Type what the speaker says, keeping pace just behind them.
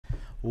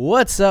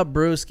What's up,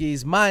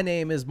 brewskis? My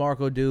name is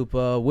Marco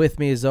Dupa. With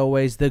me, as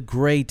always, the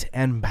great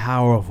and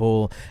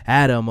powerful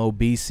Adam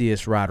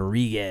Obesius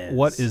Rodriguez.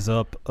 What is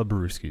up,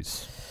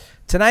 brewskis?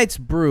 Tonight's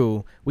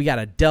brew, we got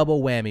a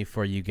double whammy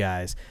for you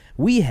guys.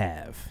 We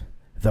have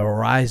the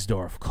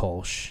Reisdorf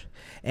Kolsch,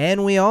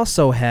 and we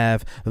also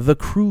have the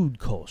Crude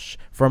Kolsch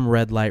from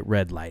Red Light,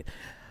 Red Light.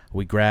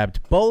 We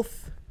grabbed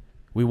both.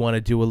 We want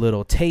to do a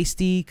little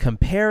tasty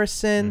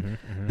comparison.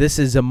 This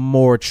is a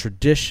more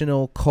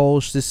traditional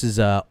Kolsch. This is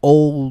a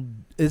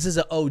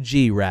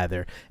OG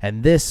rather,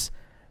 and this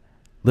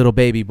little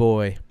baby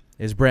boy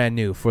is brand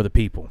new for the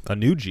people. A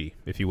new G,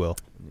 if you will.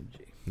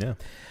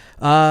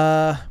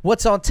 Yeah.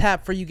 What's on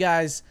tap for you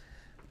guys?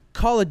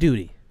 Call of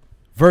Duty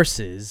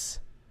versus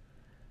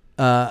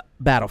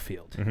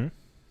Battlefield.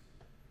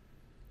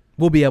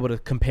 We'll be able to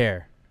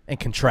compare and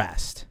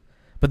contrast.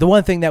 But the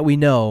one thing that we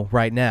know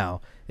right now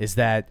is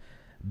that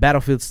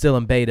Battlefield's still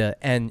in beta,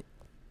 and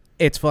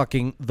it's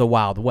fucking the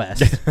Wild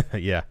West.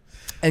 Yeah.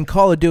 And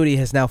Call of Duty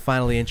has now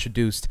finally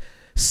introduced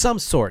some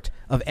sort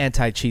of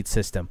anti-cheat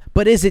system.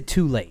 But is it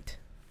too late?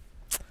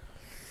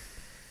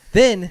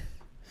 Then,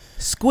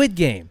 Squid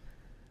Game.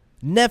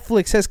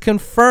 Netflix has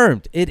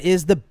confirmed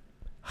it's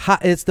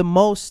the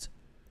most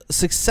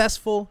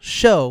successful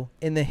show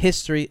in the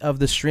history of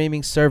the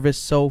streaming service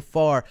so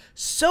far.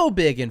 So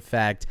big, in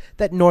fact,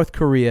 that North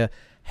Korea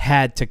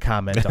had to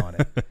comment on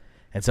it.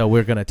 And so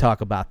we're going to talk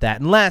about that.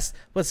 And last,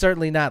 but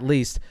certainly not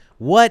least,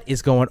 what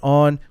is going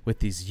on with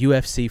these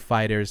UFC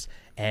fighters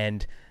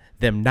and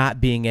them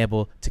not being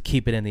able to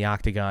keep it in the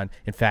octagon.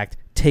 In fact,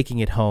 taking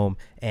it home.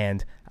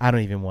 And I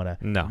don't even want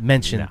to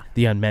mention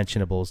the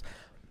unmentionables.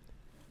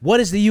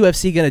 What is the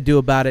UFC going to do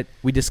about it?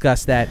 We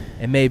discussed that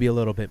and maybe a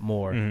little bit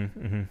more.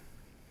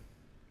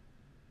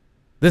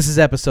 This is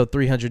episode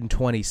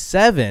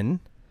 327.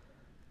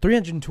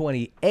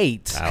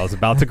 328. I was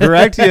about to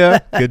correct you.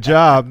 Good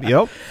job.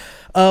 Yep.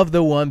 Of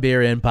the One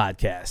Beer In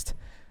podcast.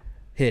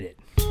 Hit it.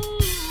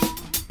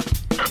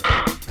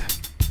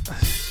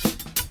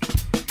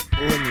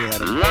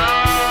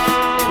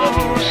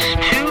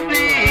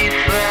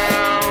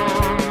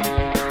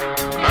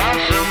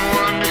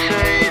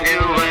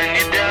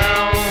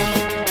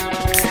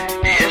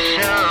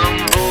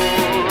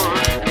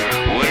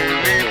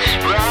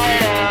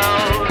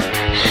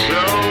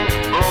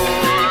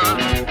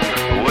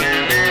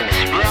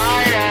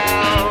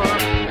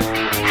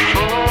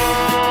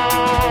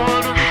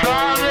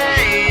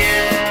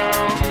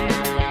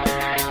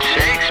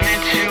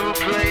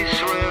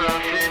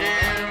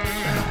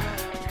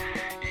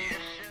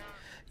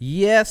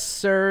 Yes,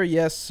 sir.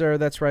 Yes, sir.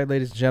 That's right,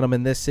 ladies and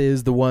gentlemen. This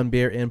is the One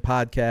Beer In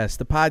podcast,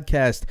 the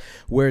podcast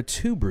where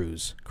two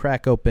brews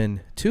crack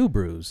open two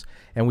brews,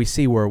 and we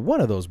see where one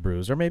of those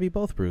brews, or maybe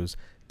both brews,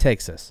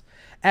 takes us.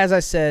 As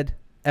I said,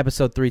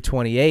 episode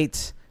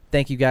 328.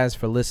 Thank you guys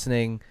for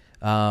listening.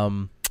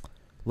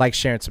 Like,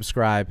 share, and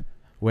subscribe.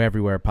 We're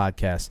everywhere.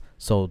 Podcasts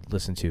sold,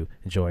 listened to,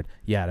 enjoyed,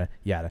 yada,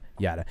 yada,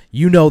 yada.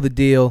 You know the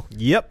deal.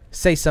 Yep.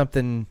 Say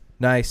something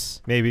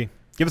nice. Maybe.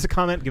 Give us a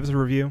comment. Give us a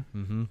review.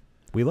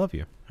 We love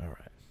you. All right.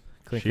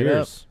 Clink Cheers. it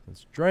up.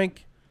 Let's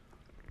drink.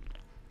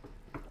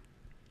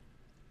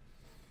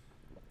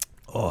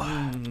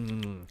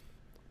 Oh,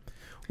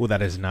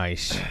 that is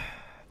nice.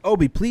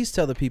 Obi, please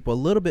tell the people a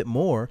little bit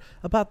more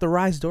about the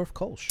Reisdorf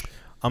Kolsch.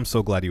 I'm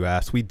so glad you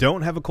asked. We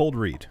don't have a cold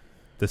read.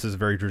 This is a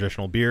very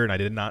traditional beer, and I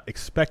did not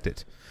expect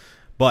it.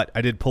 But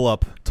I did pull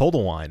up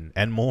Total Wine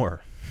and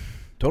more.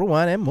 Total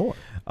Wine and more.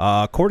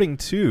 According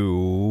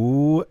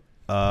to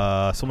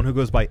someone who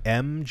goes by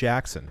M.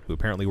 Jackson, who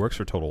apparently works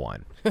for Total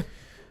Wine.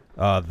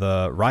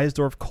 The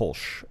Reisdorf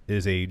Kolsch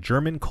is a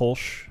German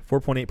Kolsch,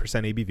 4.8%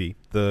 ABV,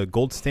 the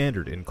gold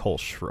standard in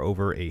Kolsch for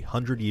over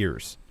 100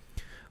 years.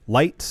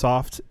 Light,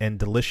 soft, and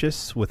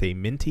delicious with a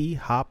minty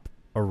hop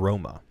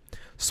aroma.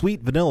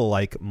 Sweet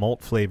vanilla-like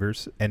malt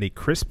flavors and a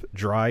crisp,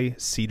 dry,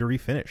 cedary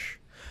finish.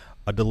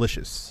 A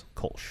delicious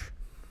Kolsch.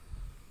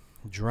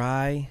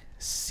 Dry,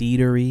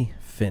 cedary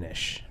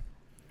finish.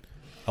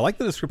 I like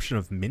the description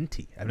of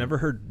minty. I've never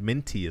heard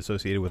minty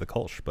associated with a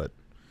Kolsch, but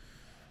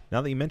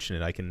now that you mention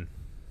it, I can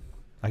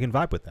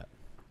vibe with that.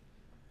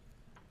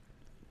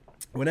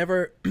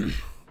 Whenever,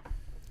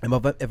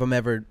 if I'm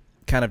ever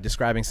kind of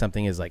describing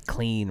something as like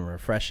clean or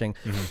refreshing,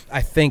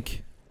 I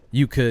think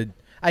you could,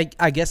 I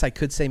guess I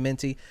could say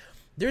minty.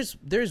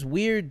 There's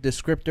weird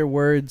descriptor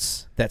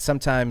words that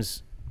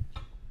sometimes,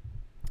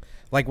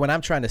 like when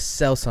I'm trying to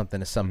sell something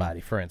to somebody,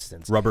 for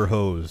instance. Rubber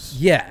hose.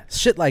 Yeah,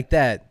 shit like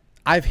that.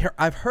 I've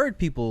heard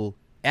people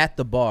at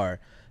the bar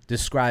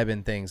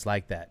describing things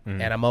like that.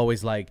 And I'm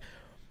always like,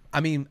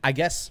 I mean, I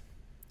guess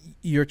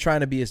you're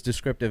trying to be as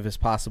descriptive as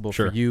possible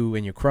for you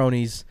and your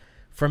cronies.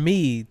 For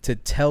me to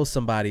tell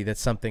somebody that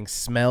something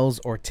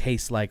smells or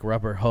tastes like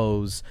rubber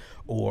hose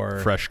or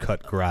fresh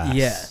cut grass.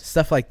 Yeah,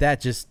 stuff like that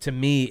just to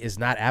me is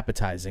not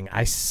appetizing.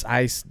 I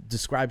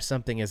describe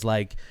something as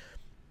like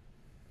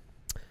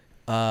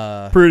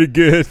pretty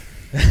good.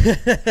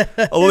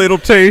 A little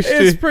tasty.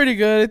 It's pretty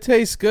good. It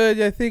tastes good.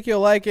 I think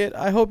you'll like it.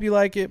 I hope you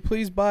like it.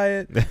 Please buy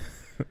it.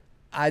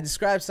 I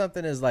describe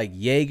something as like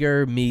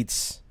Jaeger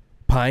meets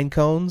pine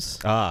cones.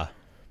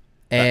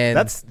 And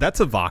that's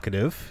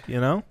evocative,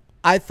 you know?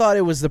 I thought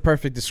it was the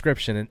perfect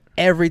description, and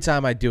every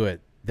time I do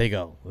it, they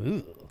go,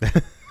 ooh.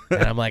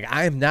 And I'm like,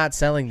 I am not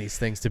selling these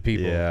things to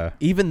people. Yeah.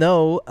 Even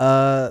though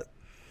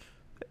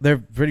they're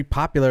pretty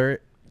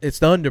popular. It's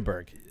the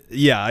Underberg.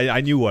 Yeah,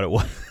 I knew what it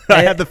was.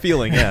 I had the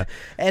feeling, yeah.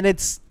 And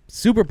it's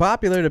super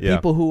popular to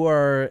people who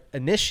are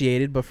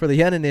initiated, but for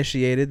the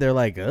uninitiated, they're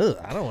like, ugh,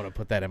 I don't want to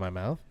put that in my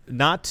mouth.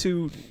 Not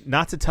to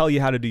tell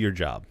you how to do your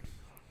job,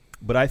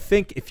 but I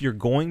think if you're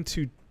going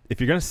to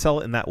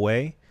sell it in that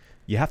way,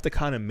 you have to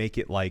kind of make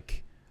it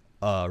like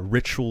a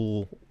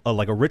ritual,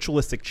 like a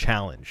ritualistic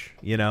challenge,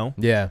 you know?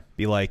 Yeah.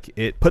 Be like,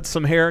 it puts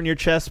some hair on your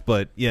chest,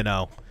 but, you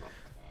know,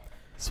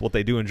 it's what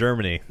they do in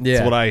Germany. Yeah.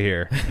 That's what I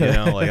hear. You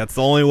know, like that's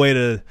the only way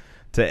to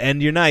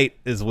end your night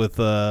is with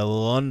a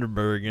little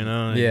Underberg, you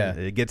know? Yeah.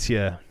 It gets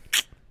you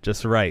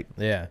just right.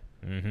 Yeah.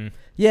 Mm-hmm.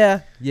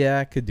 Yeah,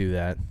 I could do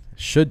that.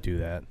 Should do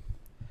that.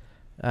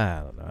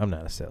 I don't know. I'm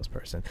not a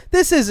salesperson.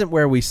 This isn't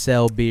where we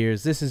sell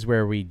beers. This is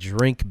where we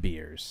drink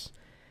beers.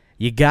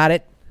 You got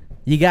it?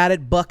 You got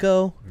it,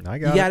 bucko? I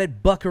got it. You got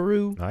it,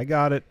 buckaroo? I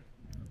got it.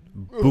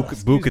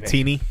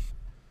 Bucatini.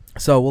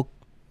 So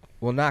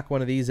we'll knock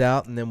one of these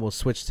out, and then we'll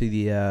switch to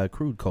the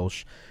crude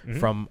kolsch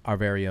from our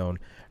very own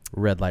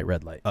Red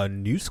Light. A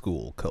new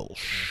school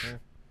kolsch.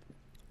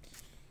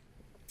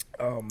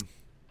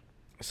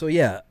 So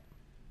yeah,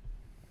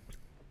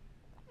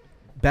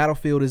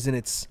 Battlefield is in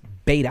its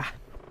beta.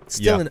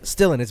 Still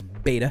in its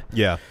beta.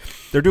 Yeah,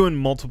 they're doing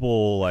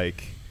multiple,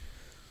 like,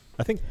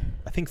 I think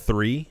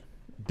 3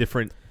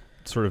 different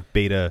sort of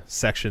beta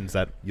sections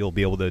that you'll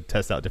be able to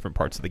test out different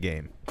parts of the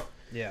game.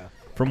 Yeah.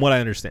 From what I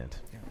understand.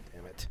 God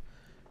damn it.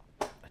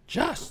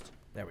 Adjust.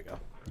 There we go.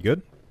 You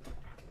good?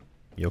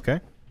 You okay?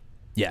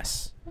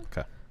 Yes.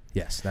 Okay.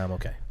 Yes, now I'm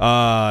okay.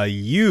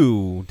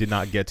 You did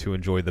not get to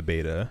enjoy the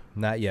beta.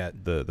 Not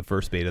yet. The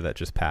first beta that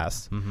just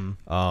passed.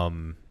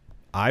 Mm-hmm.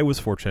 I was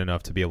fortunate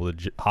enough to be able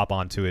to hop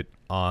onto it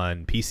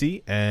on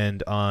PC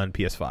and on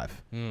PS5.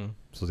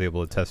 So I was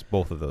able to test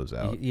both of those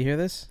out. You hear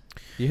this?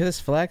 You hear this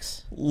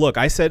flex? Look,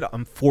 I said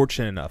I'm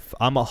fortunate enough.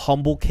 I'm a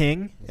humble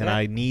king, and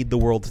I need the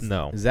world to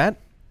know.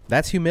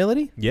 That's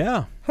humility?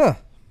 Yeah. Huh.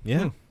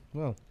 Yeah.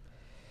 Well,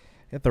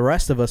 if the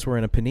rest of us were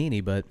in a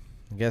panini, but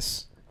I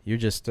guess you're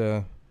just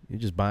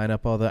buying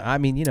up all the. I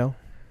mean, you know,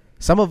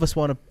 some of us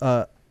want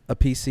a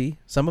PC,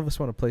 some of us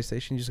want a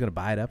PlayStation. You're just gonna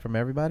buy it up from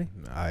everybody.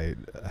 I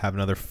have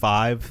another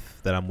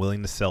 5 that I'm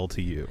willing to sell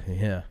to you.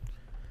 Yeah.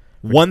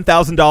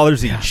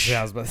 $1,000 each. Yeah,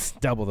 I was about to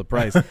double the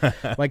price.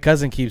 My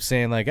cousin keeps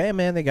saying like, "Hey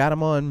man, they got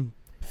them on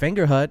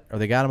Fingerhut or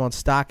they got them on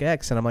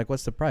StockX," and I'm like,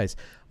 "What's the price?"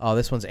 "Oh,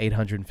 this one's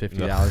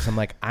 $850." I'm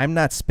like, "I'm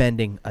not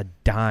spending a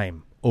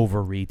dime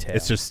over retail."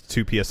 It's just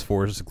 2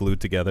 PS4s glued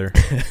together.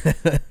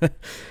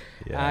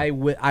 Yeah.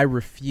 I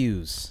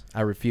refuse.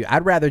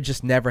 I'd rather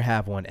just never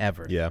have one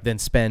ever than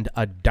spend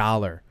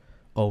 $1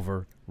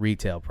 over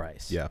retail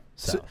price. Yeah.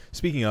 So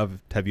speaking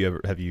of, have you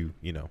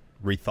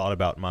rethought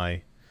about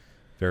my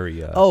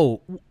very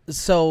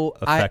so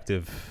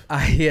effective?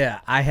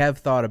 I have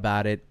thought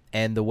about it,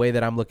 and the way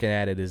that I'm looking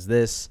at it is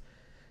this: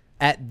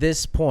 at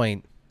this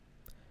point,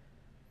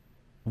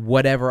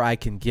 whatever I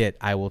can get,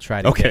 I will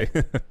try to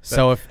get.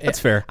 So if that's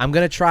fair, I'm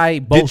gonna try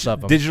both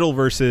of them. Digital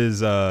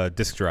versus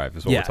disk drive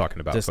is what we're talking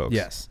about, folks.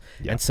 Yes,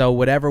 and so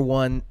whatever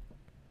one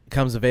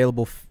comes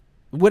available,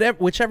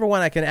 whichever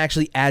one I can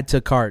actually add to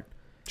cart,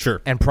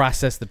 sure, and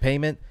process the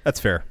payment. That's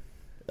fair.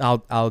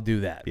 I'll do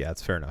that. Yeah,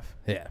 that's fair enough.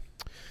 Yeah.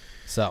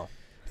 So.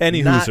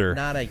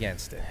 Not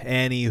against it.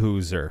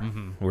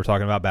 We're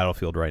talking about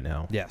Battlefield right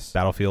now. Yes.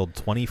 Battlefield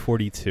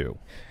 2042.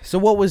 So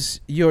what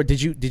was your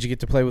did you get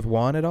to play with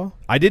Juan at all?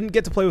 I didn't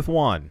get to play with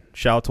Juan.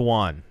 Shout out to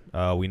Juan.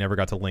 We never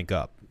got to link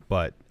up,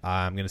 but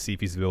I'm going to see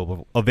if he's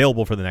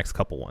available for the next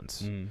couple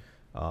ones.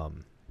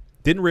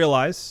 Didn't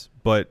realize,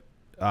 but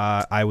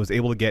I was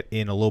able to get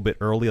in a little bit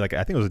early, like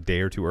I think it was a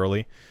day or two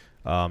early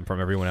from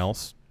everyone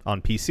else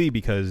on PC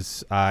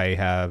because I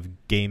have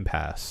Game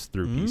Pass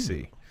through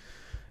PC.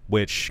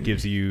 Which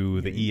gives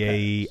you the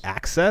EA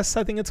access,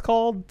 I think it's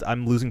called.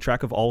 I'm losing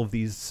track of all of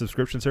these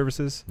subscription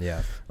services.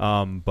 Yeah.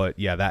 But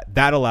yeah,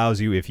 that allows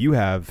you, if you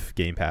have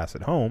Game Pass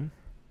at home,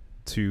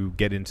 to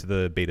get into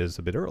the betas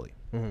a bit early.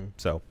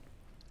 So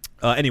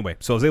anyway,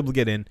 so I was able to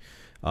get in,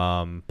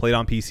 played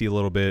on PC a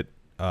little bit,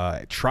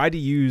 tried to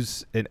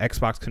use an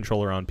Xbox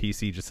controller on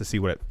PC just to see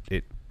what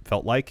it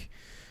felt like.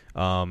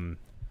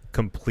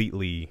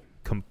 Completely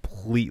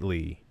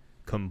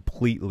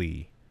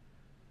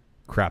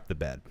crap the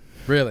bed.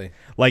 Really?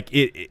 Like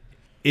it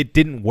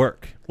didn't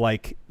work.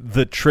 Like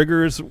the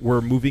triggers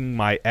were moving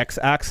my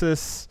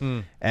x-axis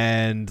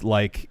and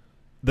like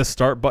the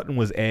start button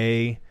was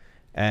A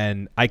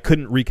and I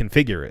couldn't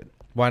reconfigure it.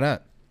 Why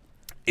not?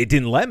 It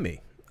didn't let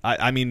me.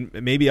 I mean,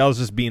 maybe I was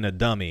just being a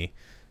dummy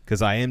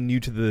because I am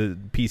new to the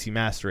PC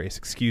Master Race.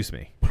 Excuse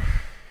me.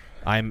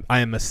 I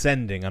am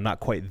ascending. I'm not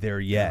quite there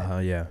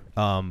yet. Yeah.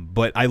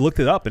 But I looked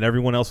it up and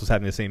everyone else was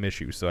having the same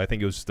issue. So I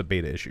think it was just a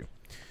beta issue.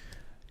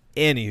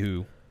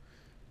 Anywho,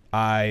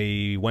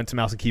 I went to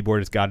mouse and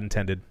keyboard as God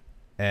intended,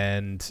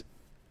 and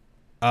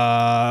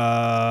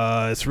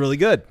It's really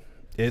good.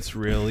 It's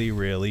really,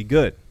 really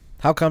good.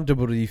 How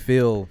comfortable do you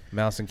feel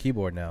mouse and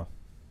keyboard now?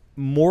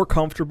 More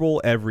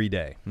comfortable every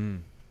day.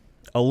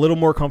 A little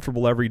more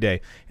comfortable every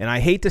day. And I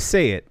hate to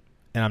say it,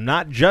 and I'm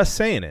not just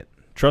saying it.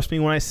 Trust me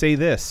when I say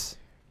this.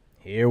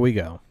 Here we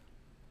go.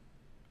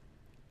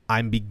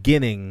 I'm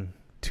beginning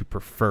to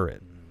prefer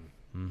it.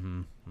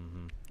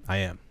 I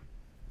am.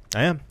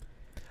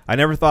 I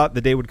never thought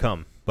the day would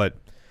come, but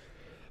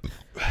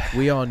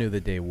we all knew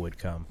the day would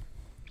come.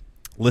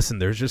 Listen,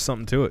 there's just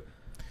something to it.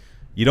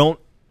 You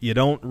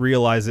don't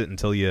realize it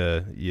until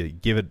you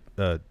give it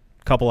a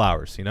couple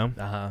hours, you know?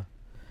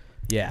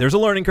 Yeah. There's a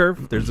learning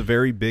curve. There's a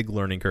very big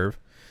learning curve,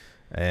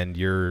 and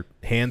your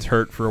hands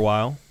hurt for a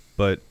while,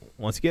 but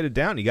once you get it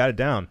down, you got it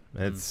down.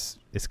 It's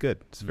good.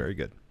 It's very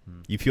good.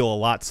 You feel a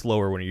lot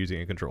slower when you're using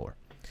a controller.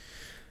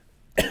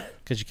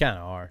 Because you kind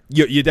of are.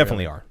 You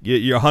definitely are.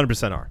 You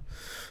 100% are.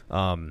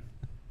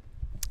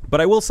 But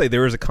I will say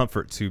there is a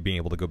comfort to being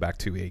able to go back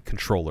to a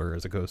controller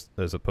as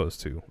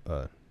opposed to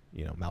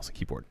mouse and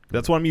keyboard.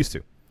 That's what I'm used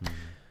to.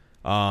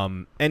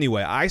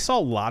 Anyway, I saw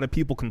a lot of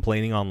people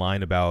complaining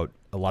online about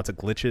lots of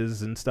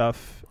glitches and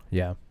stuff.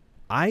 Yeah.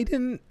 I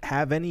didn't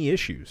have any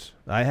issues.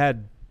 I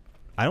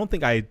don't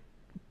think I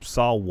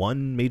saw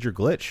one major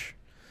glitch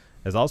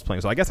as I was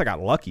playing. So I guess I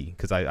got lucky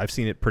because I've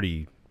seen it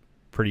pretty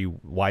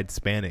wide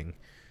spanning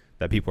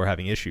that people are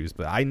having issues,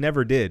 but I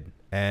never did.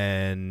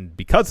 And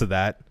because of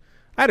that,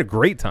 I had a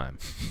great time.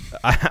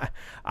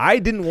 I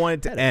didn't want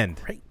it to end.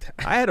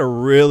 I had a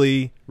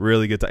really,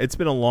 really good time. It's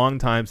been a long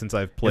time since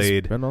I've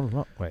played. It's been a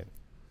long wait.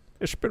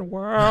 It's been a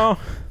while.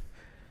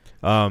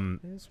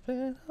 It's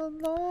been a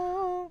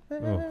long day.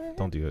 Oh,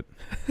 don't do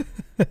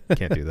it.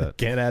 Can't do that.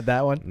 Can't add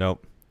that one.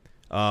 Nope.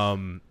 Yeah,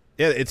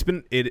 it's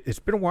been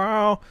a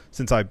while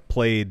since I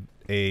played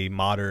a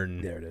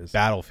modern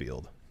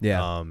Battlefield.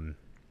 Yeah.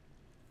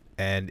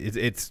 And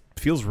it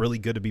feels really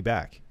good to be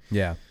back.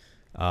 Yeah.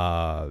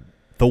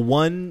 The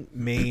one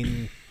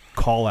main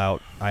call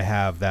out I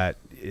have that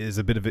is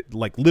a bit of it,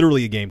 like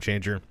literally a game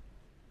changer,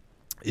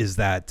 is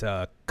that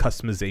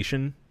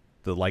customization,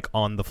 the like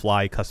on the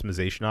fly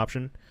customization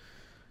option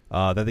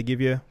that they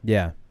give you.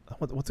 Yeah.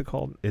 What's it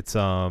called? It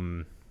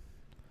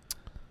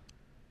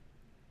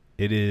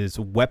is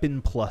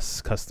Weapon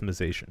Plus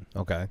customization.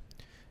 Okay.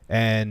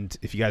 And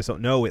if you guys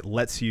don't know, it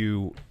lets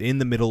you, in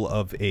the middle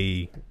of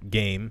a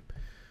game,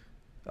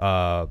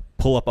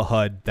 pull up a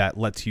HUD that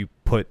lets you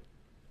put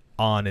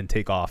on and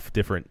take off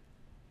different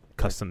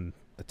custom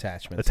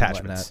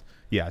attachments.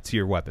 Yeah, to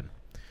your weapon.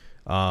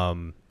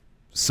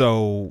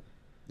 So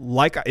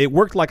it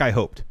worked like I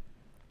hoped.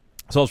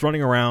 So I was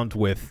running around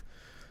with,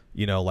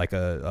 like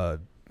a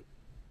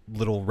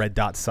little red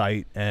dot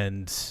sight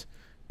and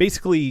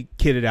basically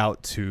kitted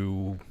out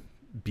to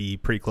be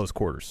pretty close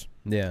quarters.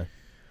 Yeah.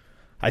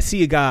 I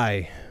see a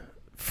guy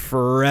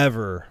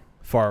forever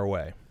far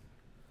away.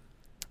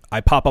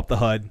 I pop up the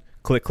HUD,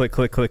 click, click,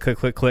 click, click, click,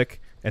 click, click,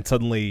 and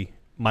suddenly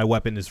my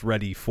weapon is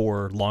ready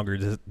for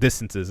longer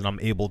distances, and I'm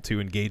able to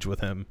engage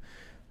with him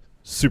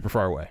super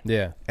far away.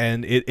 Yeah.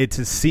 And it's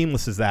as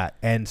seamless as that,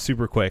 and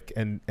super quick,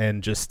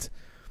 and just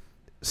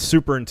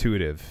super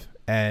intuitive.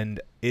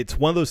 And it's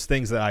one of those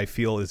things that I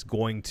feel is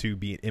going to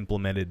be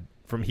implemented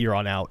from here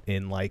on out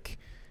in like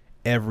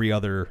every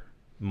other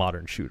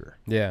modern shooter.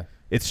 Yeah.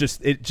 It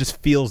just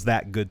feels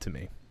that good to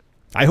me.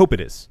 I hope it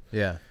is.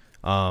 Yeah.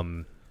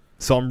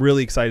 So I'm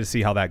really excited to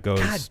see how that goes.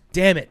 God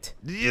damn it.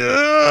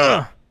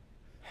 Yeah.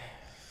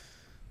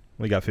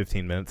 We got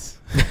 15 minutes.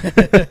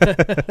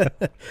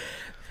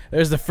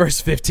 There's the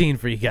first 15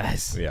 for you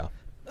guys. Yeah.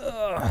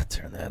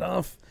 Turn that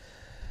off.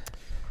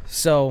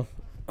 So,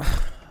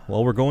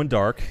 well, we're going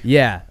dark.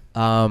 Yeah.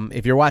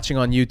 If you're watching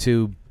on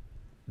YouTube,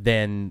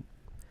 then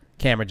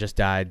camera just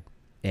died,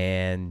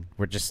 and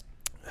we're just...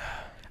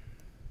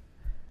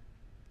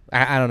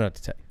 I don't know what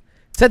to tell you.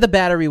 Said the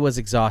battery was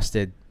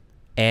exhausted,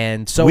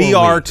 and so we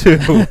are too.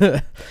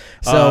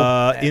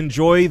 So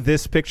enjoy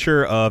this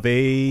picture of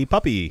a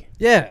puppy.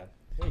 Yeah.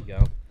 There you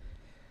go.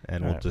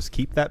 And we'll just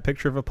keep that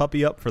picture of a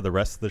puppy up for the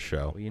rest of the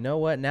show. Well, you know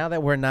what? Now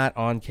that we're not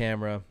on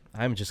camera,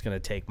 I'm just going to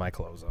take my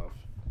clothes off.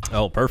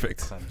 Oh,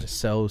 perfect. I'm just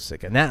so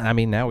sick of that.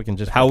 Now we can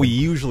just... How we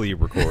usually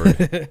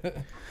record.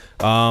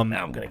 Now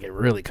I'm going to get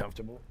really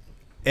comfortable.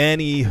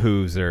 Any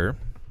hooser.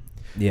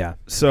 Yeah.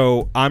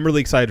 So I'm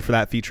really excited for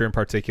that feature in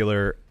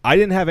particular. I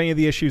didn't have any of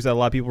the issues that a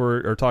lot of people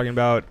are talking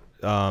about,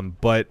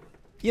 but...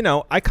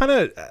 I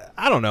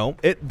don't know.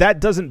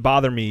 That doesn't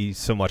bother me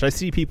so much. I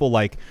see people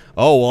like,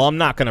 oh, well, I'm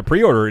not going to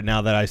pre-order it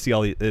now that I see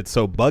it's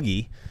so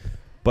buggy.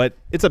 But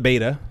it's a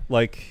beta.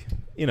 Like,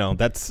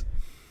 that's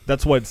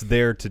what it's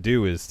there to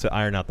do, is to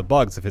iron out the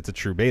bugs if it's a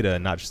true beta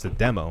and not just a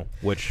demo,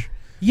 which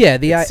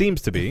it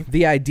seems to be.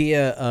 The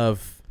idea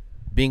of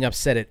being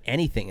upset at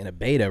anything in a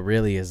beta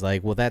really is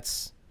like, well,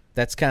 that's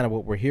kind of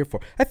what we're here for.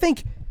 I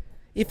think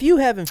if you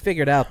haven't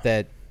figured out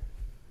that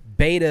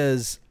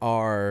betas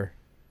are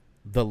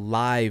the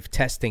live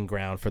testing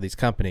ground for these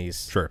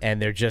companies, sure, and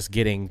they're just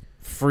getting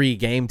free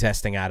game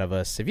testing out of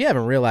us. If you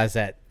haven't realized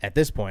that at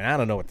this point, I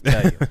don't know what to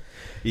tell you.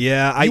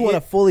 Yeah, you want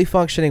a fully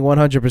functioning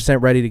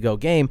 100% ready to go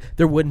game,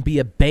 there wouldn't be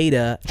a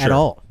beta at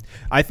all.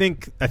 I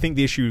think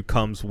the issue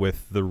comes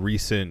with the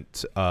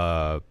recent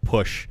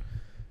push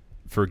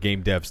for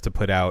game devs to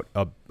put out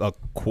a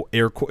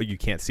air quote. You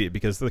can't see it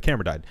because the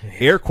camera died. Yeah.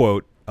 Air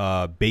quote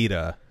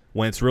beta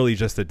when it's really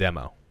just a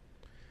demo.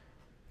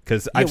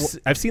 Because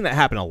I've seen that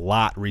happen a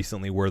lot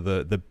recently, where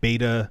the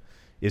beta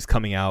is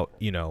coming out.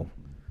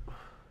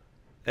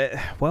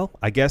 Well,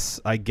 I guess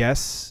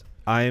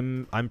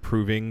I'm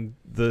proving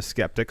the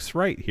skeptics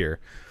right here.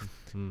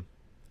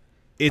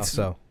 It's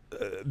so.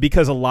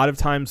 Because a lot of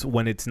times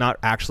when it's not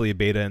actually a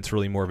beta and it's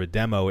really more of a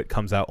demo, it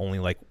comes out only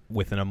like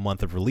within a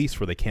month of release,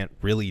 where they can't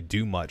really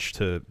do much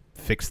to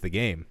fix the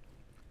game.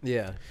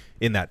 Yeah.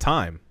 In that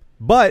time.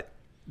 But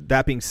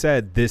that being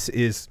said, this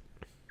is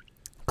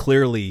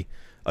clearly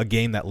a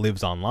game that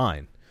lives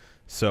online.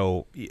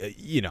 So,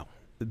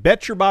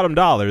 bet your bottom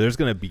dollar there's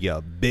going to be a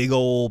big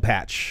old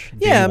patch.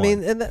 Yeah, I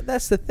mean, and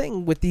that's the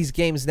thing with these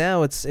games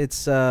now. It's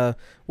what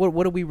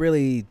do we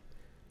really,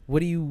 what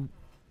do you,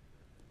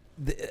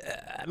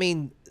 I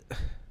mean,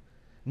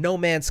 No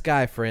Man's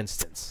Sky, for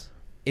instance,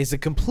 is a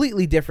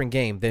completely different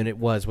game than it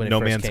was when it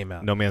first came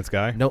out. No Man's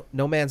Sky?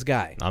 No Man's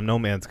Sky. I'm No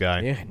Man's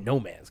Sky. Yeah, No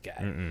Man's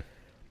Sky.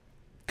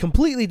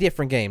 Completely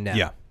different game now.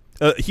 Yeah.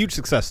 A huge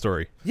success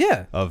story.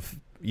 Yeah. Of,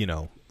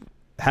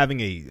 having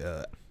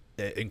a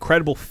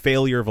incredible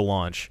failure of a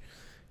launch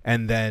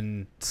and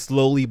then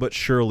slowly but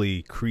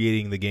surely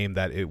creating the game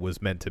that it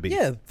was meant to be.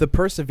 Yeah, the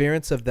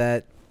perseverance of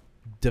that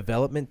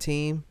development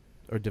team,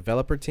 or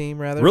developer team,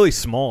 rather. Really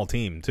small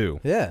team, too.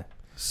 Yeah.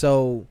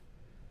 So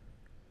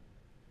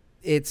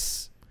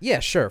it's, yeah,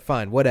 sure,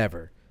 fine,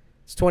 whatever.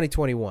 It's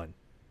 2021.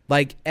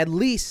 Like, at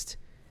least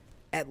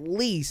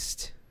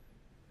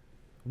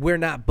we're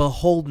not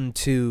beholden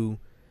to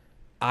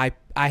I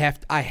have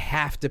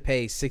to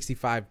pay $65,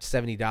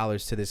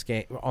 $70 to this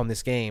game on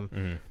this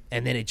game,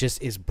 and then it just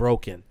is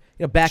broken.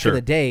 Back in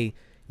the day,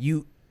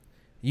 you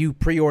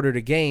pre-ordered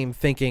a game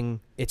thinking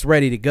it's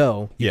ready to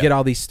go. You get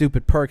all these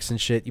stupid perks and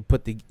shit. You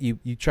put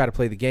you try to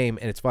play the game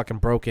and it's fucking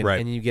broken,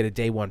 and you get a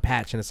day one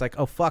patch, and it's like,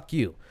 oh, fuck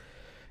you.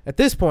 At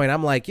this point,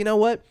 I'm like, you know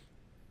what?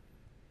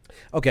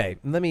 Okay,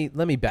 let me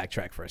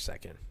backtrack for a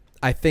second.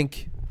 I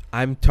think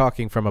I'm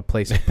talking from a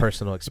place of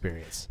personal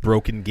experience.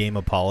 Broken game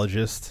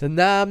apologist.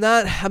 No, I'm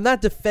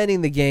not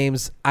defending the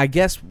games. I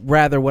guess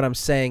rather what I'm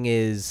saying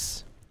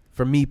is,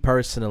 for me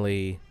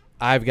personally,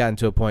 I've gotten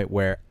to a point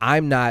where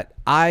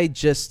I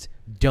just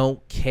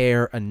don't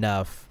care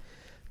enough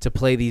to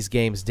play these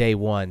games day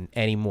one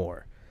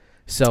anymore.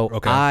 So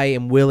I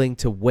am willing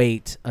to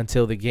wait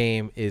until the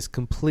game is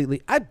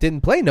completely. I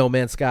didn't play No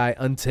Man's Sky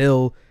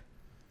until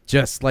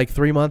just like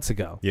 3 months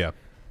ago. Yeah.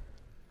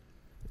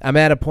 I'm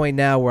at a point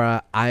now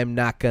where I'm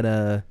not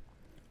gonna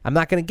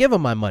give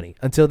them my money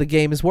until the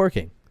game is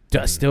working.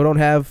 Still don't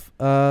have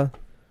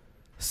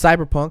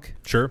Cyberpunk.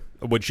 Sure,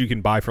 which you can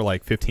buy for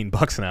like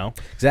 $15 now.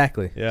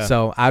 Exactly. Yeah.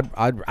 So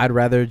I'd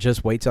rather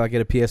just wait till I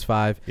get a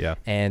PS5. Yeah.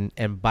 And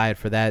buy it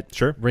for that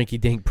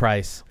rinky-dink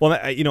price. Well,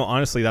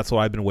 honestly, that's what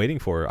I've been waiting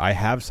for. I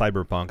have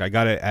Cyberpunk. I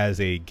got it as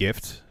a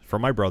gift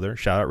from my brother.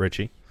 Shout out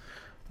Richie.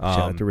 Shout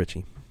out to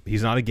Richie.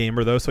 He's not a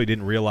gamer though, so he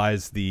didn't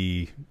realize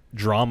the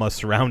drama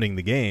surrounding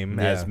the game,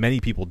 as many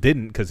people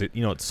didn't, because it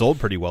sold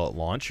pretty well at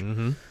launch.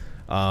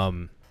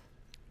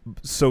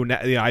 So now,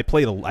 I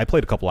played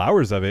a couple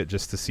hours of it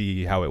just to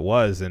see how it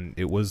was, and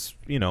it was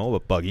a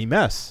buggy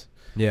mess.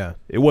 Yeah,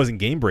 it wasn't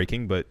game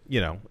breaking, but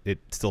it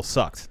still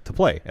sucked to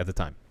play at the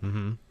time.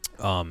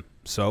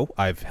 So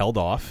I've held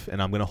off,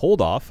 and I'm going to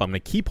hold off. I'm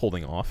going to keep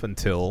holding off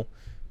until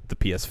the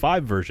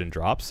PS5 version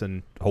drops,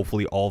 and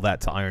hopefully all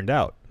that's ironed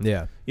out.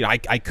 Yeah.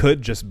 I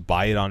could just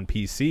buy it on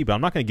PC, but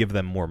I'm not going to give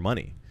them more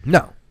money.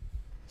 No.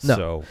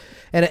 So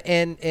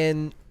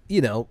and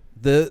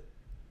the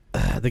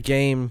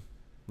game,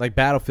 like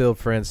Battlefield,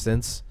 for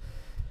instance,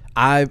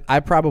 I'm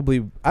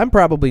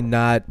probably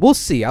not. We'll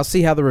see. I'll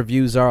see how the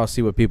reviews are. I'll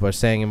see what people are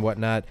saying and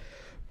whatnot.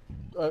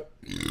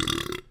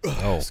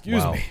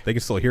 Excuse me. They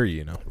can still hear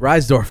you.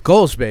 Reisdorf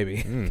Kolsch,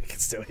 baby. They can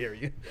still hear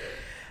you.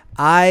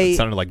 That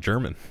sounded like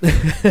German.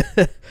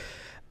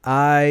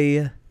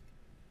 I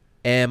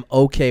am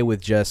okay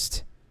with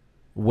just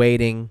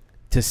waiting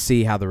to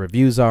see how the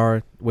reviews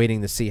are,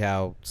 waiting to see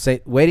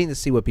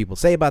what people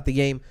say about the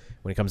game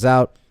when it comes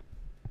out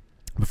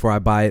before I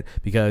buy it,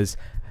 because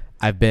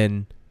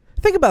think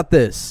about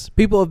this.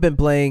 People have been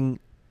playing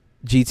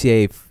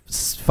GTA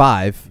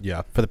 5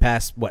 for the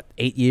past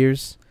 8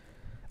 years.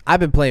 I've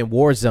been playing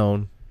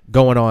Warzone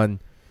going on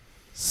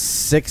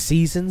 6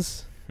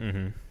 seasons.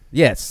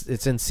 Yes,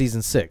 it's in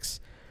season 6,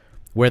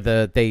 where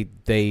they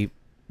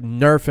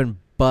nerf and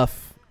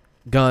buff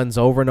guns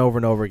over and over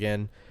and over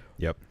again.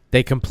 Yep.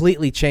 They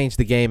completely change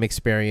the game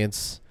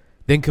experience,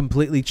 then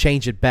completely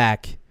change it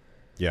back.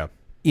 Yeah.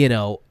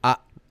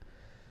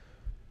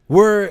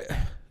 We're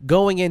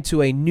going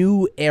into a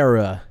new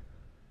era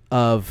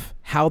of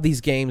how these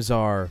games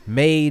are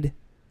made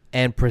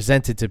and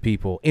presented to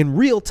people in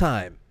real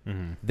time.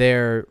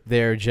 They're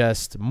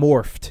just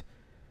morphed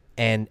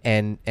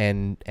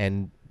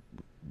and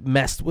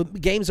messed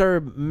with. Games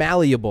are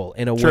malleable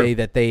in a Sure. way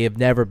that they have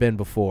never been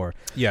before.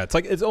 Yeah,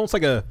 it's almost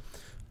like a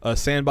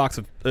sandbox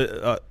of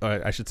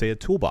I should say a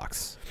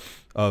toolbox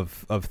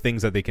of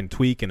things that they can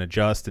tweak and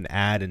adjust and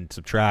add and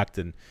subtract,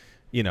 and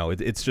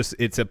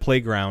it's a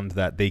playground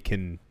that they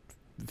can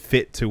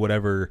fit to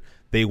whatever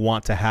they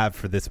want to have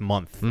for this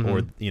month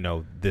or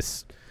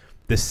this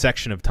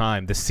section of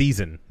time, this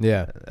season,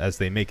 as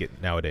they make it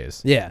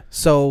nowadays. Yeah.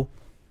 So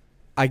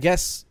I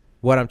guess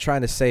what I'm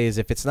trying to say is,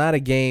 if it's not a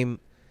game,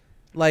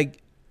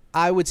 like,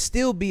 I would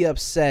still be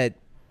upset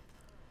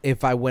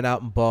if I went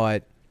out and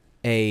bought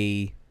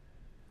a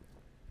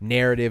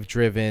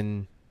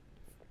narrative-driven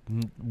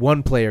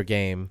one-player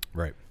game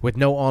Right. with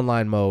no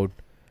online mode,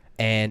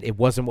 and it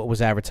wasn't what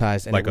was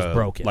advertised, and Like it was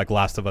broken. like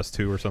Last of Us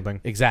 2 or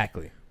something.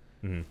 Exactly.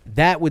 Mm-hmm.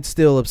 That would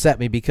still upset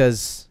me,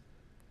 because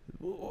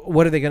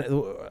what are they going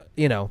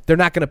to, they're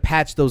not going to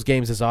patch those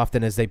games as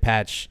often as they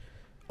patch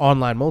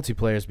online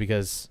multiplayers,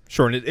 because...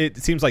 Sure, and it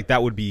seems like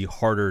that would be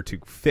harder to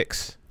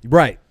fix.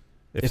 Right.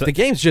 If the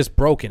game's just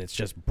broken, it's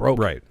just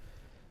broken. Right.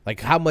 Like,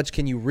 how much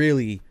can you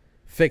really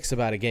fix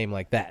about a game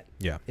like that?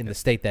 Yeah. In the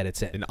state that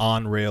it's in. An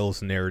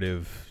on-rails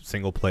narrative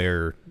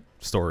single-player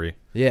story.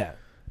 Yeah.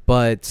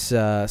 But,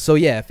 so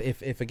yeah,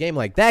 if a game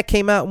like that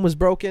came out and was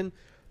broken,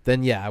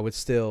 then yeah, I would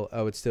still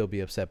be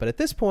upset. But at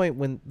this point,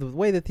 when the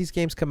way that these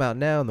games come out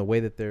now and the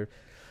way that they're...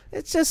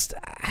 It's just,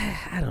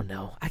 I don't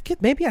know.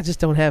 Maybe I just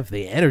don't have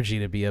the energy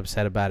to be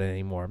upset about it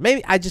anymore.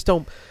 Maybe I just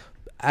don't...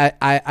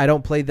 I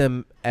don't play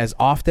them as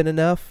often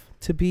enough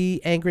to be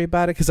angry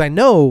about it, because I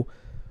know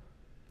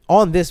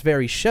on this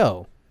very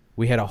show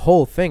we had a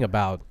whole thing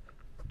about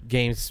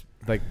games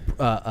like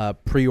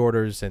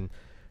pre-orders and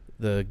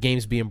the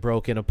games being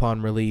broken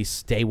upon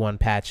release, day one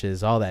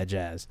patches, all that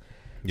jazz.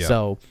 Yeah.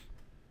 So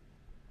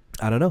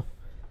I don't know.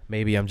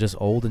 Maybe I'm just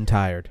old and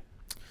tired.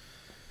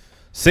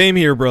 Same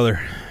here,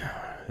 brother.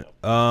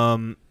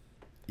 I'm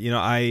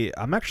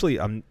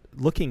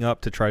looking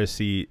up to try to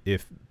see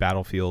if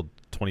Battlefield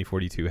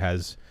 2042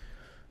 has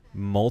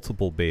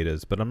multiple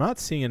betas, but I'm not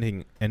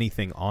seeing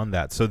anything on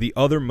that. So the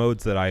other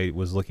modes that I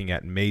was looking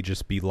at may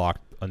just be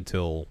locked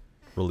until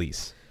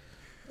release,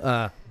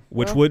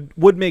 which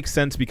would make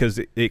sense, because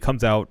it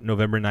comes out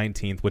November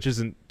 19th, which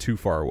isn't too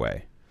far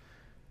away.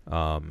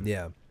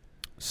 Yeah.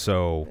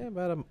 So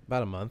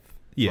about a month.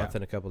 Yeah. Month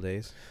and a couple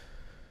days.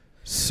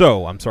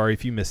 So I'm sorry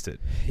if you missed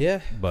it.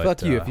 Yeah. But,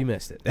 fuck you if you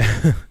missed it.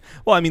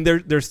 Well, I mean,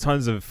 there's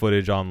tons of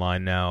footage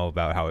online now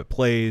about how it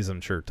plays.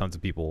 I'm sure tons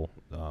of people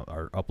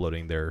are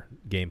uploading their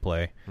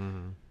gameplay,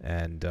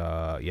 and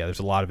there's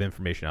a lot of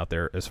information out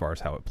there as far as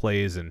how it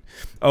plays, and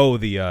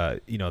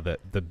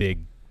the big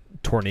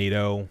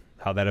tornado,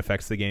 how that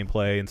affects the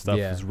gameplay and stuff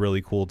is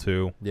really cool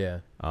too. Yeah.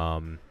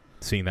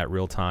 Seeing that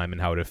real time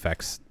and how it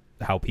affects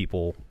how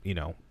people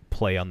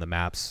play on the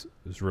maps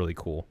is really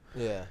cool.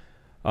 Yeah.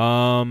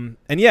 And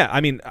yeah,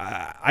 I mean,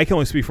 I can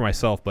only speak for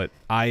myself, but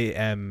I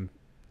am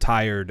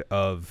tired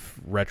of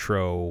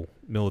retro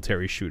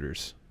military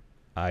shooters.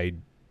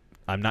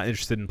 I'm not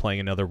interested in playing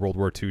another World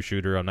War II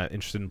shooter. I'm not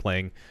interested in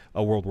playing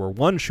a World War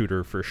I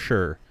shooter for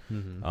sure.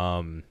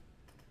 Mm-hmm.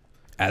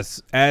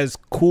 As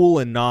cool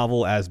and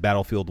novel as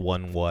Battlefield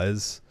 1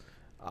 was,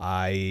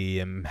 I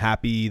am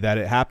happy that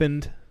it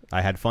happened.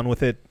 I had fun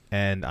with it,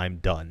 and I'm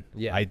done.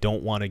 Yeah. I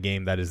don't want a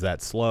game that is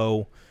that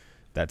slow,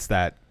 that's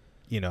that,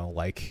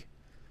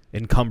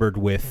 encumbered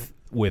with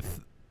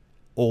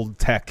old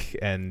tech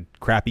and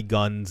crappy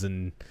guns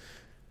and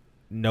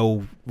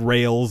no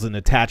rails and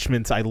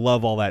attachments. I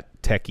love all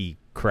that techie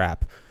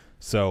crap.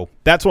 So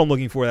that's what I'm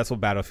looking for. That's what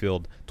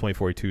Battlefield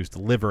 2042 is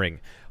delivering.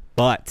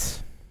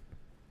 But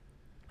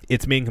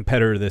its main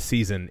competitor this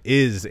season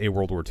is a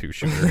World War II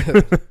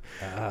shooter.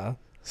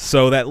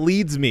 So that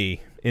leads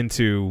me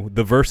into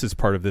the versus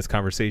part of this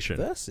conversation.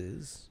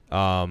 Versus?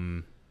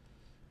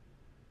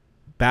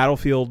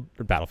 Battlefield.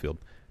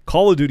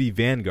 Call of Duty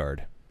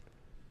Vanguard.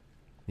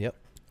 Yep.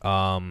 We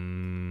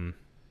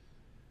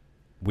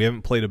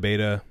haven't played a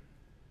beta.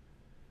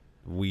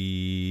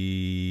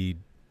 We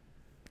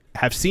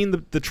have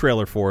seen the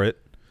trailer for it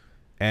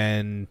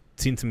and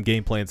seen some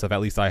gameplay and stuff. At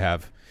least I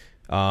have.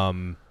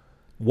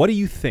 What do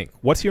you think?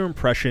 What's your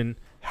impression?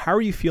 How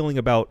are you feeling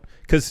about?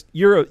 Because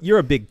you're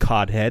a big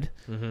COD head.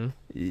 Mm-hmm.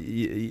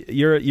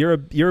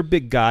 You're a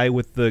big guy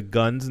with the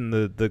guns and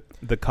the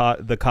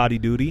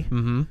COD duty.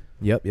 Mm-hmm.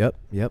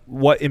 Yep.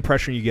 What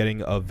impression are you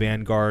getting of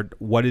Vanguard?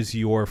 What is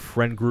your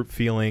friend group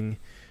feeling?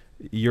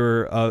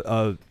 You're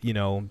a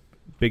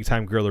big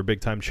time griller, big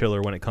time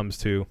chiller when it comes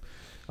to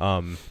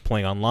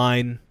playing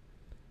online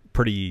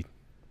pretty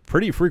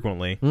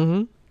frequently.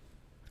 Mm-hmm.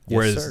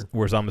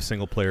 Whereas I'm a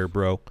single player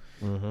bro,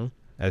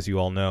 as you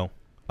all know.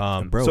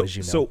 Bro, as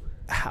you know. So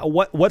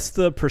what's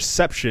the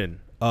perception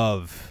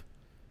of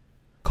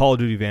Call of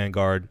Duty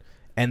Vanguard,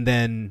 and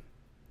then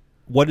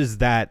what does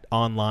that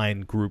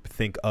online group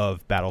think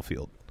of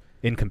Battlefield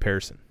in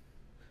comparison?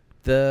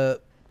 The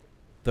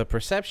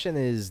perception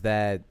is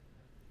that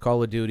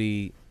Call of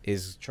Duty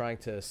is trying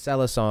to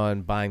sell us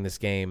on buying this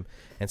game,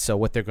 and so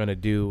what they're going to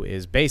do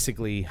is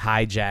basically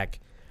hijack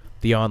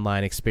the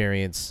online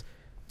experience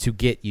to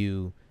get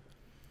you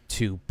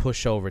to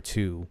push over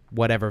to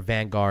whatever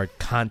Vanguard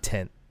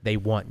content they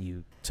want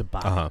you to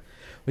buy,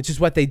 which is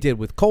what they did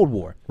with Cold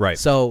War. Right.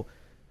 So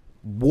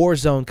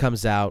Warzone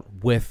comes out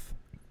with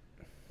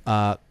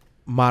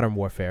Modern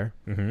Warfare,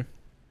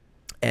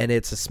 and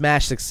it's a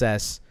smash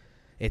success.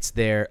 It's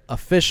their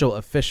official,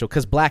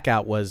 because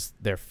Blackout was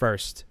their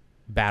first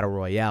Battle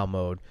Royale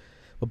mode.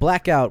 But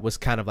Blackout was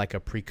kind of like a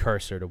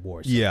precursor to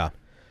Warzone. Yeah.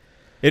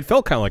 It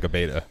felt kind of like a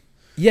beta.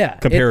 Yeah.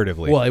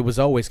 Comparatively. It was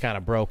always kind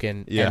of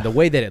broken. Yeah. And the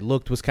way that it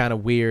looked was kind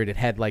of weird. It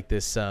had like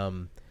this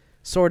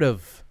sort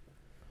of,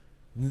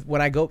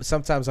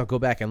 sometimes I'll go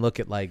back and look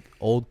at like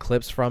old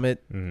clips from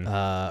it,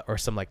 or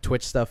some like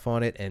Twitch stuff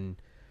on it. And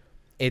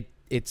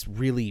it's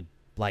really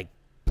like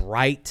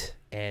bright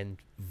and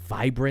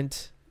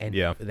vibrant and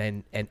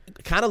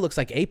kind of looks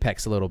like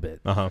Apex a little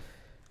bit.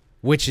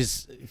 Which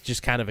is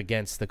just kind of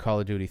against the Call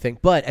of Duty thing.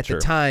 But at the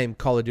time,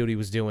 Call of Duty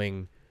was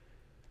doing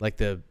like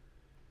the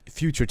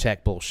future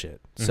tech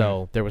bullshit.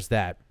 So there was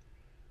that.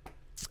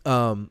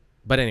 But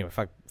anyway,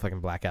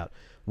 fucking Blackout.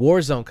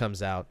 Warzone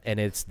comes out, and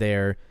it's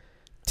their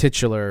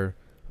titular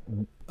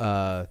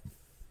Battle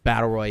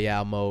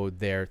Royale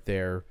mode.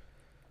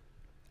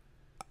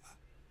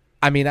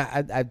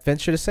 I'd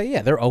venture to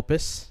say, their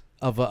opus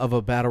of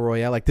a Battle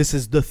Royale. Like, this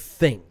is the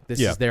thing. This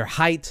is their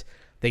height.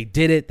 They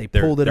did it. They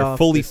pulled it off.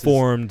 Fully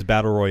formed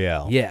Battle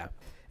Royale. Yeah.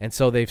 And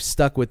so they've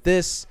stuck with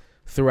this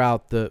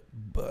throughout the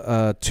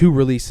 2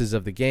 releases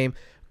of the game.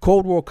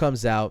 Cold War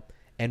comes out,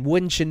 and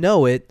wouldn't you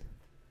know it,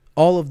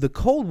 all of the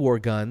Cold War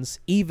guns,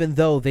 even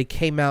though they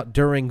came out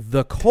during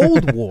the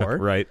Cold War,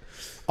 right,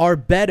 are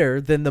better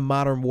than the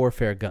Modern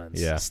Warfare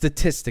guns,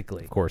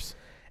 statistically. Of course.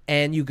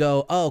 And you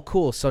go, oh,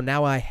 cool, so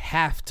now I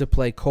have to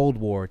play Cold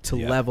War to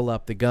level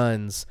up the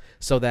guns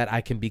so that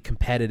I can be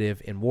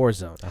competitive in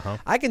Warzone.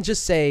 I can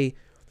just say,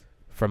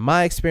 from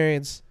my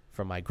experience,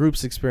 from my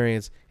group's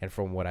experience, and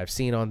from what I've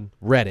seen on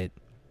Reddit,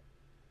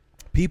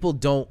 people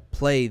don't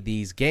play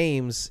these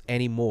games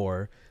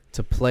anymore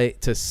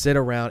to sit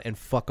around and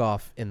fuck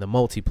off in the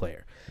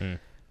multiplayer.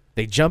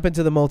 They jump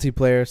into the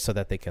multiplayer so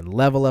that they can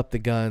level up the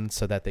guns,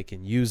 so that they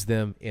can use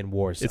them in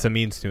Warzone. It's a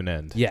means to an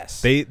end.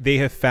 Yes. They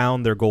have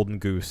found their golden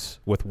goose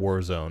with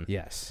Warzone.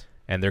 Yes.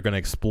 And they're going to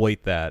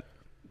exploit that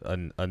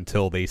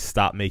until they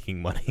stop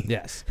making money.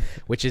 Yes.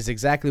 Which is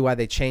exactly why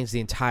they changed the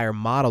entire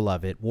model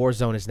of it.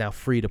 Warzone is now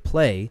free to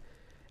play,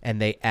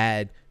 and they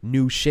add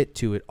new shit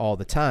to it all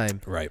the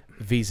time. Right.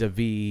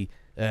 Vis-a-vis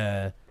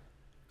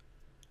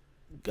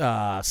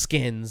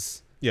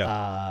skins,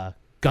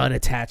 gun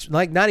attachments,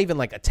 like not even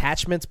like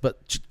attachments,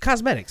 but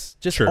cosmetics,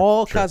 just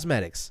all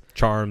cosmetics,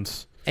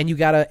 charms, and you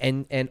gotta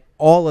and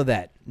all of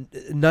that.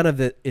 None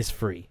of it is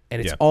free,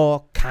 and it's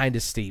all kind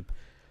of steep.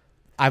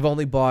 I've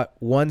only bought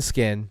one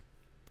skin,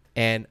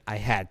 and I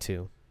had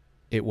to.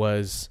 It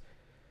was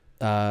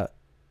Bruce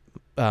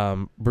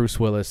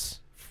Willis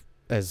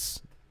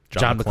as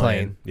John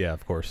McClane. Yeah,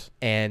 of course.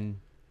 And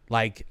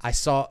like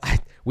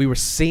we were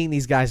seeing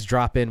these guys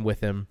drop in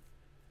with him,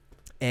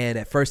 and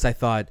at first I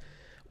thought,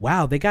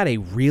 wow, they got a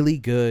really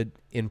good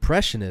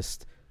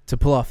impressionist to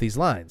pull off these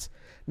lines.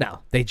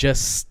 Now, they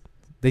just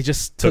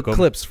took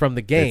clips from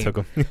the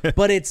game,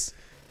 but it's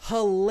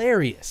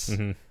hilarious.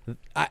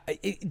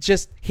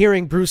 Just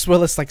hearing Bruce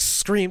Willis like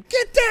scream,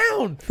 "Get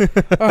down!"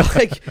 or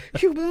like,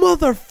 "You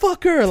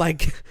motherfucker!"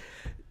 Like,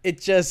 it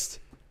just,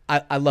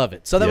 I love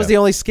it. So that was the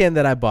only skin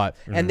that I bought,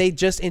 and they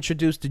just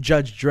introduced the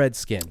Judge Dredd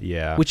skin,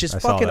 which is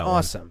fucking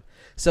awesome.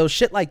 So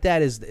shit like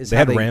that is they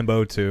had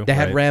Rambo too. They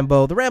had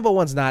Rambo. The Rambo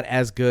one's not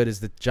as good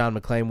as the John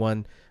McClane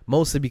one,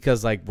 mostly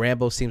because like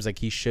Rambo seems like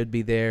he should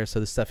be there,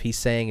 so the stuff he's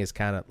saying is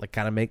kind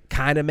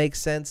of makes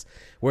sense.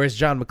 Whereas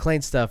John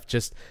McClane stuff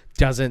just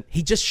doesn't.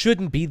 He just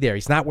shouldn't be there.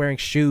 He's not wearing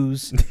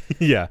shoes.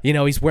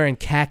 He's wearing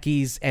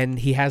khakis, and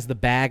he has the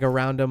bag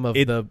around him of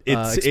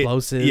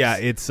explosives.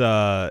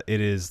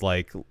 It is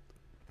like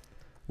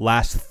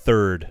last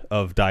third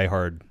of Die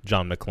Hard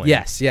John McClane.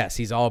 Yes,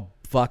 he's all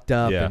fucked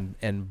up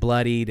and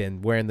bloodied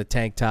and wearing the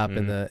tank top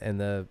and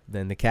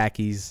the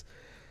khakis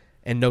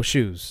and no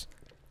shoes.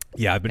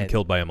 Yeah, I've been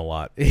killed by him a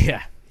lot.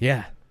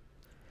 Yeah.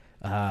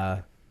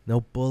 No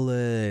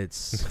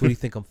bullets. Who do you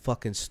think, I'm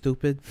fucking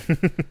stupid?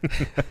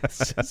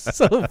 It's just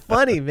so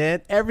funny,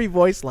 man. Every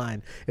voice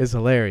line is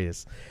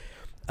hilarious.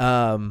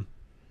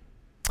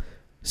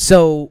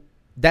 So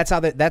that's how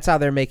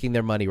they're making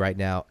their money right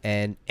now,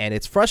 and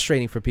it's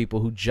frustrating for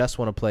people who just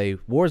want to play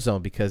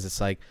Warzone, because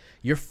it's like,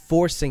 you're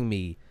forcing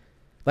me.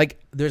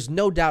 Like, there's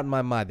no doubt in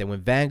my mind that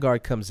when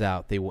Vanguard comes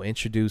out, they will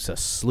introduce a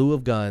slew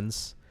of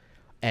guns,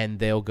 and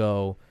they'll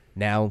go,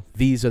 now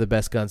these are the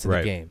best guns in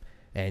the game,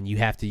 and you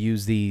have to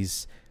use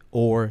these,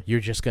 or you're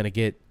just going to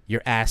get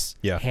your ass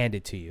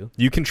handed to you.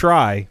 You can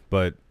try,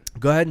 but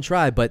go ahead and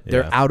try, but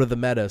they're out of the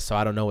meta, so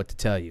I don't know what to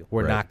tell you.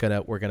 We're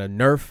gonna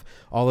nerf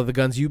all of the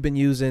guns you've been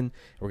using.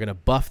 We're gonna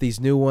buff these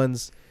new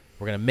ones.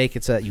 We're gonna make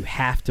it so that you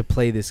have to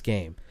play this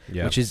game,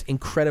 which is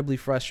incredibly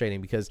frustrating,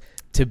 because,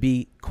 to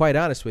be quite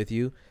honest with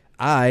you,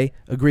 I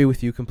agree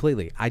with you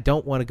completely. I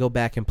don't want to go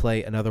back and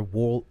play another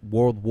World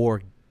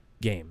War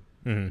game.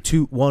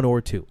 one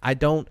or two. I'm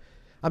done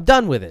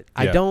with it.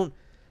 Yeah.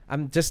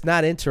 I'm just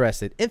not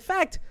interested. In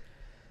fact,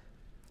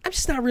 I'm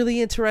just not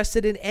really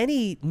interested in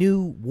any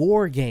new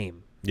war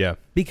game. Yeah.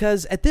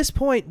 Because at this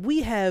point,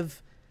 we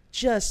have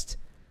just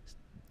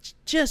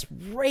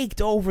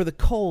raked over the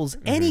coals.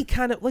 Any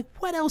kind of, like,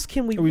 what else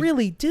can we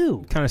really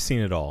do? Kind of seen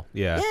it all.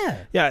 Yeah. Yeah.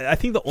 Yeah, I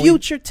think the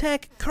future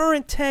tech,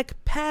 current tech,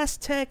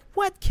 past tech,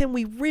 what can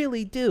we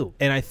really do?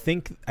 And I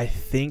think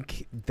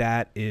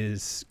that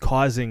is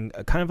causing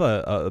a kind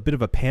of a bit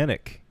of a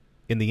panic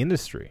in the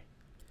industry.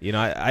 You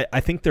know,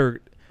 I think they're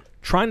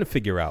trying to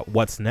figure out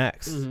what's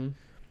next.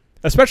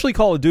 Especially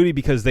Call of Duty,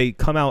 because they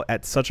come out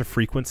at such a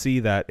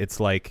frequency that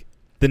it's like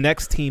the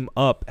next team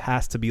up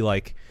has to be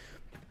like,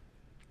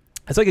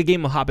 it's like a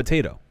game of hot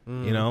potato,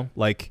 you know?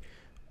 Like,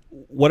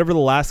 whatever the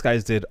last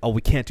guys did,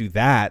 we can't do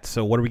that,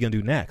 so what are we going to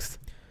do next?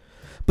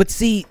 But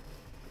see,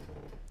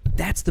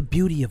 that's the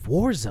beauty of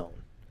Warzone.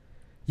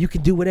 You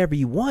can do whatever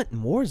you want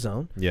in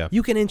Warzone. Yeah.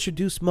 You can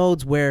introduce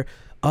modes where,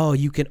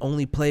 you can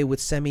only play with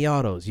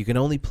semi-autos. You can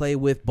only play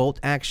with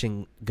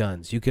bolt-action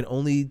guns. You can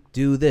only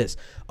do this.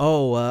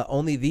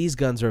 Only these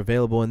guns are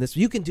available in this.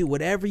 You can do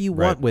whatever you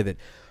want with it.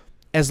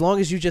 As long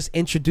as you just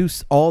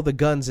introduce all the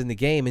guns in the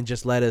game and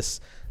just let us,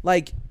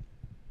 like,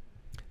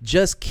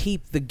 just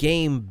keep the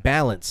game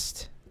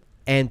balanced,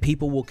 and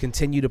people will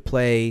continue to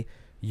play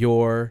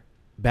your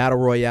Battle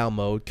Royale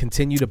mode,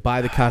 continue to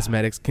buy the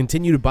cosmetics,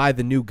 continue to buy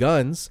the new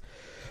guns.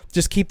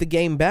 Just keep the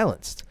game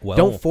balanced. Well,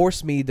 don't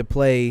force me to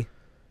play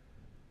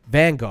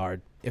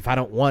Vanguard if I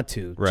don't want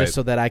to, just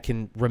so that I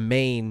can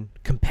remain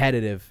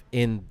competitive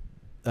in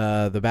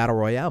the Battle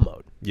Royale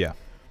mode. Yeah.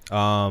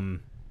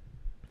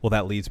 Well,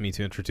 that leads me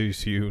to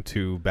introduce you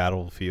to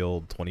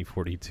Battlefield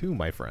 2042,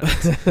 my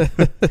friends.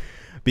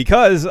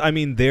 Because, I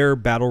mean, their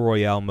Battle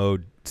Royale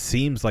mode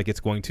seems like it's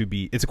going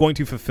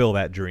to fulfill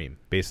that dream,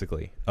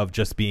 basically, of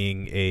just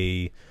being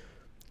a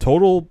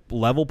total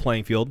level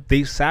playing field.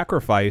 They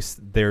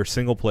sacrificed their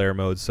single-player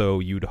mode, so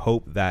you'd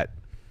hope that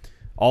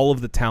all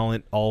of the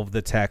talent, all of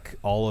the tech,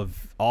 all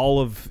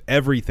of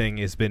everything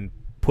has been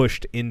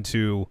pushed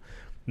into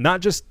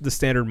not just the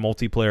standard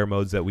multiplayer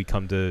modes that we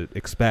come to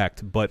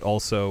expect, but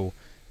also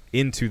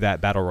into that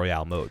Battle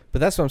Royale mode. But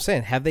that's what I'm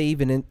saying. Have they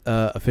even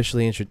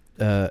officially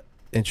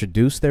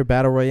introduced their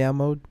Battle Royale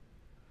mode?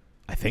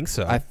 I think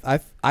so.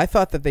 I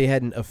thought that they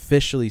hadn't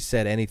officially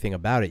said anything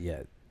about it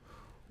yet.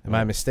 Am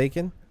I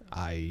mistaken?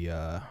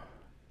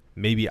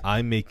 Maybe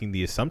I'm making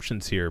the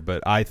assumptions here,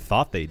 but I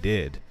thought they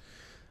did.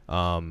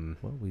 Well,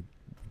 we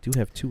do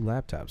have two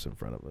laptops in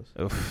front of us.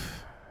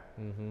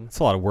 It's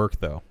a lot of work,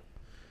 though.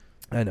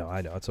 I know.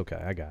 It's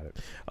okay. I got it.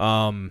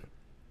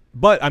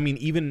 But, I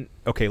mean,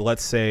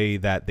 let's say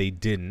that they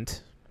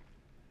didn't.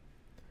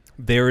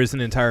 There is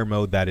an entire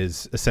mode that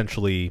is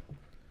essentially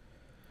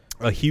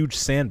a huge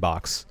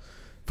sandbox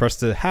for us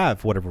to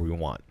have whatever we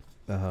want.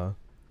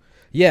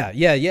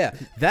 Yeah.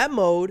 That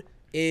mode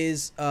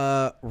is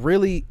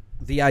really,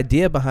 the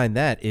idea behind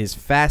that is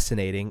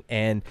fascinating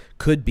and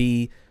could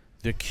be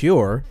the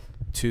cure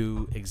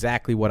to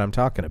exactly what I'm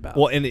talking about.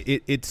 Well, and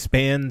it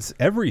spans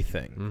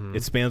everything.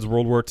 It spans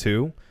World War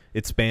II.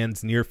 It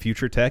spans near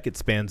future tech. It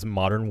spans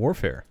modern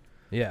warfare.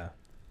 Yeah.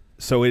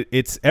 So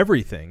it's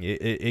everything.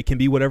 It can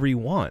be whatever you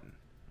want,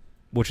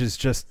 which is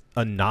just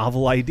a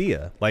novel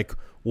idea. Like,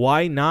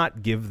 why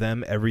not give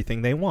them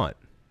everything they want?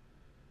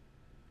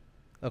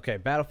 Okay,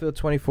 Battlefield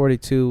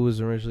 2042 was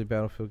originally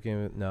Battlefield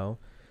game. No.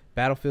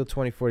 Battlefield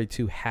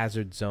 2042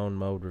 Hazard Zone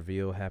mode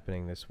reveal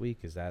happening this week.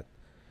 Is that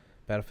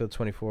Battlefield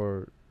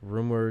 24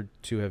 rumored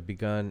to have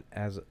begun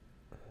as...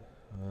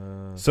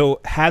 So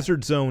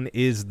Hazard Zone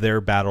is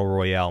their Battle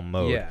Royale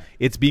mode. Yeah.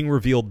 It's being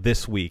revealed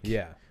this week.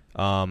 Yeah.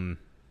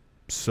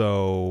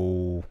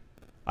 So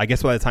I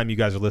guess by the time you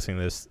guys are listening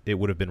to this, it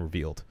would have been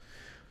revealed.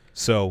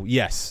 So,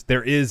 yes,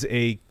 there is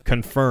a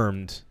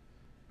confirmed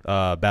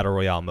Battle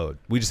Royale mode.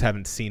 We just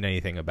haven't seen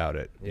anything about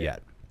it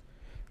yet.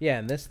 Yeah,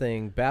 and this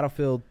thing,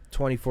 Battlefield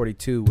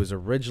 2042, was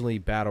originally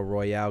Battle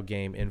Royale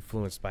game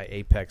influenced by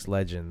Apex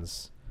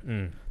Legends.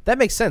 That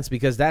makes sense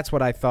because that's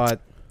what I thought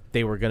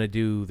they were going to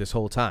do this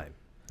whole time.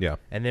 Yeah.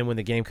 And then when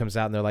the game comes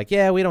out and they're like,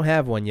 yeah, we don't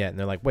have one yet. And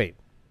they're like, wait,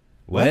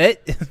 what?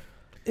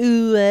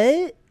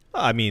 What?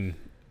 I mean,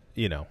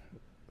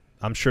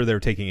 I'm sure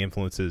they're taking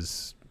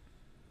influences,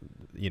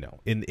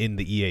 in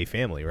the EA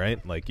family,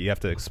 right? Like, you have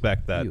to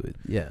expect that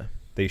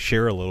they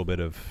share a little bit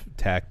of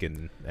tech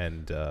and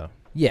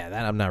yeah,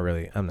 that I'm not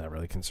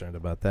really concerned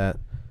about that.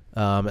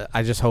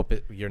 I just hope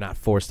you're not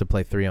forced to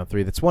play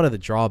 3-on-3. That's one of the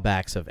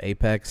drawbacks of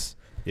Apex.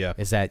 Yeah.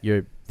 Is that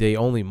the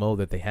only mode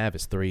that they have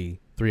is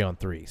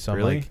 3-on-3. So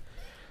really?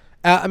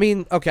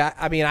 I'm like,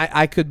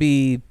 I could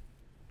be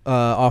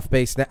off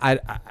base.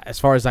 As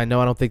far as I know,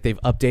 I don't think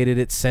they've updated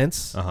it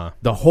since.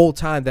 The whole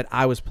time that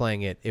I was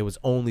playing it, it was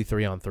only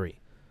 3-on-3.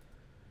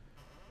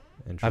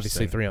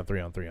 Obviously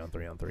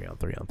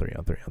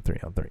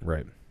 3-on-3.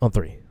 Right. On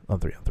 3.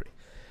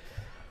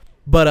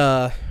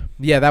 But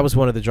yeah, that was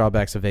one of the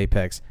drawbacks of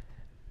Apex.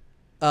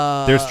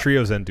 There's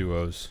trios and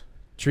duos.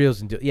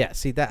 Trios and duos. Yeah,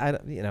 see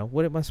that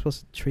what am I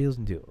supposed to trios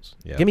and duos?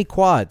 Yeah. Give me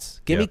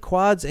quads. Give me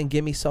quads and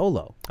give me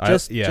solo.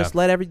 Just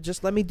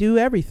let me do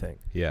everything.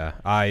 Yeah.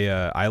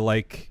 I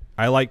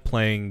like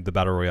playing the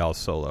Battle Royale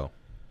solo.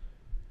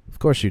 Of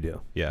course you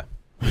do. Yeah.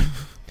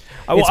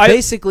 It's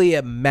basically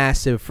a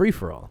massive free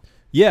for all.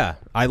 Yeah,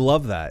 I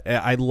love that.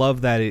 I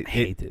love that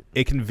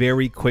it can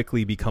very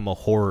quickly become a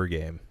horror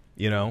game,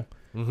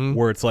 Mm-hmm.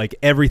 where it's like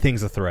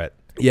everything's a threat.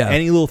 Yeah.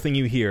 Any little thing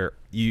you hear,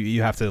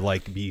 you have to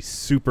like be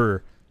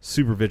super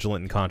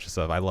vigilant and conscious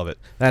of. I love it.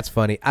 That's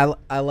funny. I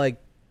like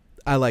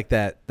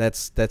that.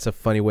 That's a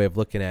funny way of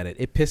looking at it.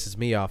 It pisses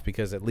me off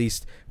because at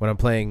least when I'm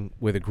playing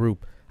with a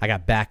group, I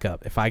got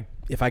backup. If I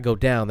go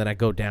down, then I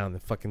go down.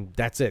 Then fucking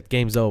that's it.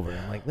 Game's over.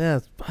 I'm like,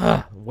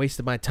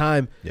 wasted my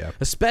time. Yeah.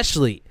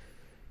 Especially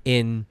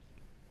in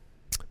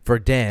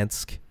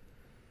Verdansk,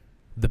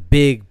 the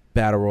big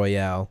battle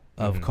royale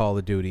of Call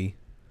of Duty.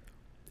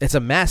 It's a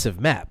massive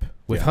map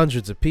with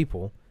hundreds of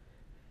people.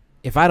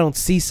 If I don't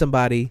see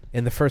somebody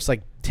in the first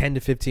like 10 to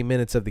 15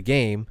 minutes of the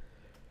game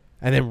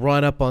and then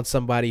run up on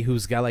somebody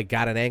who's got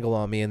an angle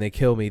on me and they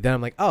kill me, then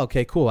I'm like, oh,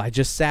 okay, cool. I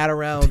just sat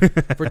around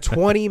for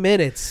 20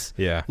 minutes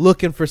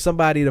looking for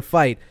somebody to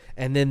fight,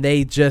 and then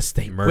they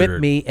whipped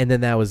me, and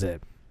then that was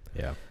it.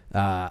 Yeah.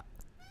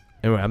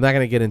 Anyway, I'm not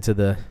going to get into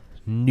the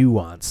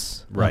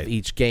nuance of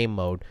each game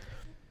mode.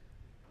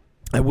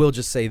 I will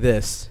just say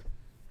this.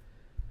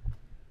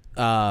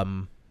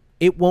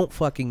 It won't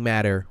fucking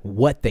matter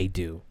what they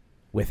do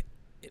with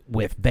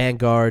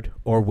Vanguard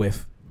or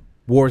with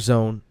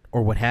Warzone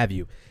or what have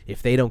you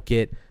if they don't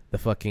get the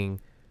fucking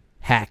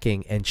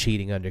hacking and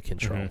cheating under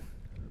control.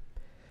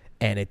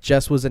 And it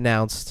just was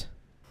announced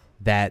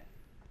that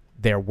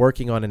they're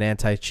working on an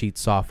anti-cheat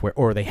software,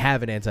 or they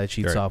have an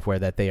anti-cheat software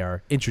that they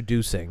are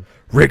introducing.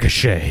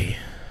 Ricochet.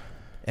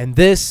 And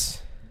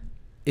this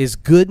is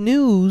good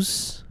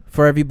news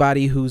for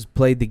everybody who's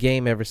played the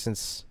game ever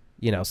since,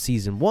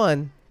 season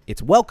 1.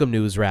 It's welcome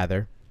news,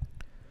 rather.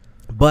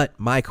 But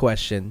my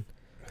question,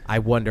 I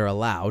wonder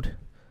aloud,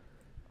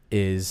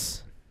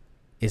 is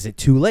it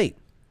too late?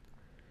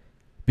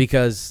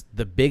 Because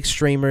the big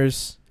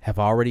streamers have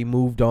already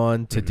moved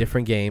on to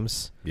different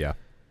games. Yeah.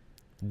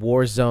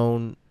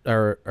 Warzone,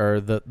 or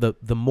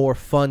the more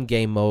fun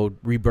game mode,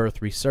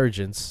 Rebirth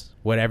Resurgence,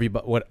 what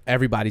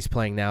everybody's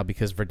playing now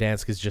because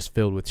Verdansk is just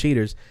filled with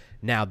cheaters.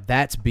 Now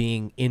that's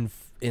being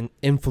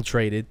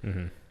infiltrated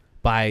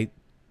by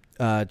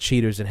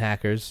cheaters and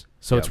hackers.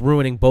 So it's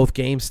ruining both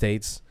game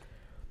states.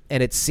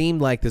 And it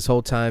seemed like this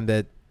whole time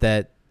that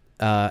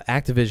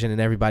Activision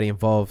and everybody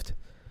involved,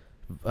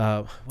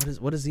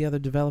 what is the other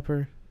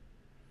developer?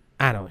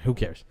 I don't know. Who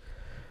cares?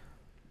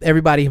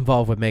 Everybody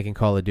involved with making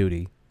Call of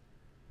Duty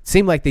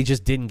seemed like they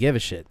just didn't give a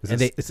shit.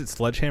 Is it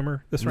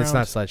Sledgehammer this round? It's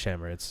not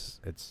Sledgehammer. It's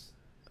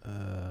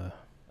I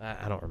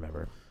don't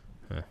remember.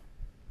 Huh.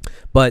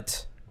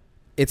 But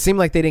it seemed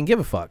like they didn't give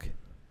a fuck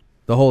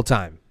the whole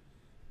time.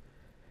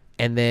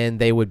 And then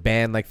they would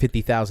ban like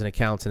 50,000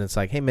 accounts, and it's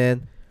like, hey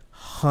man,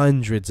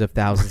 hundreds of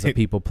thousands of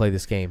people play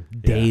this game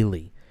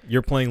daily.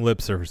 You're playing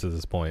lip service at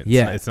this point.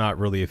 It's not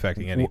really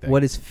affecting anything.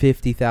 What is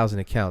 50,000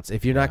 accounts?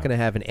 If you're not going to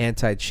have an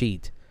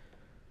anti-cheat,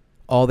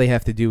 all they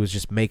have to do is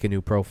just make a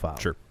new profile.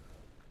 Sure.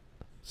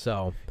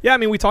 So yeah, I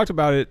mean, we talked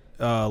about it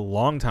a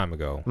long time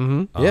ago.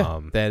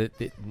 That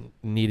it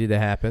needed to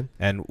happen.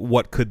 And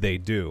what could they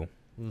do?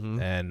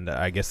 And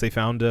I guess they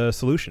found a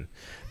solution.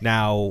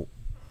 Now,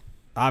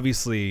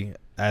 obviously,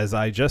 as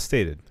I just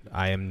stated,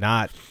 I am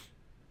not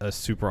a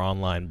super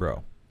online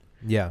bro.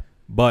 Yeah.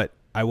 But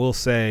I will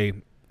say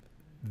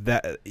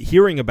that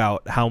hearing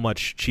about how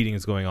much cheating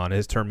is going on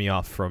has turned me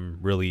off from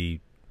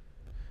really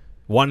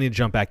wanting to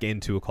jump back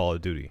into a Call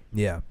of Duty.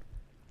 Yeah.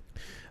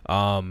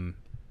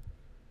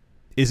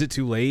 Is it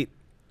too late?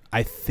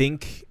 I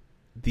think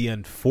the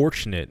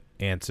unfortunate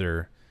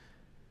answer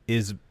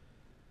is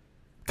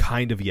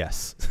kind of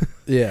yes.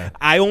 Yeah.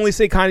 I only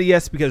say kind of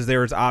yes because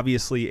there is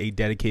obviously a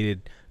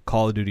dedicated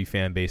Call of Duty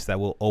fan base that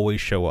will always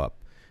show up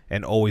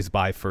and always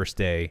buy first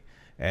day,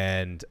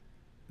 and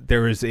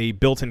there is a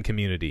built-in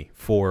community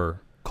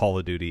for Call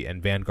of Duty,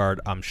 and Vanguard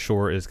I'm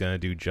sure is going to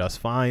do just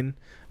fine.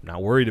 I'm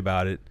not worried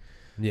about it.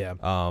 Yeah.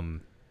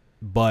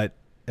 But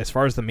as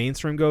far as the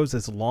mainstream goes,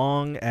 as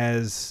long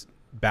as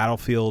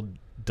Battlefield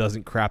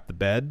doesn't crap the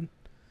bed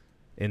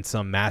in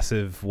some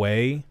massive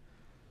way,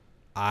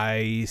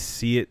 I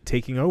see it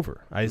taking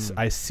over. I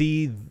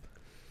see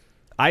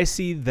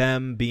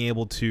them being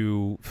able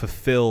to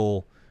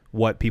fulfill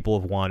what people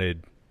have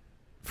wanted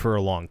for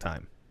a long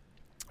time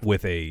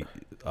with a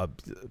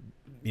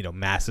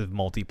massive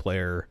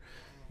multiplayer,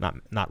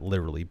 not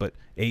literally, but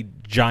a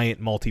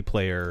giant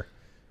multiplayer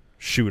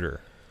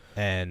shooter.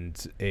 And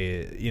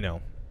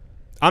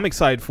I'm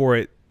excited for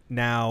it.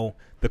 Now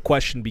the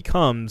question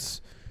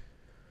becomes,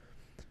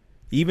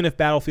 even if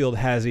Battlefield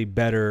has a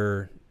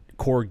better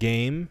core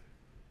game,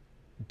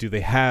 do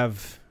they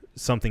have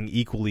something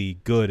equally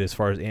good as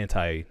far as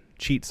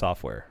anti-cheat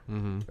software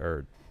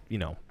or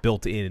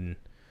built in?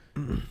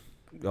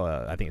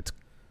 I think it's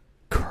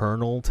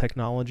kernel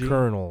technology.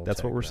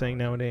 That's what we're saying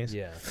nowadays.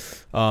 Yeah.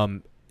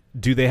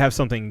 Do they have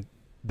something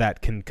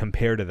that can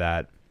compare to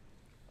that.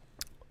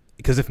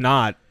 Because if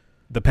not,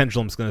 the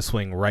pendulum's going to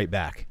swing right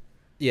back.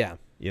 Yeah.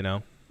 You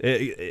know?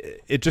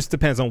 It just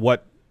depends on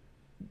what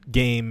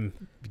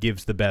game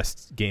gives the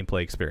best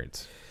gameplay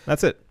experience.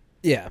 That's it.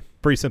 Yeah.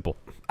 Pretty simple.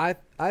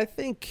 I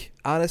think,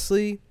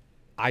 honestly,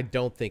 I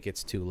don't think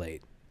it's too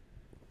late.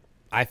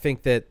 I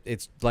think that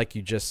it's, like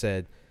you just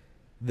said,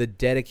 the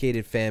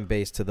dedicated fan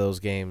base to those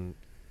games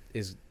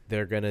is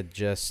they're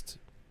just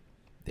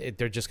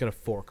going to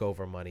fork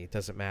over money. It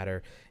doesn't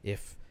matter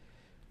if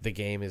the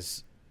game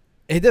is...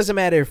 It doesn't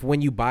matter if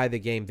when you buy the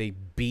game, they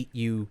beat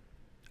you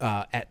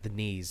at the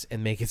knees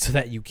and make it so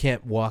that you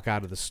can't walk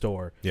out of the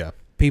store. Yeah.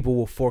 People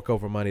will fork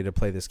over money to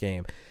play this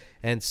game.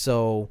 And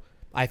so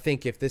I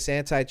think if this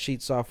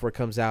anti-cheat software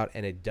comes out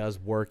and it does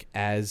work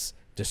as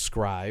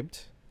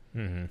described,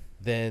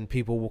 then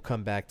people will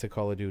come back to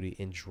Call of Duty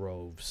in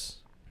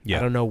droves. Yeah.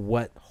 I don't know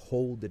what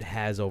hold it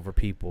has over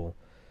people,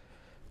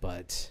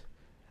 but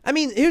I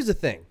mean, here's the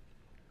thing.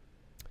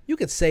 You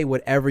can say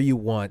whatever you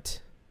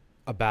want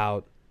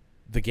about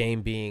the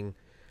game being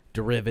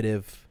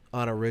derivative,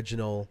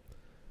 unoriginal,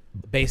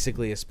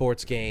 basically a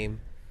sports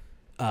game.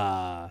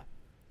 You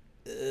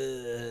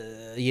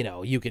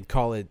know, you could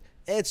call it,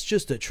 it's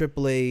just a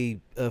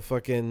AAA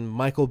fucking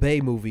Michael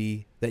Bay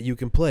movie that you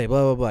can play,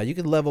 blah, blah, blah. You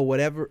can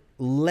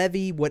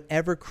levy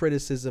whatever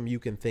criticism you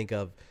can think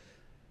of.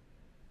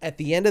 At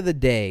the end of the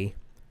day,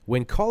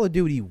 when Call of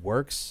Duty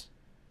works,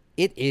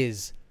 it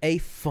is a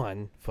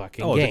fun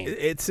fucking game.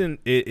 It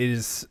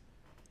is,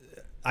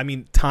 I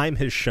mean, time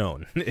has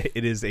shown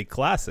it is a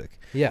classic.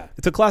 Yeah.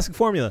 It's a classic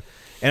formula.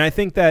 And I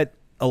think that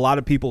a lot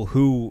of people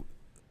who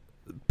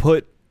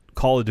put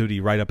Call of Duty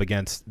right up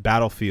against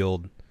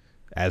Battlefield,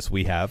 as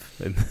we have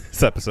in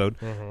this episode,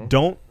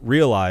 don't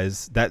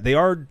realize that they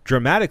are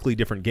dramatically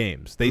different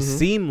games. They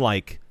seem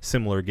like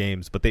similar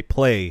games, but they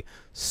play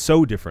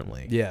so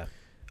differently. Yeah.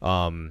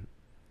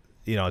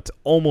 You know, it's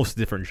almost a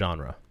different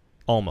genre.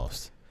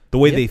 Almost. The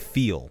way they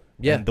feel.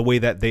 Yeah. And the way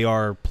that they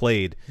are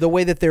played. The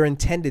way that they're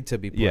intended to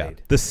be played. Yeah.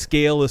 The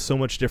scale is so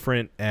much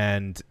different,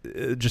 and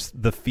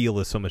just the feel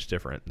is so much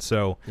different.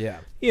 So, yeah.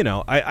 You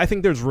know, I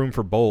think there's room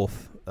for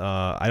both.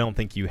 I don't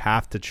think you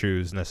have to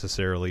choose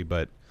necessarily,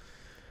 but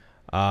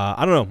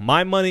I don't know.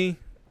 My money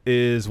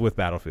is with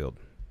Battlefield.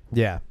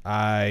 Yeah.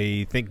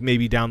 I think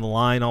maybe down the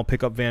line I'll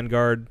pick up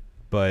Vanguard,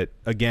 but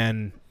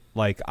again,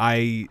 like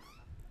I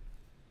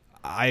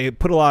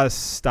put a lot of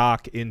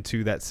stock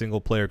into that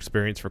single player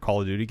experience for Call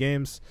of Duty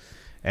games,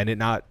 and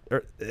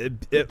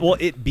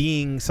it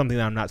being something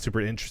that I'm not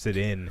super interested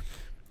in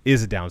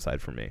is a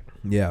downside for me.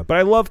 Yeah. But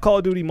I love Call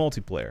of Duty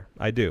multiplayer.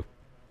 I do.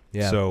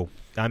 Yeah. So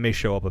I may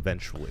show up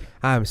eventually.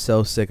 I'm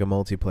so sick of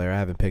multiplayer. I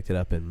haven't picked it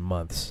up in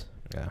months.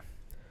 Yeah.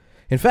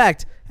 In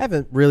fact, I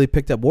haven't really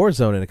picked up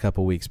Warzone in a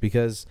couple weeks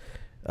because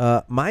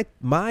my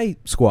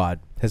squad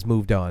has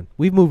moved on.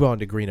 We've moved on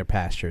to greener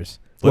pastures.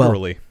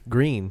 Literally. Well,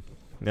 green.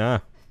 Yeah.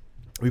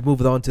 We've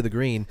moved on to the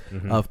green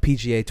of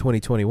PGA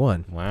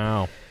 2021.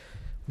 Wow.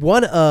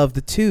 One of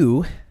the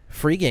 2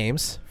 free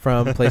games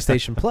from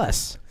PlayStation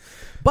Plus.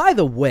 By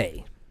the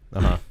way,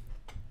 a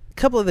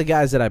couple of the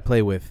guys that I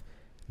play with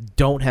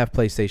don't have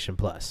PlayStation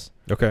Plus.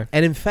 Okay.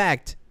 And in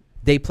fact,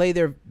 they play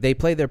their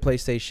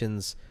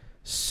PlayStations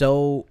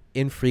so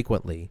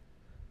infrequently,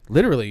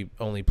 literally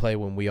only play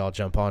when we all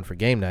jump on for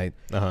game night,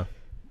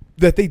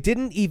 that they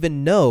didn't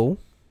even know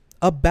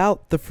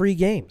about the free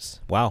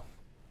games. Wow.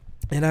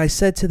 And I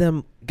said to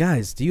them,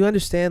 guys, do you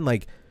understand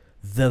like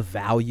the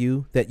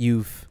value that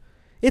you've...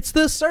 It's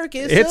the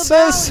circus It's of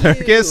value. a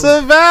circus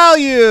of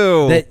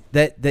value.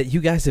 That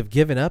you guys have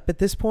given up at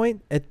this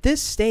point. At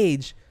this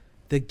stage,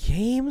 the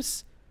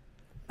games,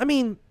 I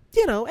mean,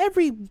 you know,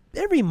 every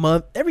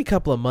month, every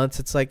couple of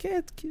months, it's like,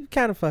 it's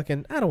kind of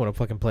fucking, I don't want to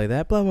fucking play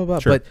that, blah, blah, blah.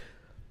 Sure. But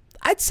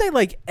I'd say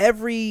like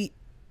every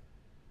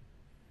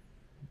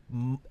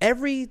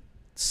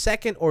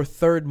second or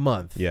third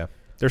month, yeah,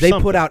 they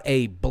put out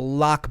a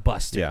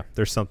blockbuster. Yeah,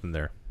 there's something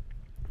there.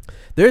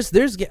 There's,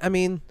 I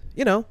mean,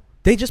 you know,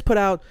 they just put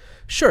out,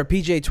 sure,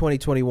 PGA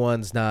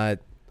 2021's not,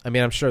 I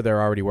mean, I'm sure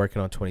they're already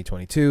working on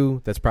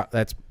 2022.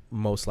 That's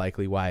most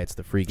likely why it's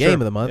the free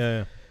game of the month.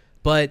 Yeah.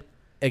 But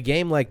a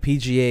game like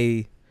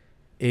PGA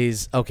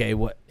is, okay,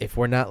 what if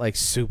we're not like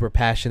super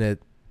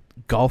passionate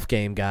golf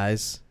game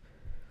guys?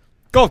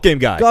 Golf game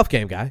guy.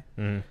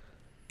 Mm-hmm.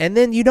 And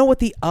then you know what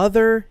the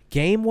other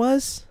game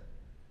was?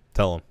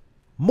 Tell him.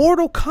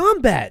 Mortal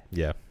Kombat.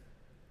 Yeah.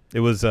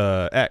 It was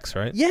X,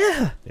 right?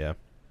 Yeah. Yeah.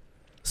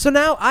 So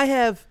now I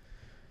have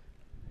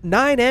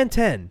 9 and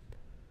 10.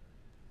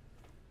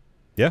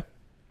 Yeah.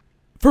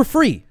 For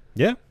free.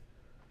 Yeah.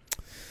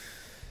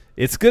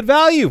 It's good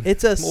value.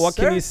 It's a what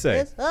can you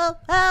say?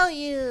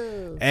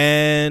 Value.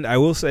 And I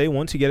will say,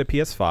 once you get a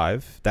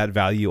PS5, that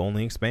value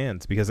only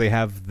expands because they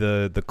have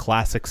the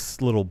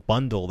classics little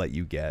bundle that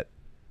you get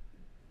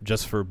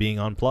just for being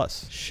on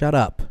Plus. Shut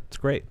up. It's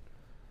great.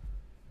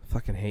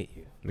 Fucking hate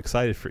you. I'm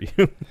excited for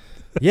you.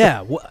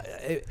 Yeah.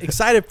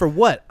 Excited for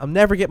what? I'll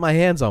never get my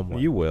hands on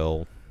one. You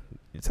will.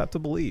 You just have to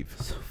believe.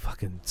 I'm so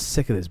fucking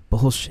sick of this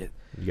bullshit.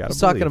 You gotta I was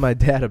talking to believe.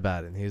 my dad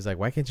about it, and he was like,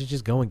 "Why can't you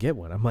just go and get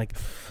one?" I'm like,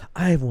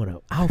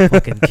 I'll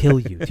fucking kill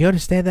you. Do you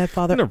understand that,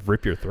 Father? I'm gonna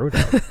rip your throat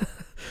out.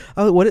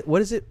 Oh,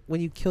 what is it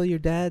when you kill your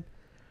dad?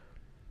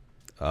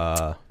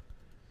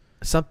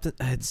 Something.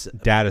 It's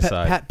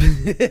Dadicide.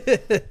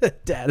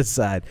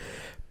 Dadicide.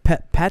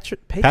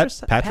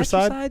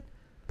 Patricide.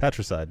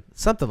 Patricide.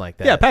 Something like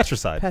that. Yeah,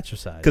 patricide.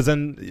 Patricide. Because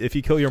then if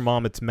you kill your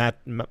mom, it's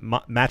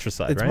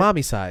matricide, It's right?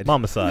 mommycide.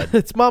 Momicide.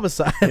 It's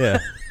momicide. Yeah.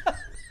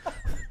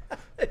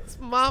 It's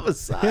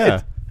momicide.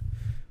 Yeah.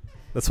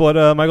 That's what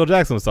Michael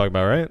Jackson was talking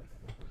about, right?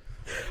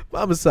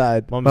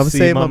 Momicide. Mama say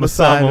see, mama momicide.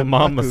 saw, and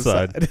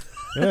momicide.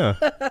 Yeah.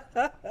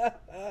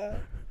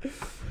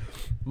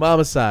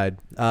 Momicide,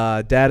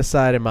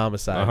 dadicide, and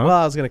momicide. Uh-huh.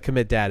 Well, I was gonna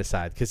commit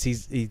dadicide because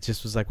he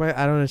just was like, "Well,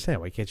 I don't understand.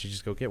 Why can't you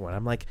just go get one?"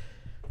 I'm like,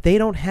 they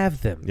don't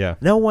have them. Yeah.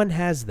 No one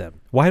has them.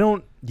 Why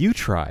don't you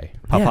try,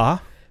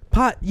 Papa?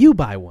 Pot, you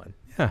buy one.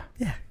 Yeah.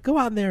 Yeah, go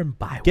out there and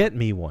buy one. Get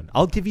me one.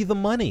 I'll give you the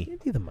money.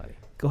 Give you the money.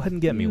 Go ahead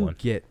and get me You one.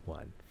 Get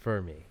one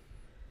for me.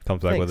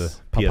 Comes back with a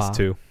Thanks, Papa.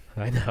 PS2.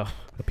 I know.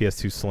 A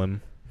PS2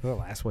 Slim. The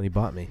last one he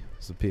bought me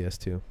was the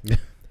PS2.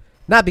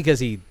 Not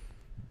because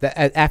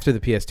after the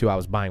PS2, I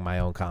was buying my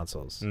own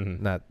consoles.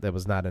 Mhm. That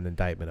was not an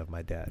indictment of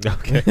my dad.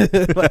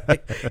 Okay.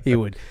 Like, he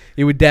would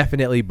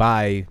definitely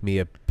buy me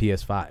a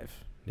PS5.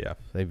 Yeah.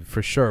 They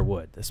for sure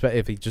would, especially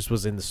if he just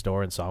was in the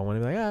store and saw one.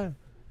 He'd be like,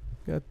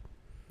 got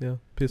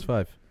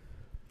PS5.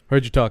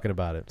 Heard you talking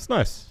about it. It's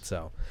nice.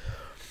 So,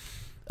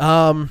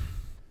 all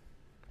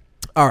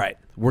right,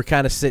 we're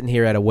kind of sitting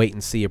here at a wait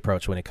and see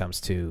approach when it comes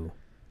to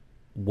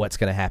what's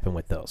going to happen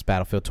with those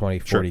Battlefield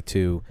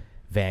 2042,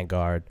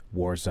 Vanguard,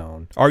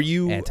 Warzone, Are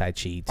you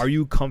anti-cheat. Are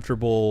you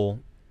comfortable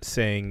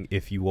saying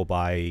if you will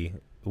buy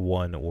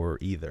one or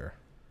either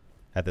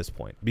at this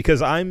point?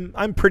 Because I'm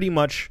pretty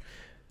much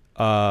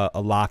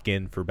a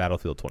lock-in for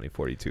Battlefield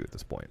 2042 at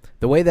this point.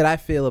 The way that I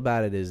feel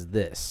about it is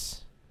this.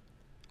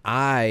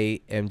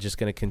 I am just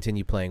going to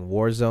continue playing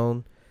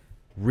Warzone.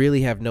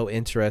 Really have no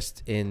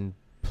interest in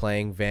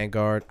playing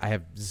Vanguard. I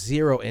have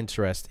zero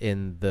interest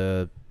in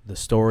the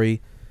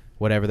story,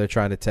 whatever they're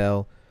trying to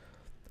tell.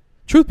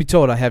 Truth be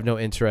told, I have no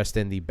interest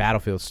in the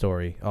Battlefield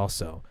story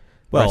also.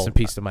 Well, Rest in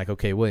peace to Michael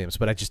K. Williams,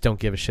 but I just don't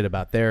give a shit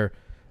about their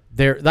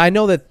I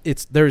know that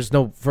there's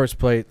no first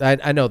play.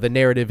 I know the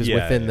narrative is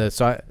within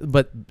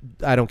but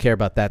I don't care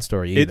about that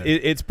story either.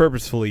 It's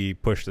purposefully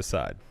pushed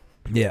aside.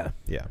 Yeah.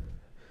 Yeah.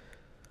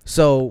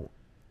 So,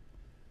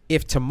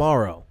 if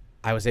tomorrow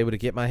I was able to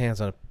get my hands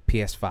on a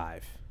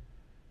PS5,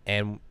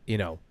 and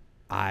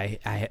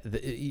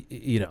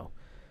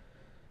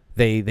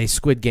they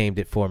Squid Gamed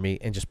it for me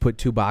and just put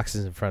 2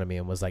 boxes in front of me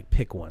and was like,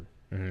 pick one.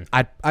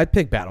 Mm-hmm. I'd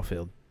pick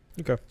Battlefield.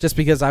 Okay. Just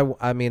because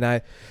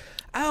I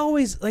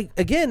always like,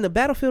 again, the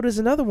Battlefield is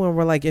another one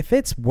where, like, if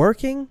it's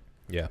working,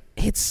 Yeah.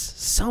 it's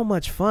so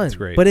much fun. It's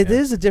great, but it yeah.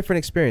 is a different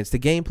experience. The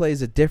gameplay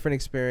is a different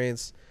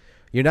experience.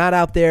 You're not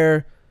out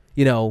there,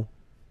 getting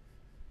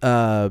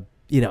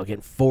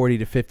 40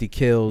 to 50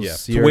 kills. Yeah.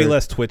 It's way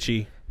less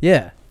twitchy.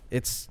 Yeah.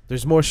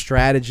 There's more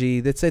strategy.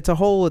 It's a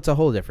whole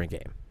different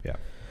game. Yeah.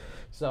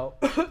 So,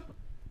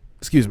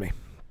 excuse me.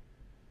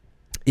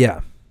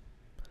 Yeah.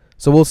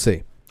 So we'll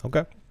see.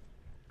 Okay.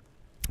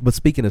 But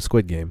speaking of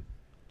Squid Game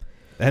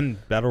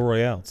And Battle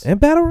Royales. and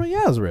Battle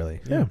Royales, really.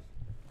 Yeah.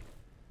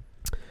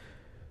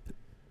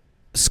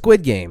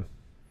 Squid Game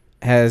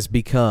has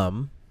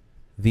become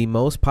the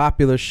most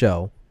popular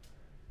show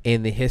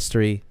in the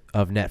history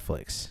of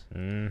Netflix,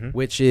 Mm-hmm.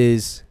 which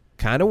is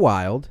kind of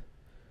wild,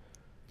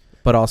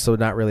 but also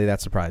not really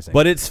that surprising.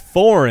 But it's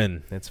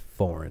foreign. It's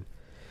foreign,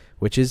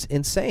 which is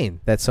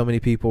insane that so many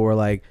people were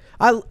like,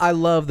 I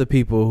love the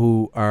people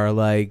who are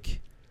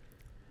like,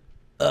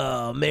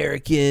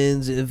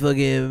 Americans, it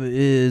fucking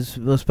is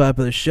the most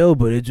popular show,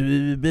 but it's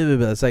blah, blah,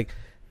 blah. It's like,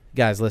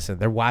 guys, listen,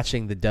 they're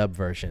watching the dub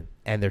version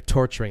and they're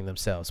torturing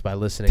themselves by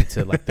listening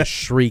to like the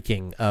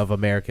shrieking of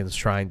Americans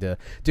trying to,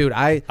 dude,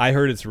 I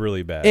heard it's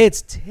really bad.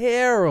 it's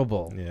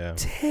terrible. Yeah.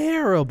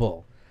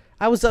 Terrible.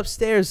 I was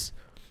upstairs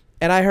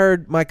and I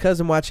heard my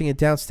cousin watching it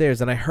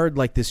downstairs, and I heard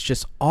like this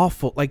just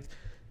awful, like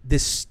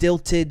this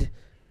stilted,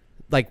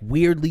 like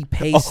weirdly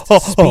paced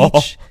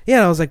speech. Yeah,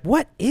 and I was like,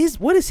 what is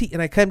he?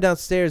 And I come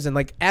downstairs, and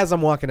like as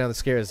I'm walking down the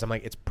stairs, I'm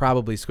like, it's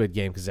probably Squid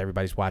Game because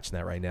everybody's watching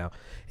that right now.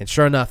 And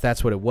sure enough,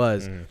 that's what it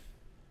was.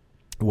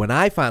 When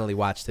I finally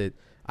watched it,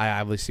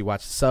 I obviously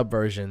watched the sub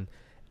version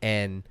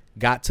and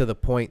got to the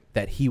point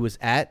that he was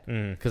at,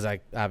 because I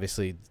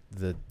obviously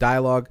the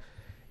dialogue,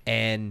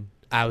 and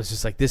I was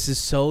just like, this is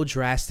so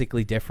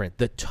drastically different.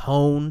 The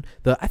tone,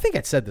 I think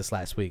I said this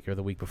last week or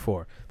the week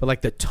before, but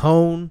like the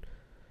tone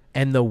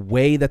and the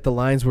way that the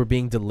lines were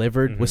being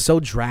delivered was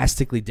so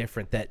drastically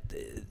different that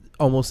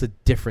almost a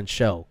different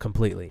show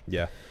completely.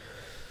 Yeah.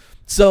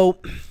 So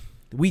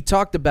we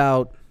talked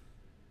about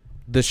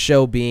the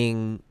show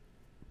being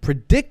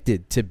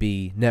predicted to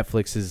be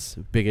Netflix's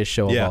biggest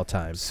show of all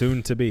time.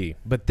 Soon to be.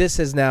 But this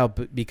has now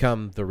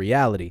become the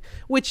reality,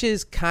 which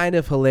is kind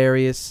of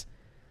hilarious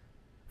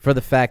for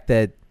the fact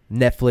that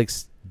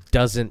Netflix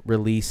doesn't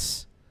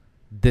release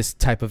this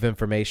type of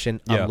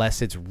information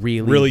unless it's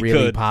really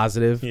good.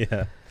 positive.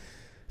 Yeah.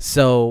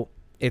 So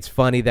it's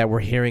funny that we're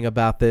hearing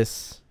about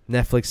this.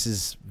 Netflix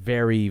is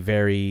very,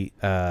 very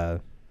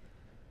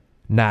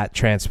not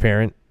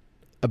transparent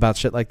about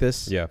shit like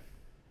this. Yeah.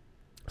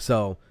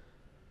 So,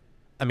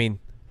 I mean,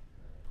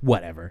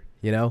 whatever,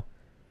 you know?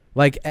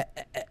 Like,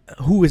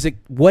 who is it?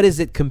 What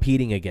is it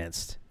competing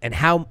against? And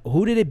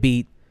who did it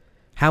beat?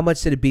 How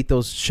much did it beat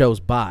those shows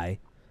by?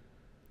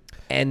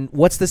 And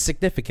what's the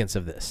significance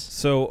of this?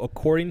 So,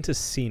 according to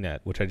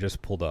CNET, which I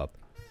just pulled up,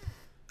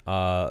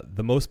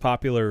 the most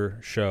popular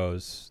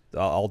shows,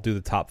 I'll do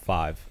the top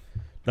 5.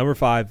 Number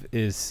 5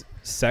 is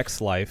Sex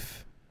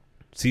Life,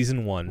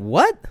 Season 1.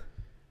 What?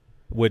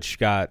 Which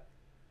got...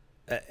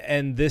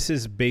 And this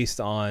is based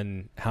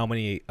on how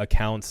many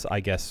accounts, I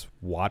guess,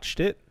 watched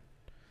it.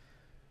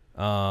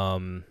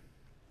 Yeah,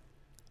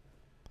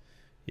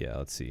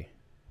 let's see.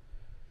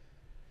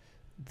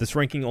 This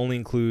ranking only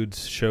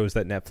includes shows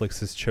that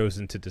Netflix has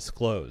chosen to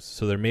disclose.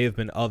 So there may have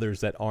been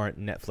others that aren't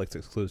Netflix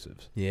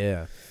exclusives.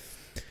 Yeah.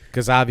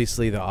 Because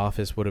obviously The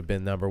Office would have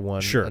been number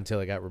 1 Sure.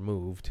 until it got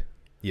removed.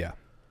 Yeah.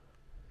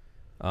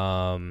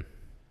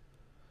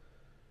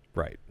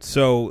 Right.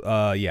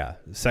 So, yeah,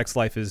 Sex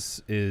Life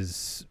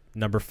is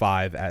number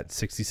 5 at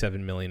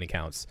 67 million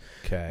accounts.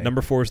 Okay.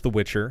 Number 4 is The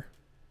Witcher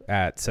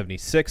at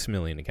 76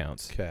 million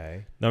accounts.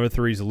 Okay. Number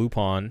 3 is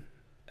Lupin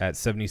at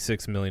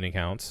 76 million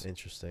accounts.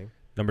 Interesting.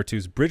 Number 2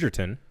 is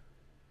Bridgerton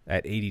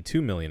at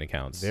 82 million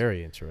accounts.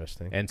 Very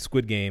interesting. And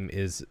Squid Game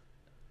is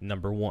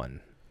number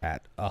 1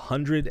 at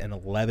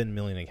 111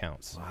 million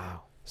accounts.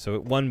 Wow. So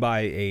it won by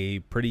a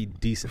pretty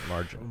decent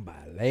margin. By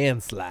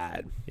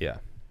landslide. Yeah.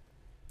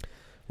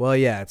 Well,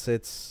 yeah,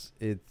 it's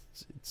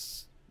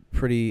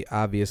pretty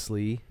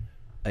obviously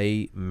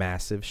a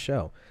massive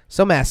show.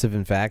 So massive,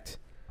 in fact,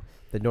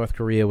 that North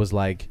Korea was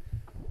like,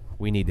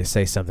 we need to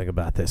say something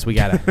about this. We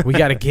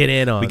gotta get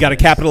in on. We gotta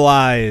this.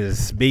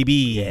 capitalize, baby.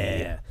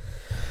 Yeah.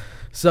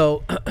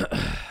 So,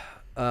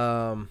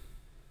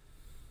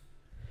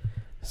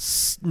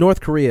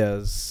 North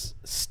Korea's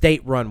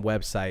state-run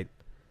website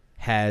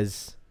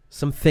has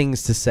some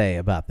things to say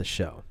about the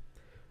show.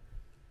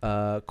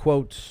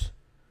 Quote,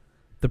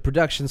 the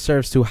production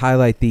serves to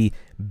highlight the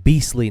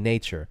beastly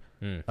nature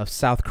of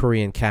South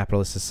Korean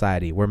capitalist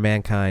society where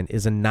mankind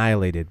is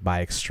annihilated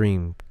by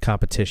extreme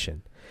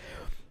competition.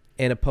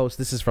 In a post,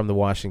 this is from the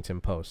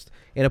Washington Post.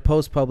 In a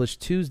post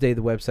published Tuesday,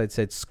 the website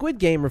said, Squid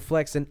Game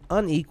reflects an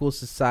unequal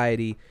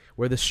society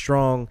where the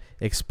strong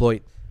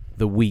exploit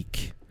the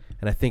weak.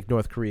 And I think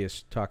North Korea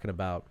is talking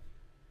about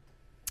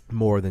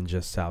more than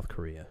just South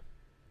Korea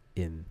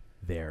in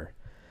their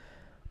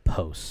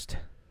post.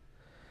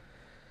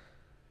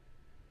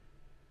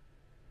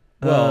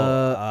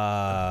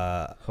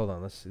 Well, hold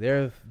on. Let's see.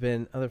 There have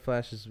been other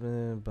flashes.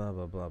 Blah,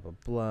 blah, blah, blah,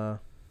 blah.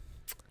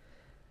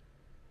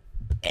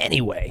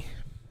 Anyway.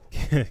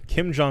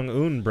 Kim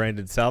Jong-un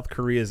branded South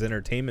Korea's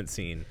entertainment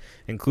scene,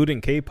 including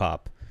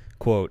K-pop,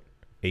 quote,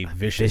 a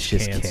vicious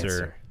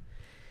cancer.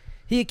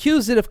 He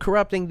accused it of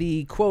corrupting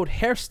the, quote,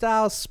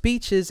 hairstyles,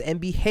 speeches, and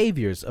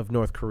behaviors of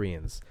North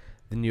Koreans,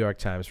 the New York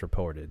Times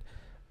reported.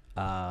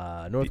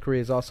 North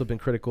Korea has also been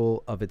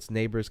critical of its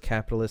neighbor's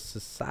capitalist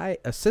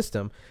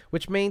system,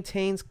 which it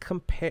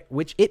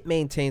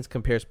maintains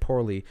compares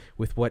poorly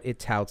with what it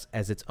touts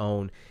as its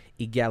own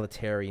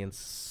egalitarian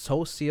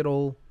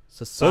societal...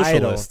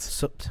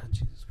 Socialist.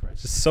 Jesus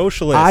Christ.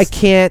 Socialist. I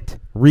can't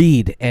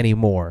read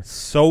anymore.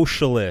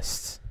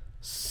 Socialist.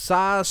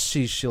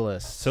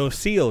 Socialist.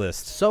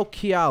 Socialist.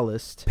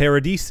 Socialist.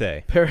 Paradise.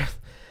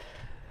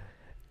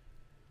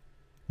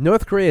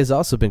 North Korea has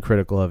also been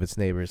critical of its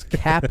neighbor's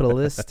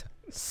capitalist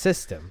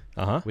system,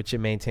 which it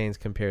maintains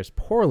compares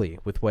poorly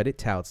with what it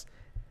touts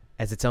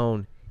as its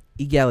own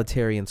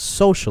egalitarian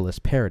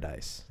socialist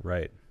paradise.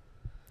 Right.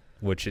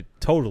 Which it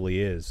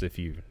totally is if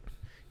you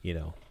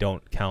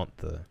don't count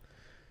the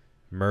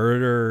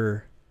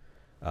murder,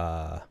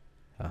 the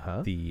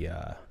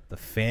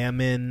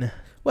famine.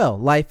 Well,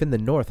 life in the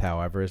North,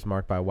 however, is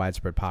marked by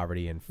widespread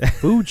poverty and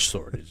food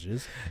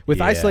shortages.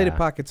 With isolated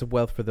pockets of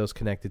wealth for those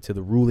connected to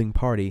the ruling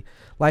party,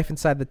 life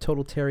inside the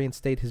totalitarian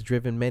state has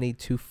driven many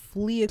to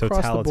flee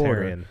across the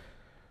border.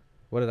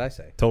 What did I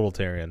say?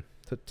 Totalitarian.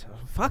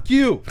 Fuck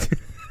you.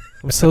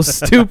 I'm so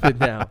stupid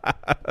now.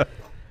 I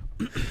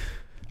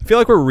feel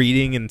like we're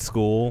reading in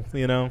school,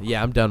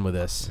 Yeah, I'm done with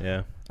this.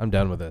 Yeah. I'm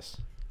done with this.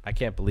 I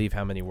can't believe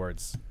how many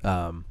words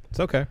it's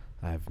okay.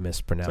 I've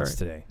mispronounced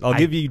today. I'll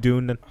give you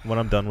Dune when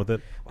I'm done with it.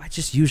 I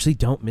just usually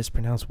don't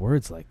mispronounce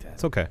words like that.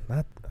 It's okay.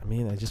 I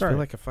just feel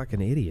like a fucking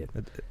idiot.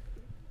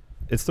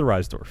 It's the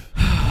Reisdorf.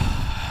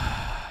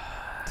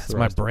 It's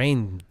my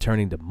brain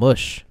turning to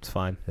mush. It's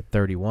fine. At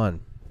 31.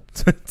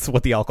 It's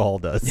what the alcohol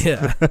does.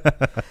 Yeah.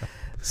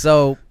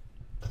 So,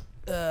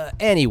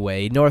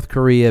 anyway, North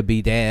Korea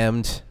be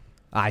damned.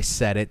 I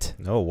said it.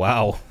 Oh,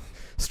 wow.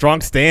 Strong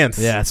stance.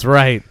 Yeah, that's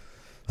right.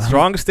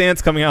 Strong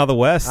stance coming out of the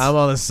West. I'm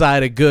on the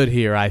side of good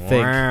here, I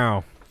think.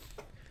 Wow.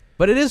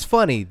 But it is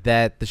funny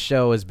that the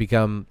show is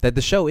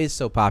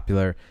so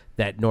popular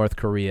that North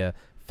Korea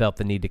felt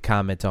the need to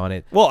comment on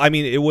it. Well, I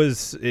mean, it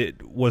was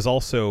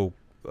also,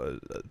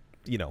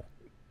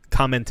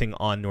 commenting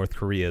on North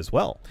Korea as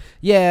well.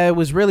 Yeah, it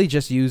was really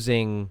just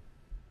using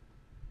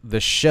the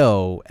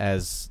show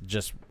as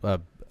just a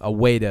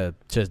way to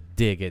just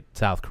dig at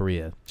South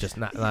Korea. Just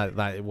not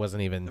it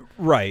wasn't even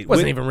right. It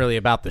wasn't even really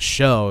about the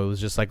show. It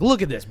was just like,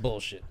 look at this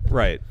bullshit.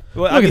 Right.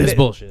 Well, Look at this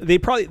bullshit. They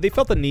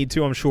felt the need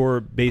to, I'm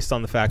sure, based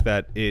on the fact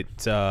that it,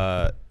 it's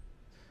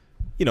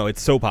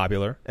so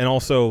popular, and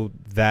also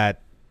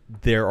that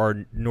there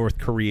are North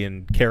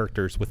Korean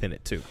characters within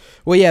it too.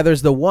 Well, yeah,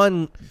 there's the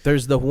one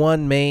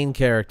main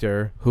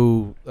character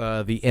who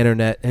the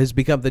internet has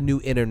become the new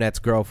internet's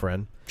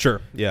girlfriend.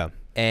 Sure. Yeah.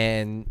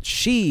 And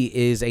she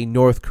is a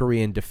North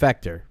Korean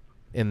defector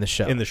in the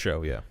show. In the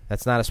show, yeah.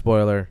 That's not a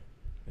spoiler.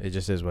 It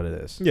just is what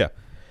it is. Yeah.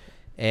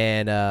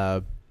 And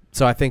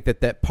so I think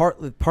that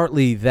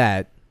partly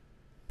that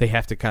they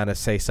have to kind of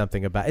say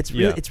something about.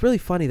 It's really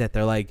funny that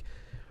they're like,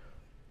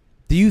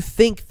 do you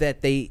think that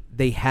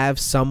they have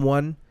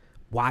someone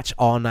watch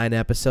all 9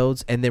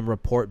 episodes and then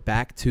report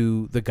back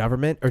to the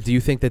government, or do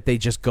you think that they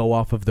just go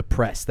off of the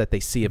press that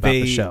they see about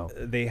the show?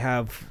 They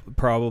have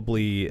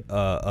probably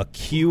a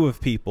queue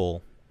of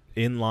people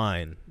in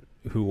line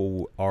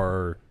who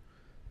are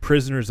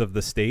prisoners of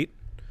the state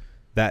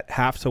that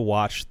have to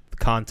watch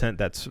content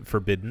that's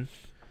forbidden.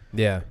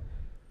 Yeah.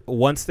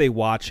 Once they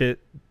watch it,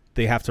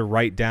 they have to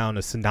write down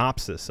a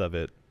synopsis of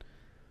it,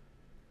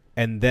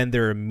 and then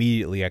they're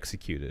immediately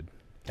executed.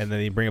 And then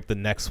they bring up the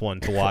next one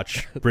to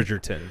watch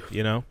Bridgerton,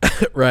 you know?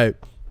 Right.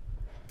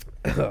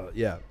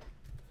 Yeah.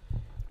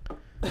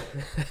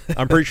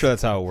 I'm pretty sure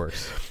that's how it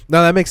works.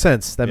 No, that makes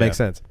sense. That makes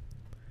sense.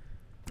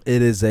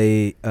 It is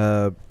a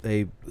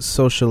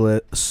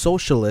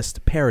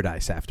socialist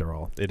paradise, after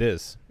all. It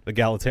is.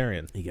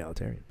 Egalitarian.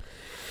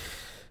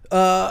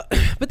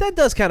 But that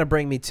does kind of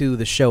bring me to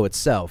the show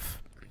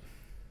itself.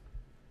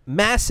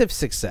 Massive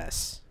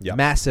success. Yep.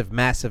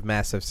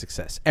 Massive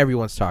success.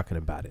 Everyone's talking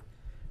about it.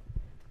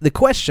 The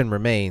question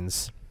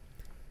remains,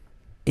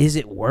 is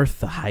it worth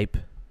the hype?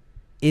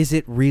 Is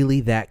it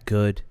really that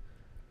good?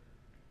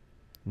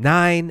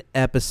 9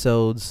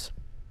 episodes.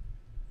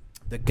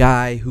 The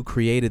guy who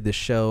created the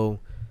show,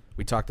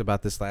 we talked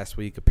about this last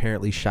week,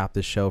 apparently shopped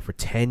the show for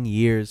 10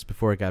 years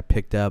before it got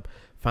picked up.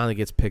 Finally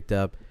gets picked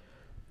up.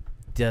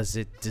 Does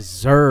it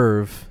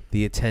deserve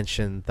the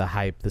attention, the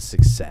hype, the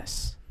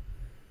success?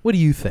 What do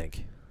you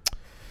think?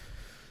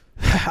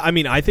 I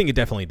mean, I think it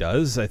definitely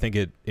does. I think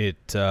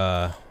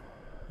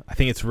I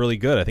think it's really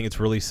good. I think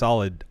it's really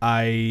solid.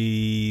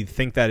 I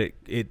think that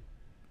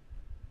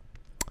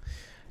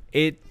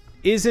it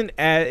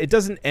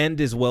doesn't end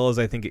as well as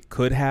I think it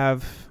could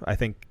have. I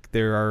think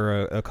there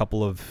are a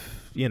couple of,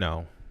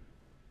 there's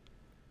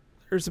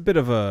a bit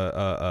of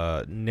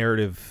a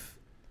narrative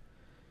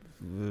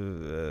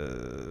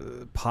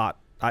pot.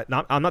 I'm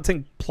not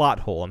saying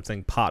plot hole. I'm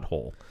saying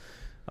pothole,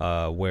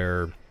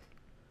 where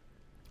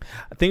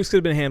things could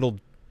have been handled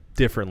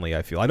differently.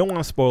 I feel I don't want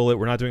to spoil it.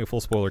 We're not doing a full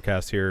spoiler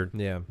cast here.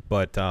 Yeah.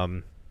 But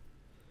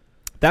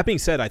that being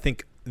said, I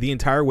think the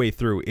entire way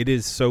through, it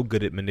is so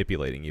good at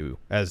manipulating you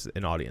as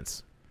an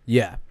audience.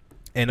 Yeah.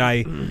 And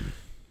I,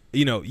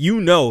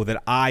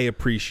 that I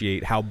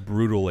appreciate how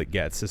brutal it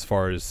gets as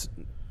far as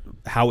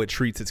how it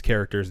treats its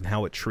characters and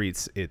how it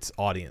treats its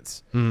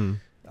audience. Mm.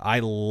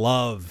 I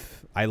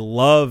love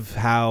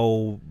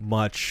how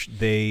much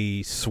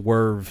they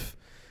swerve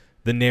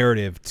the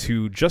narrative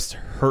to just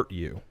hurt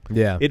you.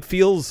 Yeah. It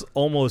feels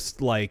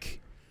almost like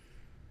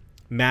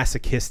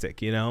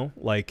masochistic,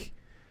 like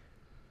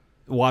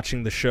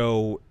watching the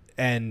show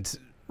and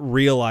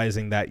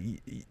realizing that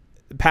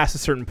past a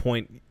certain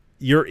point,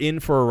 you're in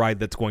for a ride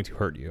that's going to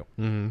hurt you.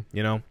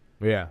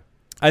 Mm-hmm. Yeah.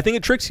 I think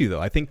it tricks you, though.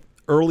 I think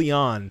early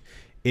on,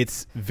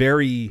 it's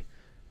very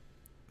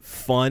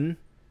fun,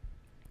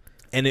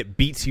 and it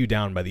beats you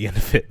down by the end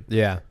of it.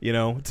 Yeah.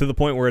 To the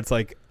point where it's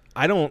like,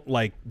 I don't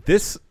like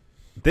this.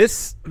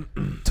 This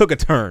took a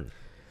turn.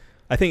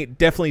 I think it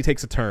definitely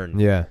takes a turn.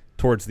 Yeah.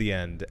 Towards the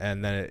end,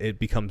 and then it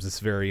becomes this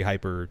very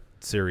hyper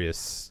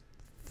serious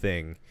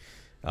thing,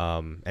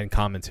 and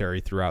commentary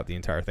throughout the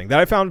entire thing that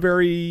I found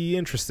very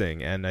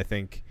interesting, and I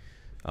think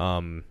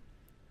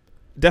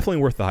definitely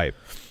worth the hype.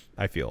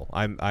 I feel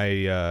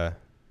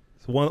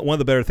it's one of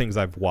the better things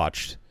I've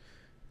watched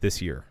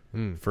this year,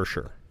 for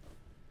sure.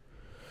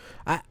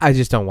 I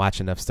just don't watch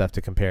enough stuff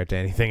to compare it to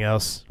anything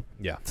else.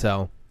 Yeah.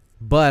 So,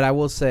 but I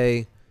will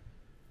say,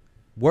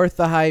 worth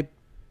the hype.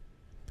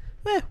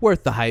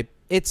 Worth the hype.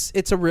 It's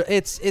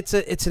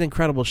an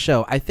incredible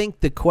show. I think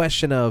the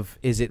question of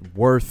is it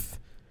worth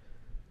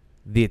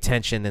the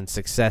attention and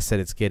success that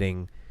it's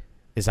getting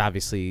is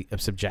obviously a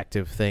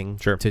subjective thing.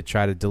 Sure. To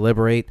try to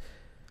deliberate.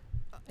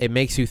 It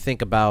makes you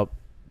think about,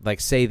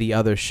 like, say, the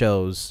other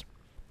shows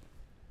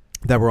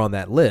that were on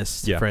that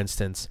list. Yeah. For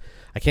instance,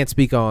 I can't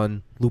speak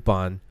on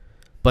Lupin,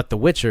 but The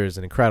Witcher is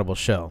an incredible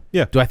show.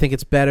 Yeah. Do I think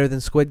it's better than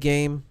Squid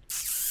Game?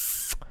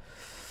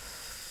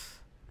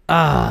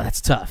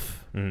 That's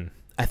tough. Mm.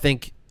 I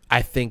think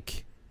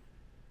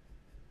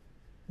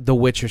The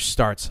Witcher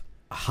starts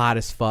hot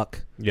as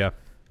fuck. Yeah.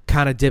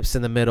 Kind of dips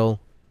in the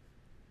middle.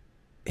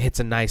 Hits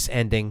a nice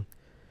ending.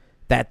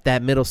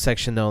 That middle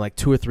section though, like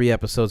 2 or 3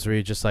 episodes where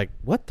you're just like,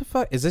 what the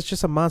fuck? Is this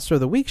just a Monster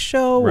of the Week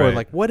show? Or Right.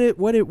 like what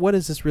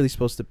is this really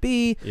supposed to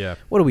be? Yeah.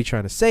 What are we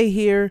trying to say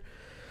here?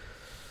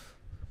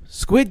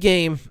 Squid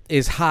Game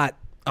is hot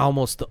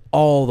almost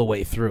all the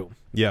way through.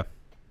 Yeah.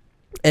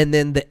 And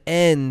then the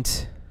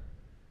end,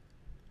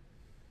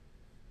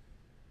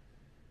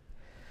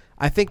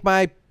 I think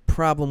my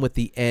problem with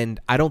the end,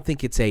 I don't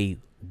think it's a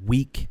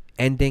weak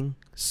ending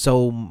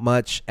so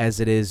much as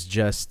it is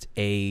just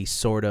a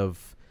sort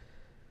of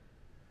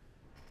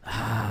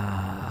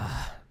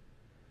I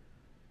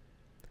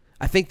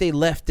think they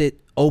left it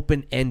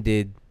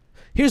open-ended.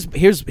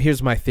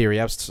 Here's my theory.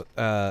 I was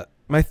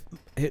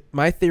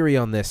my theory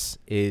on this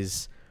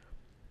is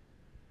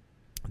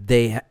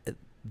the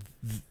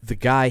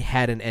guy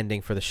had an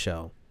ending for the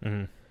show.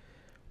 Mm-hmm.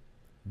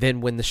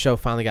 Then when the show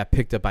finally got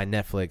picked up by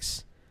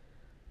Netflix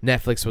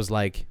was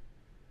like,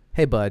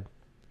 "Hey, bud,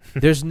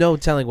 there's no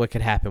telling what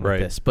could happen with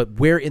Right. this, but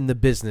we're in the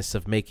business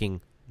of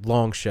making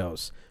long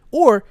shows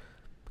or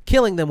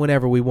killing them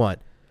whenever we want,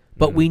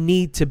 but we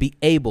need to be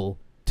able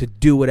to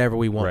do whatever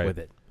we want Right. with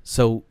it.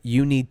 So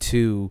you need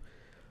to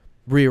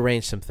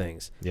rearrange some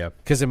things." Yeah.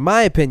 Because in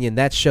my opinion,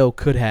 that show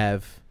could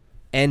have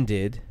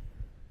ended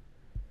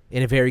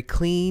in a very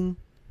clean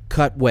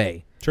cut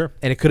way. Sure.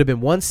 And it could have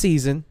been one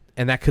season,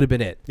 and that could have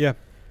been it. Yeah.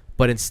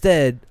 But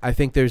instead, I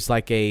think there's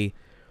like this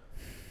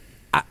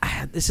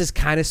is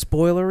kind of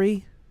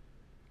spoilery,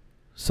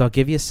 so I'll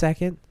give you a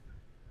second.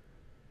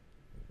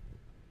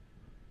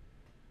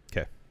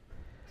 Okay.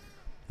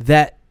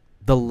 That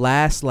the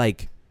last,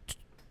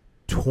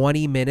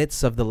 20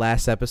 minutes of the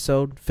last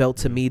episode felt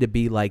to me to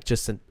be like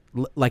just an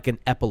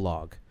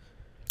epilogue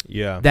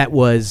Yeah. that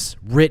was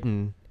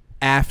written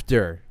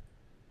after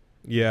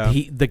Yeah.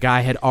 the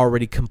guy had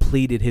already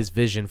completed his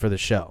vision for the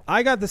show.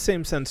 I got the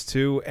same sense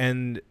too,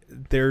 and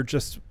they're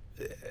just,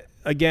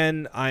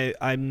 again,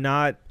 I'm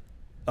not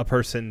a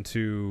person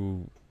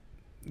to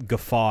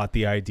guffaw at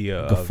the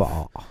idea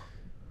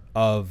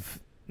of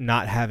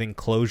not having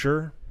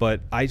closure,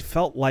 but I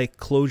felt like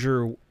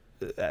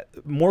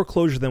more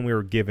closure than we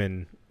were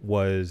given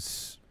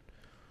was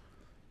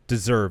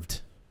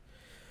deserved.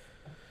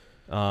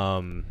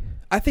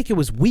 I think it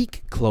was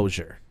weak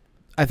closure.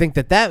 I think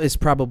that is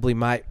probably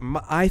my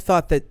I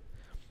thought that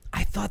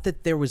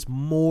there was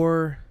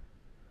more.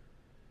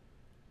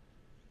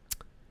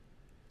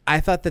 I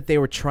thought that they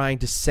were trying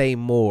to say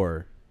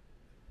more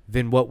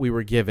than what we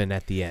were given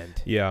at the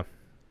end. Yeah.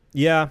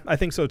 Yeah, I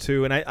think so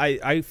too. And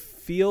I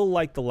feel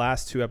like the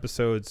last 2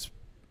 episodes,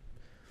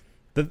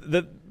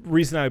 the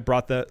reason I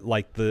brought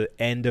the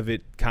end of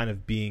it kind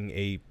of being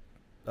a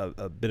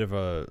bit of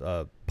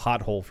a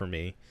pothole for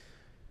me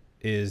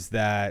is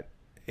that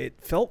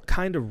it felt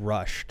kind of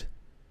rushed.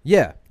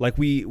 Yeah. Like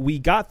we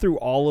got through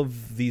all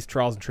of these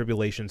trials and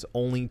tribulations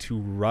only to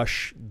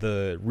rush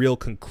the real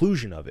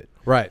conclusion of it.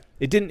 Right.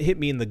 It didn't hit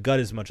me in the gut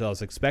as much as I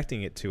was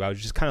expecting it to. I was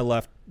just kind of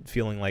left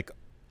feeling like,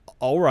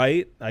 all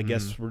right, I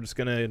guess we're just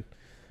going to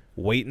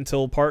wait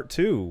until part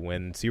 2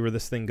 and see where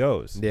this thing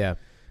goes. Yeah.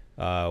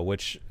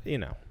 Which,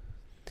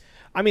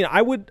 I mean,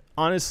 I would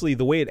honestly,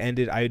 the way it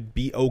ended, I'd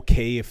be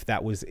okay if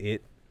that was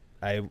it.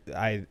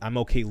 I'm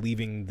okay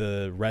leaving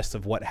the rest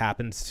of what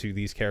happens to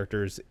these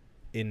characters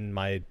in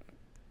my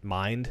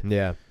mind.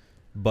 Yeah.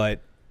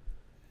 But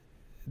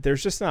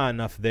there's just not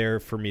enough there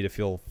for me to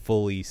feel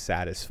fully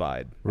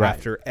satisfied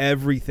after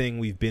everything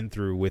we've been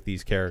through with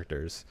these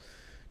characters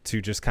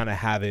to just kind of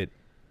have it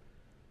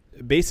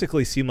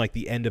basically seem like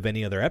the end of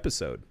any other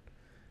episode.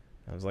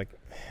 I was like,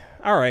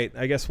 all right,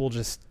 I guess we'll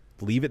just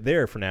leave it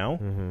there for now.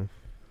 Mm-hmm.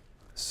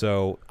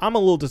 So I'm a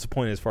little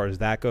disappointed as far as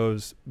that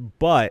goes.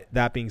 But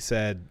that being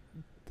said,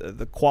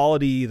 the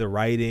quality, the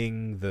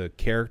writing, the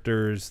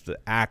characters, the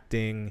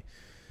acting,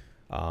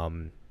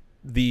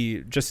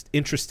 the just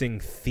interesting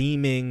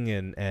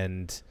theming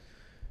and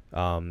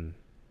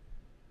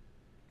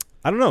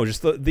I don't know,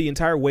 just the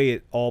entire way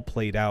it all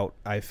played out,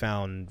 I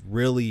found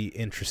really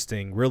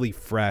interesting, really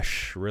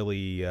fresh,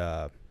 really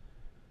I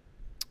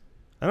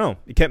don't know,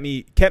 it kept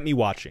me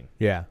watching.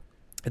 Yeah.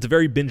 It's a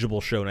very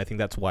bingeable show, and I think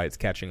that's why it's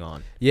catching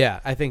on. Yeah,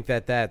 I think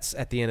that's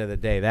at the end of the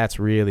day, that's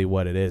really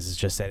what it is. It's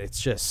just that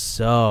it's just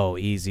so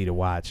easy to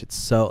watch. It's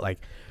so like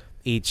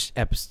each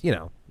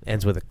episode,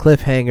 ends with a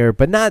cliffhanger,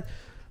 but not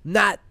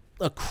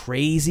a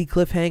crazy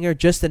cliffhanger,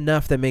 just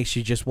enough that makes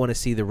you just want to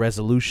see the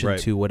resolution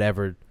to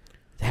whatever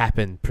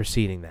happened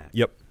preceding that.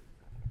 Yep.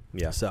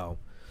 Yeah. So,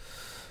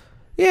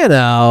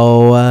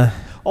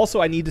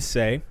 also, I need to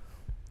say,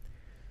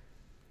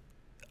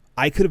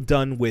 I could have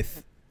done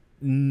with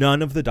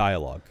none of the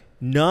dialogue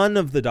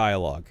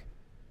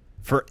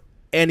for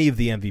any of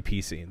the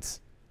MVP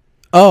scenes.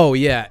 Oh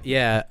yeah.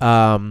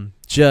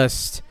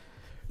 Just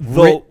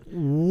the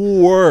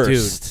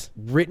worst.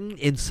 Dude, written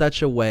in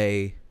such a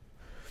way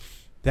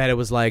that it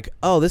was like,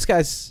 oh, this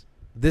guy's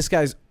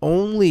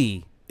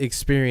only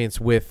experience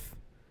with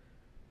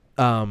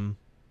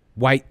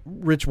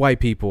rich white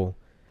people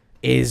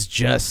is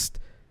just.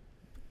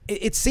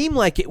 It seemed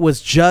like it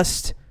was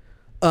just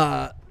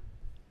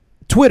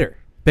Twitter.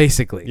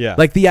 basically. Yeah.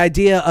 Like the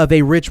idea of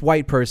a rich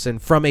white person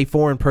from a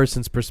foreign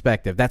person's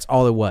perspective. That's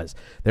all it was.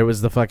 There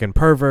was the fucking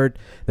pervert.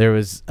 There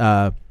was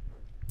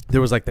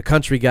like the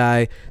country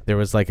guy. There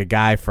was like a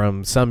guy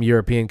from some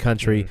European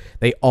country.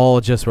 They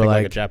all just were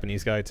like a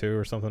Japanese guy too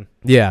or something.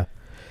 Yeah.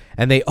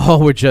 And they all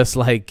were just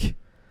like,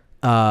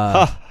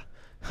 yeah.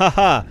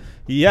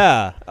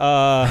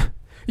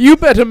 you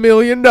bet $1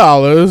 million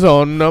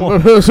on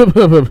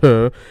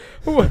number.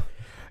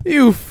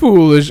 You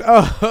foolish.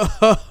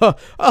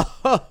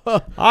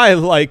 I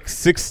like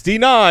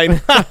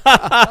 69.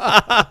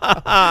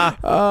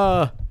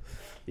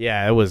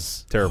 Yeah, it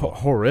was terrible.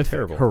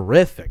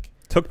 Horrific.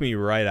 Took me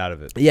right out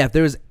of it. Yeah,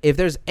 if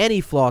there's any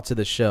flaw to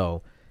the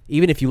show,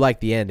 even if you like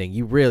the ending,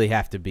 you really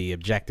have to be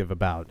objective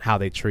about how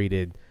they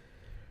treated.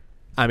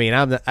 I mean,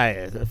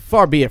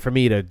 far be it for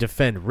me to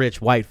defend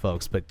rich white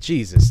folks, but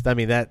Jesus, I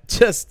mean that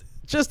just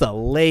a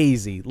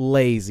lazy,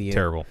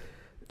 terrible.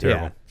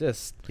 Yeah.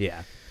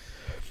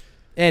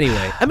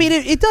 Anyway, I mean,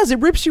 it does. It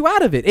rips you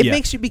out of it. It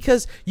makes you,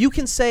 because you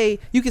can say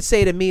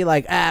to me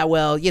like,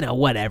 well,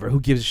 whatever. Who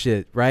gives a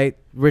shit, right?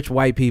 Rich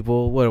white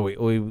people. What are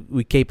we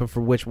caping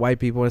for rich white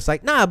people? And it's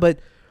like, nah, but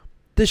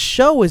the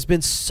show has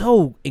been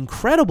so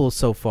incredible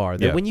so far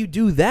that when you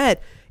do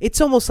that,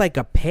 it's almost like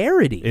a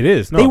parody. It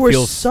is. No, they were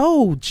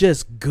so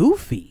just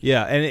goofy.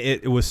 Yeah, and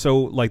it was so,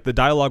 like, the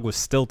dialogue was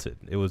stilted.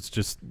 It was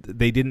just,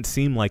 they didn't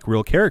seem like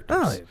real characters.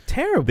 Oh,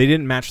 terrible. They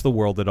didn't match the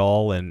world at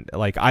all, and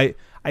like I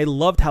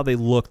loved how they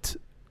looked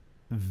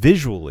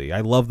visually.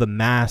 I love the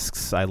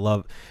masks. It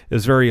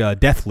was very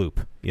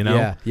Deathloop,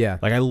 Yeah.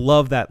 Like I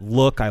love that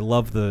look. I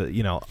love the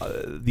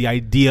the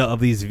idea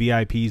of these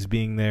VIPs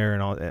being there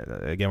and all.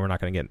 Again, we're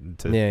not going to get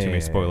into too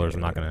many spoilers.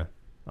 I'm not going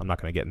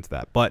to get into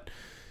that. But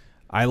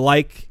I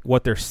like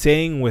what they're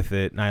saying with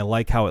it, and I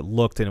like how it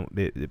looked and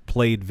it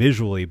played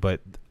visually.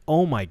 But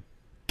oh my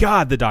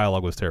God, the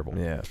dialogue was terrible.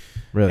 Yeah.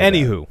 Really.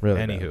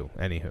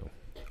 Anywho.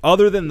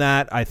 Other than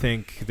that, I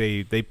think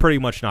they pretty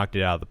much knocked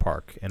it out of the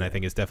park, and I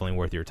think it's definitely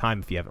worth your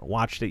time. If you haven't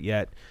watched it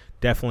yet,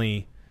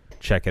 definitely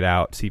check it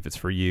out, see if it's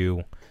for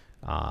you.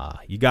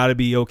 You got to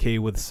be okay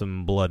with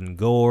some blood and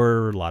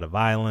gore, a lot of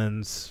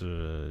violence,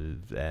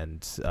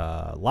 and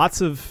lots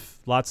of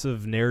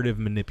narrative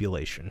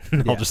manipulation.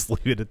 I'll just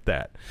leave it at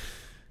that.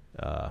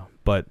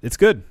 But it's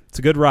good. It's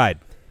a good ride.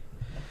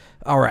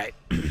 All right.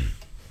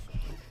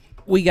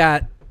 We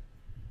got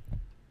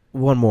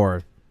one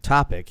more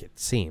topic, it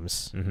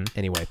seems,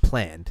 anyway,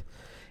 planned,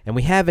 and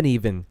we haven't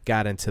even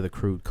got into the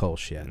crude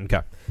kolsch yet. Okay,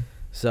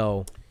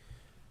 so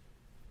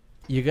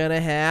you're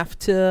gonna have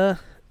to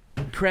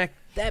crack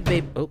that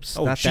baby. Oops,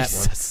 not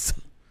Jesus.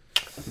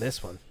 That one.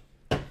 This one.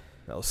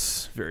 That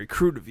was very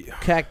crude of you.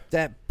 Crack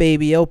that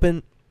baby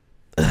open.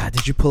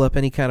 Did you pull up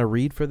any kind of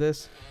read for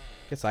this?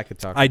 Guess I could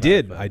talk. I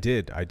did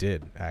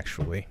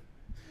actually.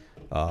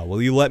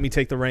 Will you let me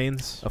take the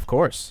reins? Of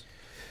course.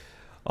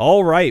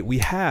 All right, we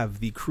have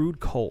the crude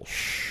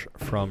kolsch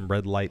from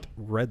Red Light.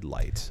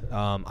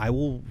 I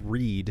will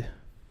read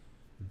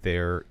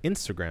their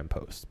Instagram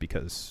post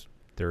because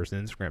there's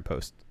an Instagram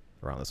post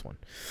around this one.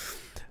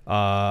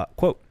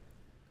 Quote,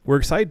 we're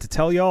excited to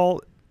tell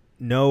y'all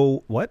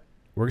know what?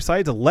 We're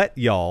excited to let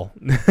y'all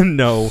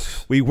know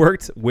we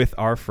worked with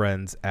our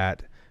friends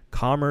at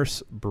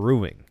Commerce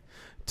Brewing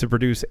to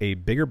produce a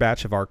bigger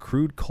batch of our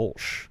crude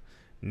kolsch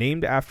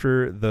named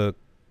after the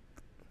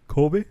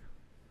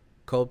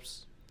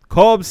Cobs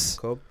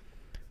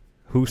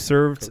who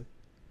served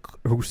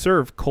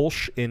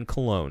kolsch in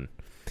Cologne.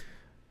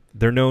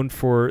 They're known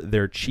for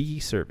their cheeky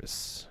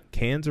service.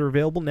 Cans are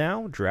available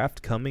now,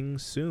 draft coming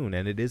soon,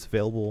 and it is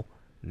available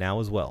now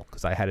as well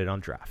because I had it on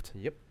draft.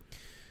 Yep.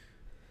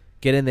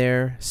 Get in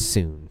there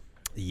soon.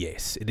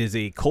 Yes, it is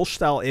a kolsch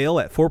style ale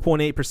at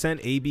 4.8%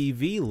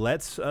 ABV.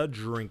 Let's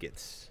drink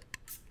it.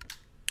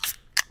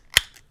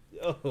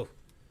 Oh.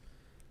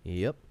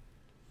 Yep.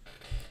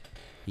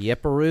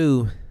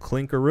 Yepperoo.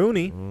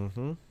 Clinkaroony.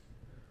 Mm-hmm.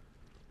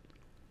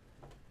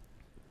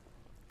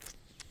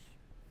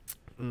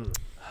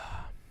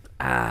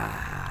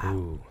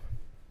 Ooh.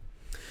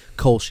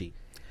 Kolschi.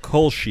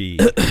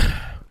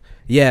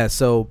 Yeah,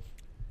 so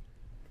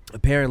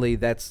apparently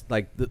that's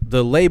like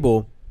the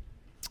label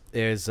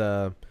is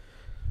the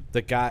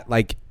guy,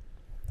 like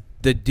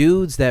the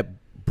dudes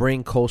that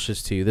bring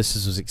kolsches to you. This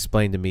was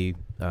explained to me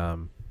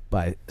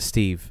by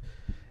Steve,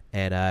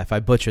 and if I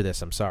butcher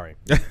this, I'm sorry.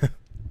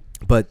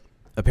 But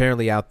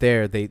apparently out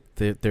there,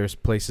 there's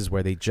places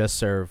where they just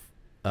serve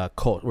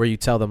kolsch, where you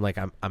tell them like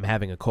I'm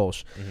having a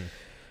kolsch,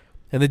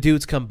 and the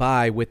dudes come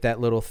by with that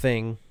little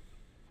thing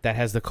that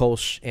has the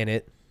kolsch in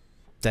it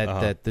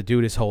that the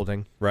dude is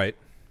holding. Right.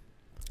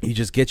 You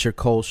just get your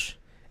kolsch,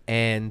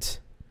 and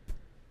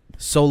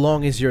so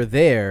long as you're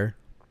there,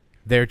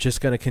 they're just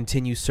going to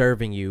continue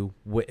serving you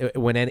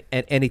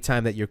at any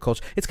time that you're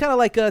kolsch. It's kind of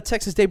like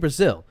Texas Day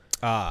Brazil.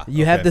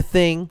 You have the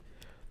thing,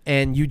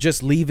 and you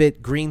just leave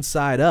it green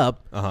side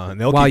up. And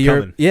they'll keep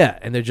coming. Yeah,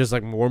 and they're just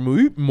like, more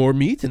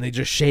meat, and they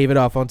just shave it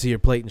off onto your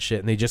plate and shit,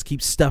 and they just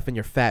keep stuffing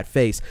your fat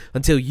face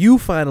until you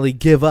finally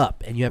give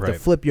up, and you have to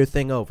flip your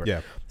thing over.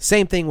 Yeah.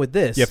 Same thing with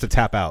this. You have to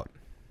tap out.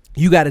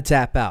 You got to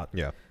tap out.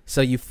 Yeah. So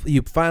you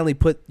finally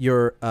put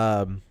your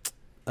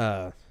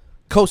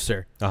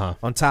coaster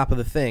on top of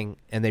the thing,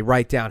 and they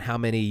write down how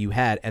many you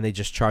had, and they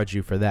just charge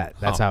you for that.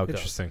 That's how it goes.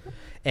 Interesting.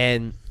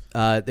 And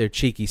their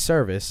cheeky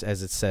service,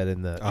 as it said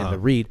in the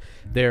read,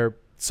 they're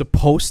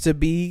supposed to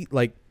be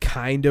like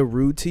kind of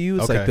rude to you.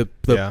 It's like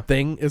the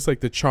thing. It's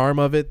like the charm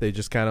of it. They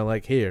just kind of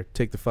like, here,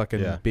 take the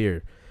fucking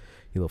beer,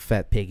 you little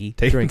fat piggy.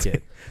 Drink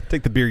it.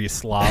 Take the beer, you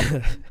slob.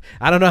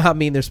 I don't know how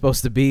mean they're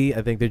supposed to be.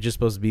 I think they're just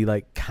supposed to be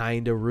like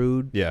kind of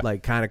rude. Yeah.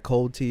 Like kind of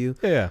cold to you.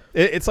 Yeah.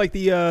 It's like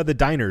the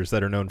diners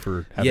that are known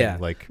for having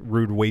like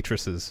rude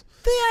waitresses.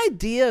 The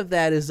idea of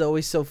that is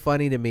always so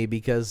funny to me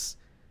because,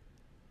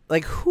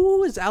 like,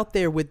 who is out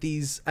there with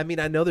these? I mean,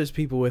 I know there's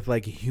people with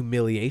like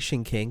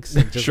humiliation kinks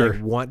and just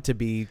like want to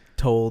be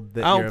told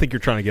that. I don't think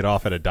you're trying to get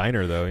off at a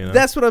diner, though. You know?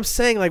 That's what I'm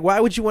saying. Like, why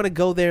would you want to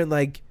go there and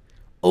like,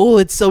 oh,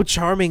 it's so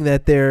charming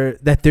that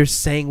they're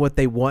saying what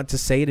they want to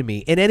say to me.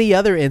 In any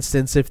other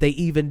instance, if they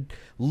even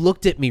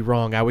looked at me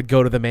wrong, I would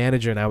go to the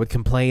manager and I would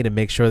complain and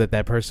make sure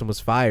that person was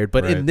fired.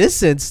 But in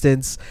this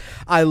instance,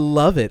 I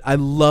love it. I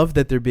love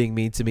that they're being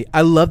mean to me.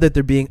 I love that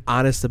they're being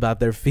honest about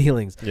their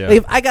feelings. Yeah. Like,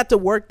 if I got to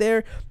work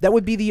there, that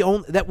would be the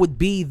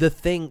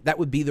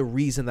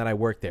reason that I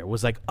worked there.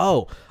 Was like,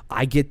 oh,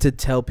 I get to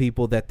tell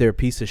people that they're a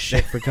piece of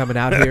shit for coming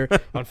out here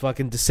on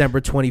fucking December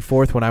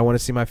 24th when I want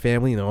to see my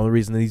family. And the only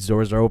reason these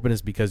doors are open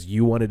is because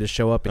you wanted to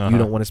show up and you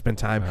don't want to spend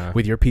time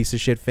with your piece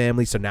of shit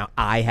family. So now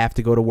I have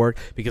to go to work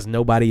because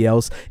nobody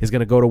else is going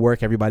to go to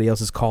work. Everybody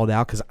else is called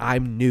out because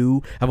I'm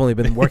new. I've only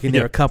been working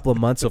there a couple of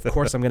months. So of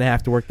course I'm going to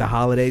have to work the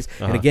holidays.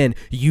 And again,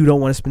 you don't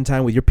want to spend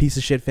time with your piece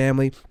of shit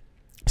family.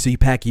 So you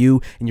pack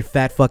you and your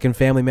fat fucking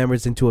family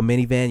members into a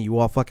minivan. You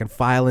all fucking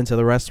file into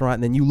the restaurant,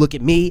 and then you look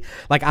at me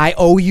like I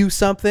owe you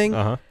something,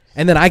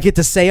 and then I get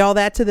to say all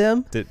that to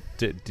them. Did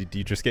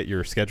you just get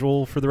your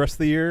schedule for the rest of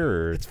the year?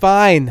 Or? It's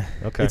fine.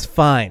 Okay. It's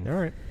fine. All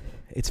right.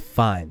 It's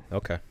fine.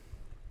 Okay.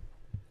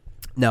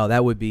 No,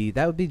 that would be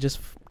just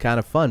kind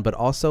of fun, but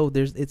also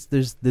there's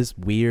this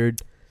weird.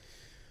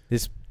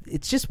 It's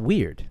just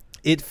weird.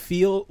 It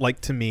feel like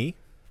to me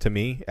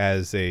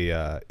as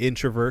a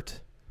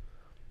introvert.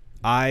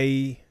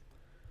 I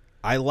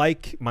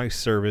like my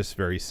service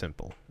very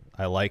simple.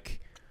 I like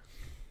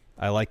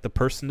the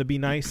person to be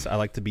nice. I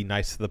like to be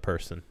nice to the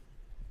person.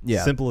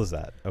 Yeah. Simple as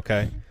that.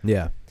 Okay.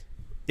 Yeah.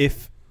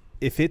 If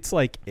it's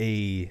like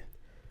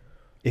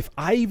if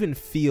I even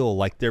feel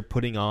like they're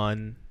putting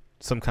on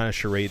some kind of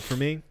charade for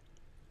me,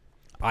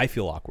 I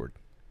feel awkward.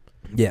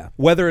 Yeah.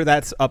 Whether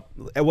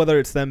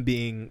it's them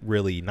being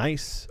really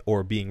nice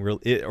or being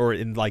or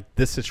in like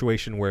this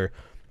situation where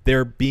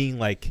they're being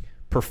like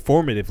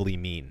performatively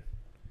mean.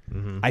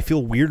 I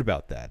feel weird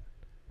about that.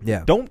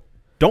 Yeah.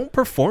 Don't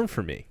perform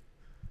for me.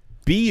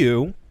 Be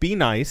you. Be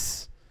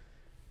nice.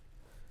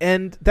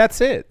 And that's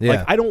it. Yeah.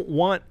 Like I don't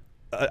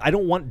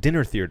want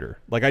dinner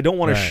theater. Like I don't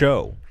want a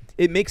show.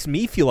 It makes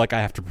me feel like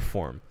I have to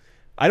perform.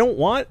 I don't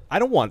want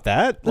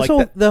that.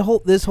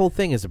 This whole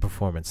thing is a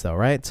performance, though,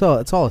 right? So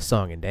it's all a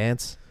song and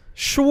dance.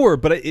 Sure,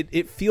 but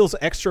it feels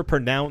extra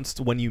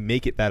pronounced when you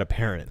make it that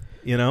apparent.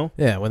 You know?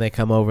 Yeah, when they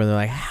come over and they're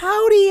like,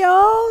 "Howdy,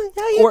 y'all,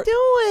 how you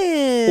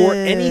doing?" Or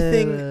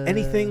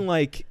anything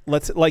like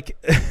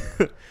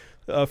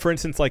for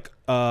instance, like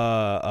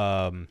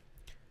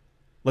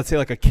let's say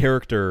like a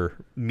character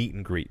meet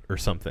and greet or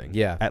something.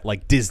 Yeah. At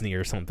like Disney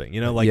or something.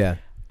 You know, like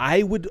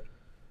I would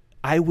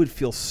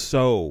feel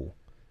so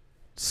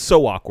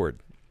awkward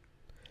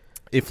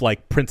if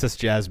like Princess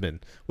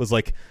Jasmine was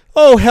like,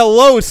 "Oh,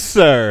 hello,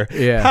 sir.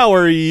 Yeah. How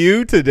are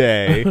you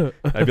today?"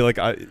 I'd be like,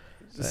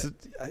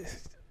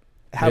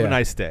 have a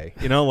nice day.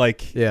 You know,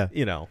 like,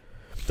 you know,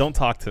 don't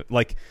talk to,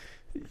 like,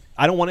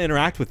 I don't want to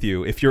interact with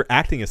you if you're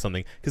acting as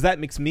something, because that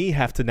makes me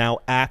have to now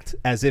act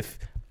as if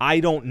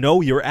I don't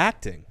know you're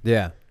acting.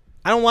 Yeah.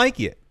 I don't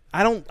like it.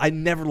 I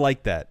never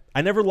liked that.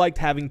 I never liked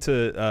having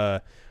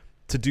to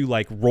do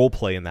like role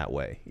play in that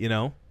way, you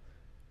know?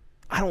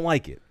 I don't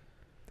like it.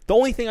 The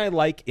only thing I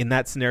like in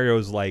that scenario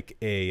is like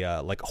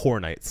like Horror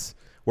Nights,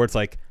 where it's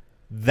like,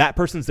 that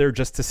person's there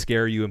just to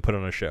scare you and put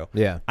on a show.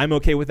 Yeah. I'm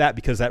okay with that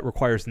because that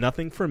requires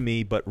nothing from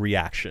me but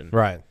reaction.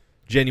 Right.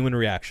 Genuine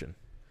reaction.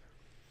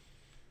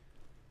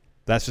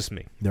 That's just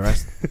me. The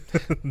rest?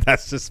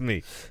 That's just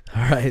me.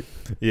 All right.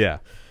 Yeah.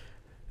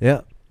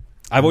 Yeah.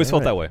 I've always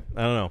felt that way.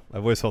 I don't know.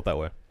 I've always felt that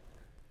way.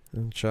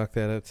 And chalk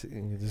that up to,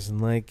 it doesn't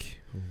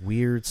like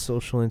weird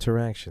social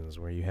interactions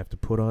where you have to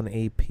put on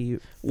a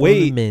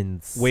Wait,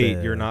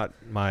 you're not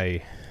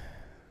my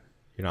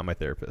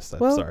therapist.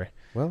 I'm sorry.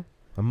 Well,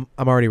 I'm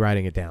already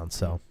writing it down,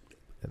 so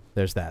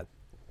there's that.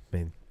 I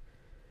mean,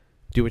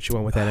 do what you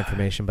want with that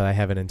information, but I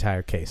have an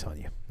entire case on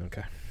you.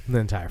 Okay. An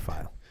entire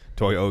file.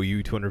 Do I owe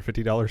you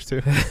 $250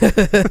 too?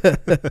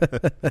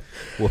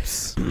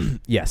 Whoops.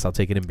 Yes, I'll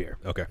take it in beer.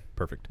 Okay,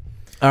 perfect.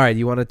 All right,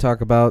 you want to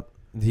talk about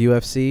the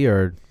UFC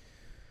or?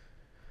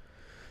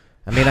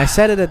 I mean, I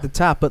said it at the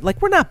top, but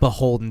like we're not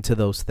beholden to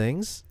those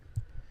things,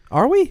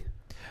 are we?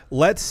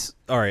 Let's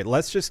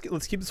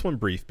keep this one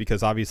brief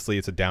because obviously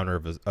it's a downer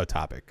of a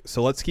topic.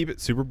 So let's keep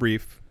it super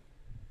brief,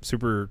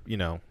 super,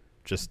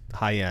 just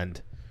high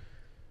end.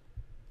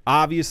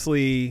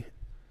 obviously,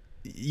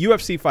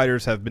 UFC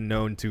fighters have been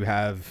known to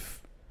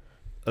have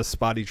a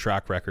spotty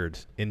track record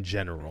in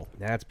general.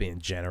 That's being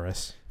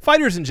generous.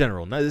 Fighters in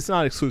general. No, it's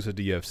not exclusive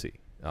to UFC.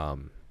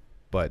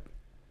 But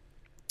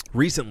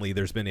recently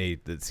there's been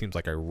it seems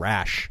like a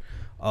rash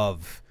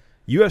of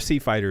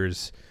UFC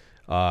fighters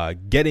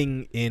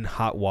getting in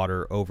hot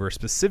water over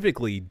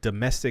specifically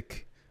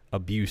domestic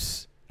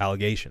abuse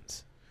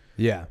allegations.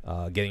 Yeah.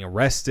 Getting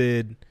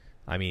arrested.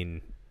 I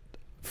mean,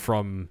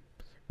 from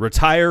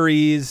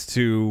retirees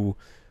to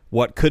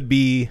what could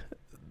be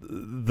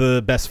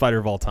the best fighter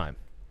of all time.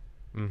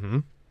 Mm-hmm.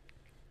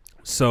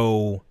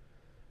 So,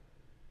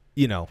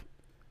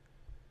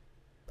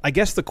 I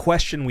guess the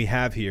question we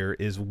have here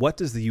is, what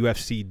does the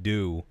UFC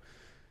do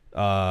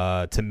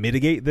to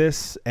mitigate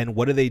this, and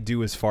what do they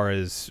do as far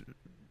as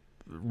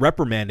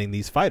reprimanding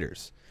these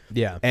fighters?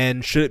 Yeah.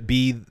 And should it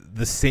be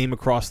the same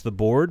across the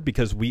board?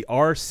 Because we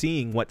are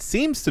seeing what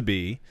seems to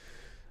be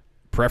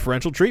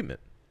preferential treatment.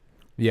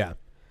 Yeah.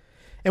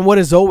 And what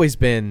has always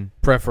been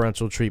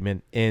preferential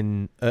treatment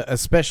in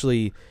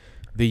especially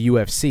the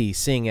UFC,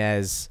 seeing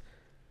as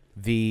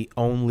the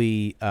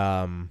only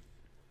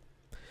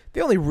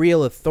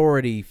real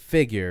authority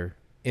figure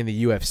in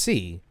the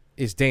UFC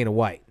is Dana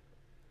White.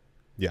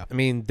 Yeah. I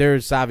mean,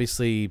 there's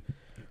obviously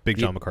Big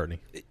John McCartney.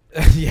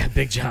 Yeah,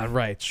 Big John,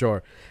 right,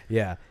 sure.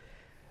 Yeah.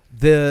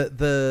 There's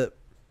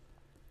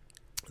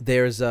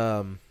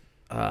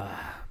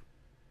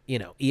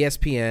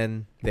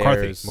ESPN,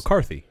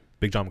 McCarthy.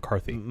 Big John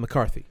McCarthy.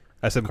 McCarthy.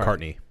 I said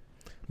McCartney.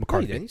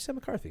 McCarthy. You said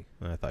McCarthy.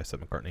 I thought I said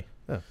McCartney.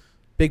 Oh.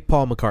 Big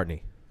Paul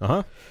McCartney.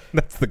 Uh-huh.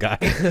 That's the guy.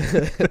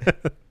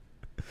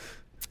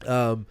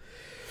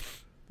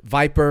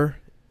 Viper,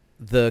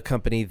 the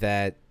company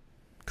that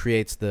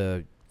creates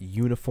the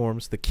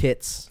uniforms, the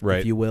kits, right,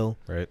 if you will.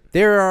 Right.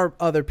 There are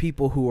other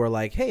people who are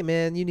like, hey,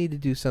 man, you need to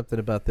do something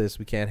about this.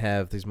 We can't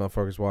have these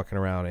motherfuckers walking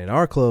around in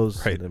our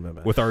clothes. Right.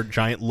 With our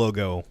giant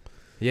logo.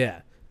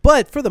 Yeah.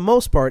 But for the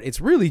most part, it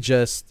really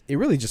just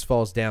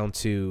falls down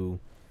to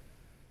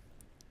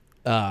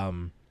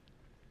Dana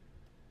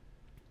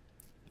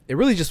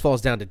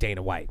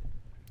White.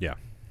 Yeah.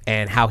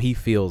 And how he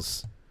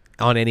feels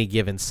on any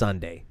given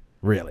Sunday,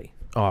 really.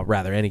 Or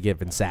rather, any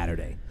given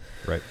Saturday.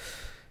 Right.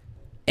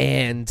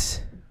 And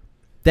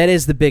that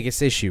is the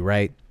biggest issue,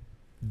 right?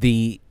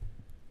 The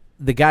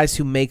guys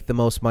who make the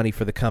most money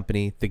for the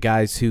company, the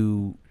guys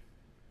who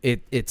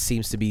it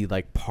seems to be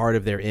like part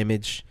of their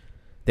image,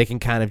 they can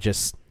kind of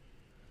just,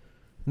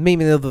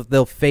 maybe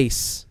they'll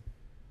face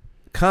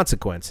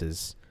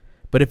consequences,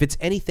 but if it's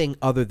anything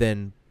other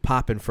than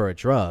popping for a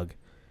drug,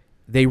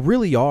 they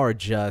really are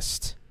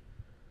just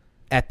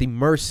at the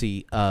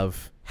mercy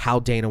of how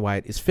Dana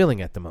White is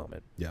feeling at the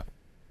moment. Yeah.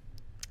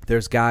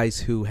 There's guys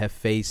who have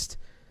faced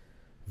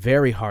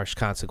very harsh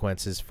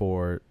consequences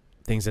for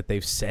things that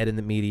they've said in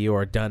the media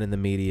or done in the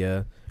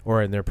media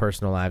or in their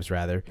personal lives,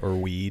 rather. Or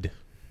weed.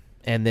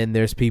 And then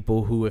there's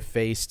people who have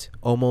faced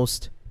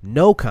almost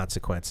no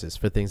consequences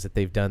for things that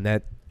they've done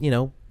that,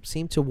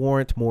 seem to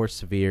warrant more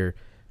severe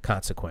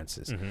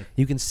consequences. Mm-hmm.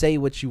 You can say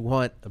what you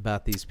want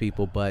about these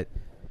people, but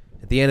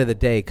at the end of the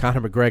day,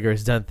 Conor McGregor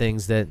has done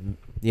things that,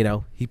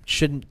 he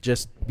shouldn't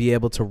just be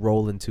able to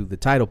roll into the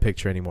title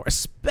picture anymore,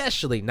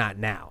 especially not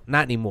now,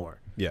 not anymore.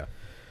 Yeah.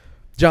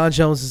 John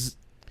Jones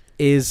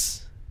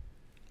is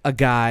a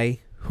guy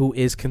who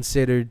is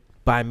considered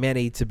by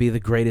many to be the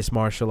greatest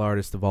martial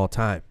artist of all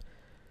time.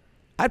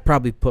 I'd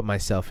probably put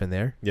myself in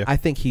there. Yeah. I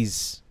think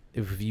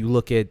if you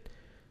look at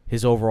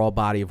his overall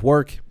body of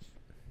work,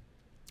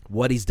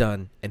 what he's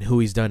done and who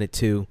he's done it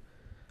to,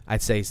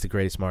 I'd say he's the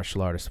greatest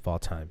martial artist of all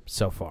time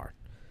so far.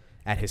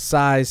 At his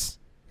size,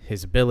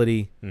 his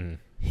ability,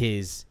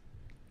 his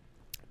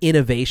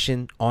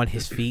innovation on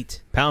his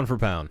feet. Pound for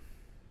pound.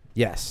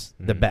 Yes,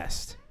 the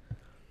best.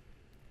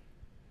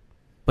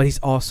 But he's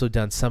also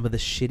done some of the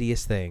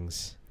shittiest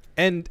things.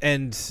 And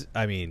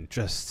I mean,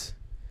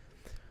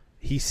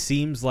 he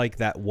seems like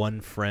that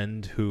one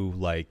friend who,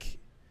 like,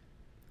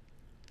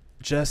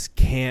 just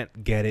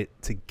can't get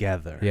it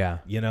together. Yeah.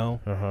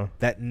 Uh-huh.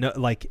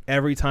 Like,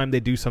 every time they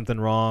do something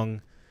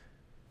wrong,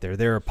 they're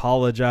there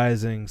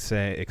apologizing,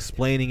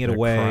 explaining it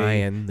away.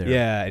 Crying.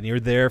 Yeah, and you're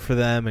there for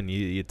them, and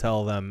you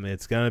tell them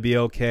it's going to be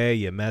okay,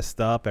 you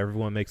messed up,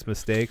 everyone makes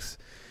mistakes.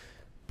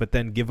 But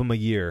then give them a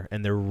year,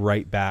 and they're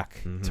right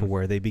back to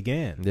where they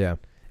began. Yeah.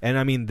 And,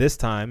 I mean, this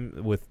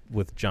time,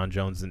 with John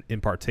Jones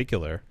in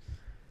particular,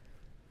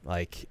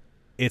 like,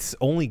 it's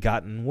only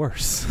gotten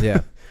worse.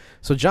 Yeah.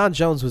 So John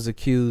Jones was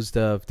accused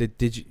of,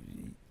 did you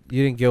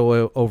didn't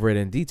go over it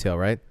in detail,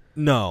 right?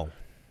 No.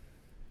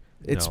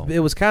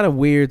 It was kind of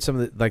weird. Some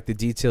of the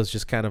details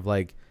just kind of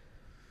like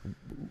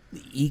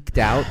eked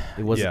out.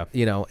 It wasn't,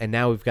 and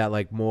now we've got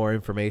like more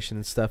information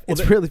and stuff.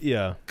 It's really,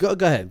 yeah. Go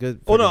ahead.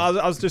 Good. Oh no,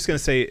 I was just gonna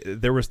say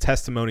there was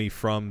testimony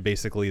from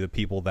basically the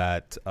people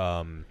that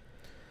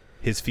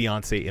his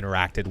fiance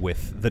interacted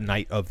with the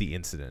night of the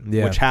incident,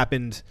 which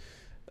happened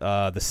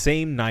the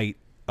same night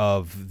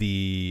of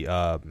the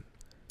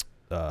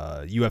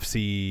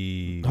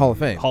UFC Hall of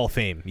Fame. Hall of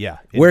Fame, yeah,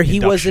 where he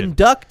was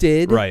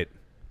inducted, right,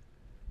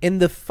 in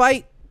the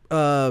fight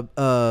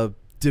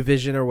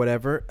division or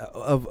whatever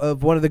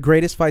of one of the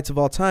greatest fights of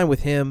all time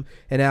with him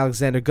and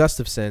Alexander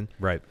Gustafsson.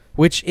 Right.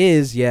 Which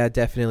is,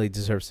 definitely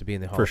deserves to be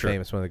in the Hall For of sure.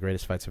 Fame. It's one of the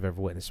greatest fights I've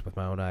ever witnessed with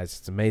my own eyes.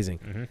 It's amazing.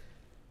 Mm-hmm.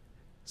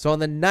 So on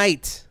the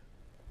night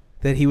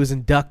that he was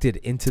inducted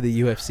into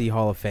the UFC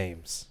Hall of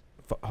Fames.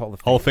 Hall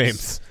of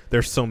Fames.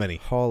 There's so many.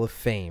 Hall of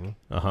Fame.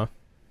 Uh-huh.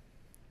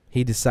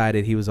 He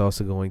decided he was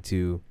also going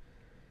to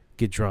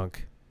get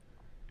drunk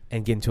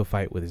and get into a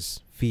fight with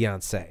his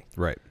fiancée.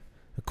 Right.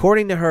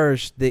 According to her,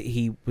 that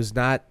he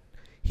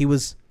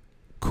was,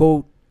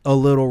 quote, a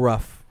little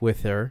rough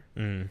with her.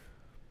 Mm.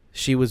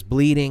 She was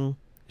bleeding.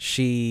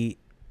 She,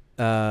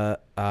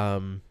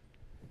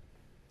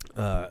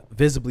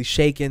 visibly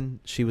shaken.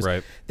 She was,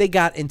 right. They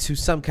got into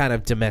some kind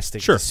of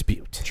domestic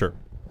dispute. Sure.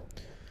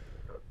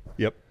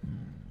 Yep.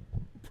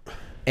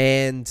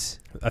 And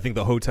I think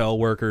the hotel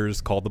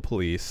workers called the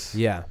police.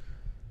 yeah.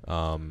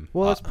 Well,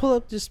 let's pull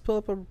up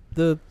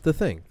the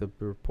thing, the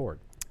report.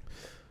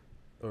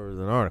 Or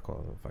an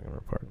article, the fucking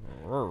report.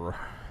 All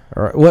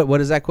right. What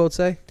does that quote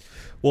say?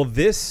 Well,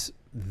 this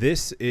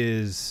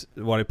is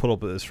what I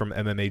pulled up is from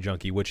MMA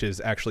Junkie, which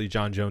is actually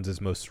John Jones's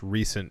most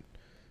recent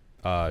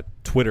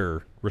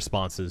Twitter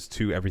responses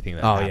to everything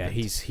that happened. Yeah,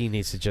 he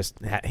needs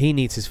to he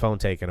needs his phone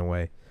taken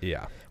away.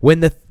 Yeah.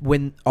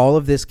 When all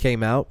of this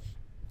came out,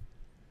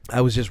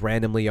 I was just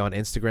randomly on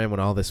Instagram when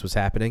all this was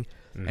happening,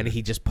 and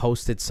he just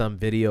posted some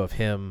video of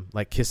him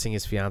like kissing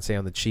his fiancée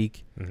on the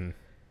cheek.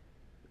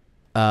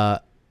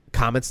 Mm-hmm.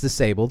 Comments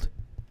disabled,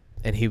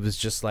 and he was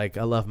just like,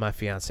 "I love my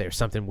fiancée" or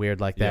something weird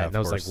like that. Yeah, and I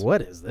was like,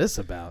 "What is this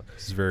about?"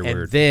 This is very and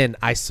weird. then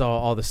I saw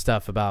all the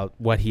stuff about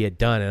what he had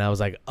done, and I was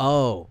like,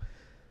 "Oh,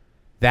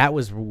 that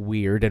was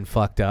weird and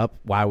fucked up.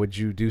 Why would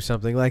you do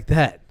something like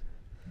that?"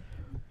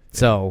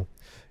 So,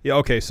 yeah,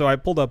 okay. So I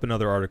pulled up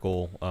another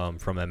article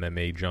from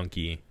MMA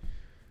Junkie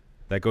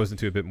that goes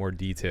into a bit more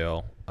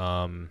detail.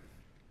 An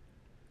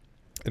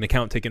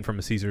account taken from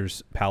a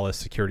Caesar's Palace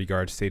security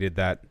guard stated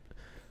that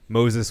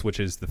Moses, which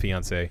is the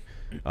fiancé,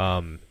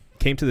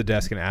 came to the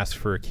desk and asked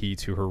for a key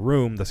to her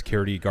room. The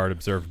security guard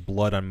observed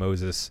blood on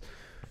Moses,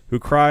 who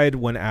cried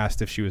when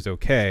asked if she was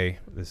okay.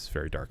 This is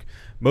very dark.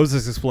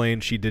 Moses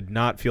explained she did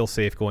not feel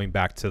safe going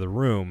back to the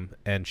room,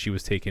 and she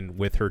was taken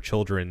with her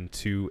children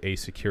to a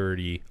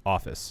security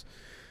office.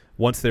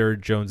 Once there,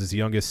 Jones's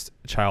youngest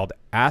child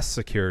asked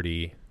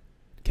security,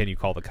 "Can you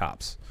call the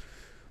cops?"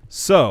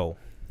 So,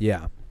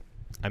 yeah.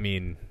 I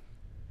mean,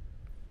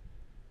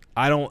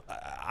 I don't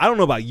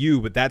know about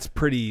you, but that's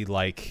pretty,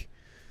 like,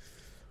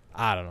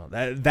 I don't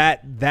know.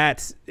 That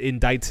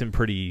indicts him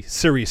pretty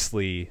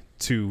seriously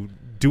to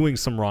doing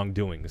some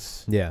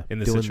wrongdoings. Yeah, in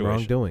this doing situation.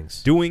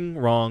 wrongdoings. Doing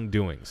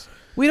wrongdoings.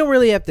 We don't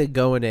really have to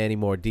go into any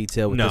more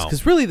detail with this, No.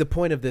 because really the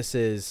point of this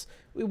is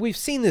we've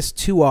seen this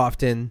too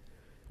often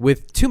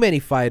with too many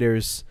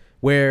fighters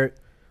where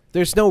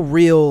there's no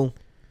real.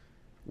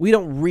 We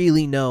don't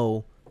really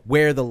know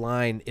where the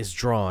line is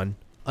drawn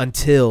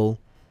until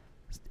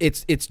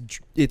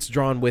it's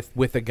drawn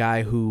with a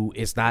guy who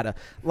is not a,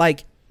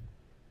 like,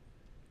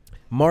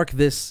 mark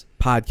this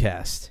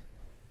podcast.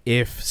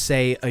 If,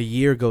 say, a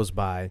year goes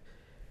by,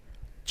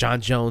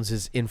 John Jones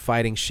is in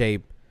fighting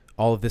shape,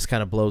 all of this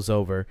kind of blows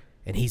over,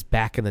 and he's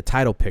back in the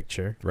title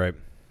picture, Right.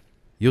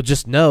 you'll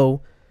just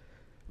know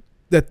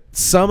that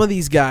some of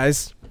these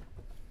guys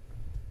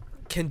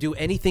can do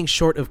anything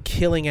short of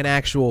killing an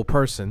actual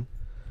person,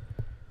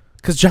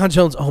 because John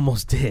Jones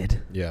almost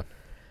did. Yeah.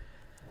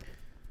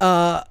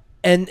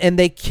 And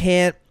they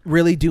can't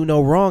really do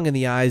no wrong in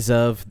the eyes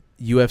of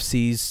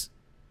UFC's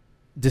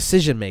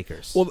decision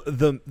makers. Well,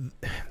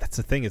 that's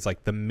the thing. It's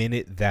like the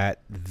minute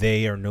that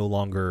they are no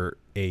longer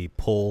a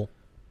pull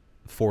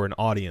for an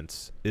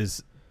audience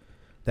is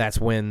that's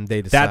when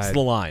they decide. that's the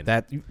line.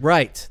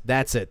 Right.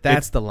 That's it.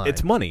 That's the line.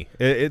 It's money.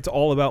 It's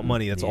all about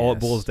money. That's all it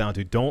Yes. boils down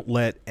to. Don't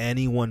let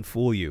anyone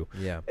fool you.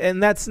 Yeah.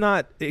 And that's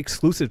not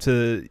exclusive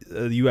to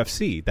the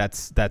UFC.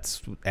 That's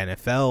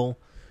NFL,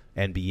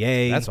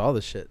 NBA. That's all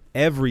the shit.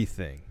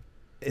 Everything.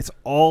 It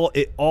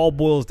all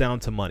boils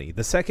down to money.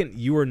 The second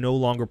you are no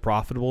longer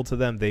profitable to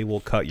them, they will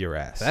cut your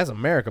ass. That's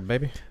America,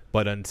 baby.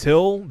 But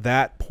until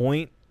that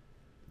point,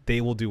 they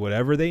will do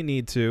whatever they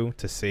need to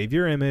save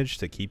your image,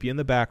 to keep you in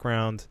the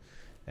background,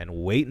 and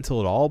wait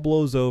until it all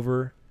blows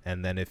over.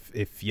 And then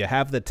if you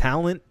have the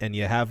talent and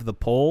you have the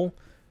pull,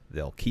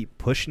 they'll keep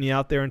pushing you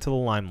out there into the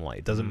limelight.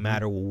 It doesn't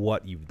matter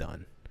what you've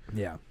done.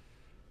 Yeah.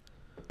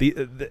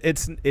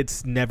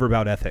 It's never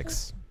about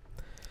ethics.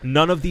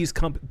 None of these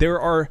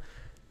there are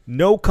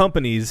no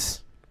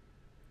companies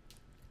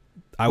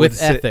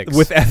With ethics.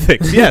 With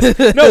ethics,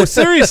 yes. No,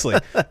 seriously.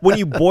 When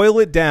you boil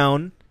it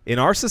down, in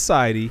our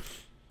society,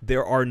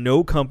 there are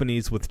no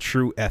companies with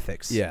true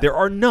ethics. Yeah. There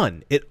are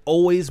none. It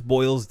always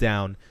boils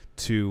down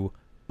to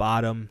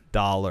bottom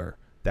dollar.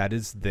 That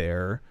is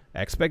their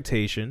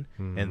expectation,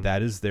 and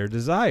that is their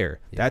desire.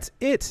 Yeah. That's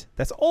it.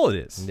 That's all it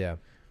is. Yeah.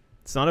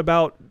 It's not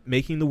about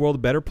making the world a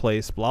better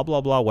place, blah,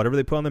 blah, blah. Whatever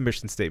they put on the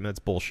mission statement, it's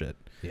bullshit.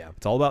 Yeah.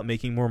 It's all about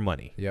making more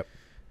money. Yep.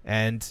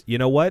 And you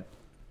know what?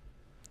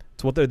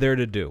 It's what they're there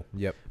to do.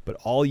 Yep. But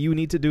all you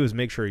need to do is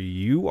make sure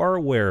you are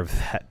aware of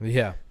that.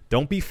 Yeah.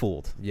 Don't be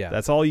fooled. Yeah.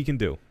 That's all you can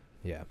do.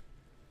 Yeah.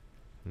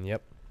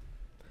 Yep.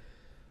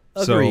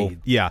 So,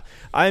 Agreed. yeah.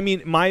 I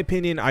mean, my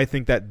opinion, I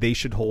think that they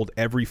should hold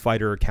every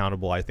fighter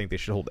accountable. I think they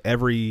should hold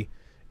every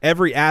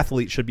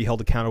athlete should be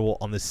held accountable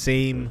on the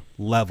same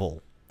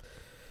level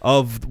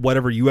of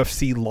whatever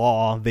UFC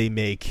law they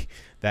make,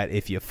 that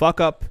if you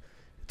fuck up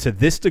to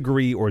this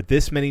degree or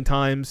this many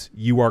times,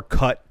 you are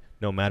cut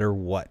no matter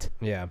what.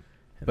 Yeah.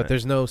 But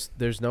there's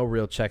no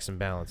real checks and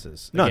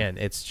balances. None. Again,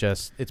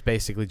 it's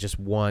basically just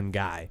one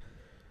guy.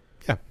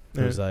 Yeah.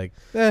 Who's like,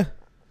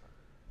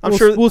 I'm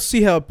sure we'll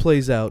see how it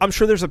plays out. I'm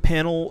sure there's a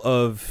panel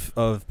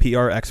of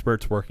PR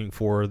experts working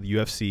for the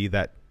UFC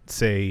that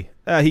say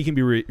he can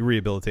be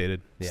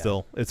rehabilitated. Yeah.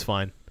 Still, it's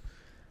fine.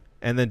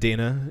 And then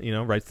Dana,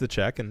 writes the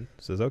check and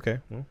says, "Okay,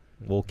 well,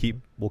 we'll keep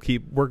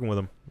working with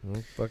him.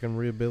 We'll fucking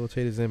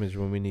rehabilitate his image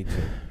when we need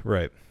to."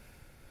 Right.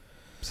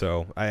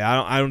 So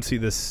I don't see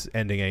this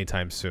ending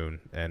anytime soon,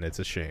 and it's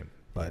a shame.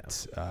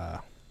 But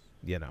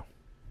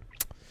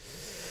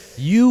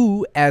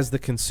you as the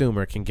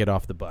consumer can get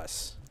off the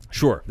bus.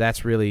 Sure.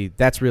 That's really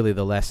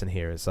the lesson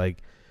here. It's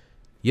like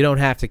you don't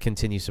have to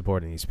continue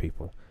supporting these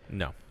people.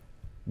 No.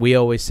 We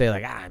always say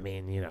like,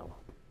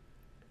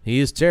 he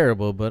is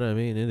terrible, but I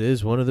mean, it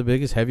is one of the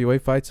biggest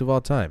heavyweight fights of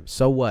all time.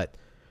 So what?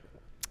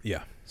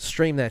 Yeah.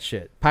 Stream that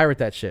shit. Pirate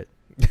that shit.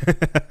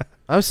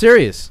 I'm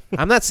serious.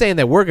 I'm not saying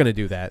that we're going to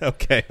do that.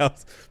 Okay. I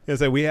was going to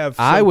say we have.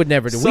 I would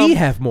never do. We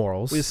have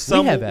morals. We have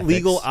some ethics.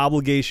 legal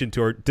obligation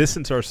to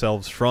distance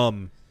ourselves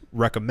from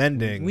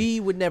recommending. We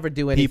would never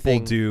do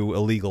anything. People do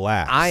illegal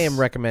acts. I am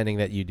recommending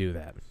that you do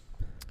that.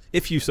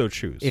 If you so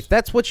choose. If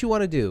that's what you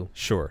want to do.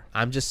 Sure.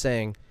 I'm just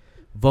saying,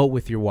 vote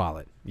with your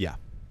wallet. Yeah.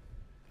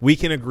 We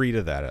can agree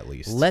to that at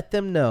least. Let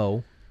them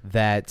know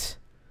that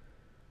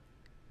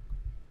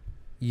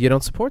you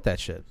don't support that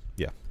shit.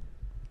 Yeah.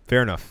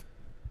 Fair enough.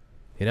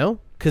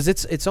 Because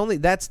it's only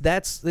that's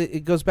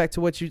it goes back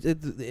to what you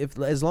if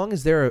as long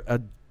as they're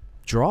a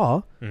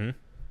draw, then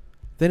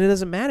it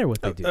doesn't matter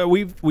what they do.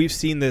 We've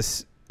seen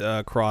this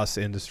across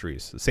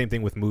industries. The same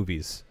thing with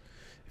movies.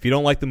 If you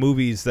don't like the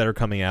movies that are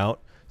coming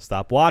out,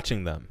 stop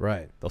watching them.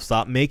 Right. They'll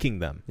stop making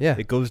them. Yeah.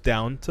 It goes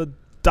down to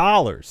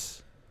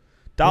dollars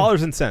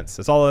and cents.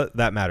 That's all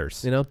that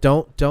matters.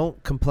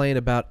 Don't complain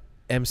about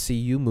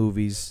MCU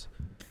movies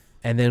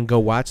and then go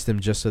watch them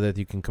just so that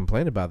you can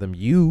complain about them.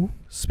 You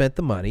spent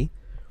the money.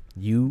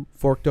 You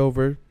forked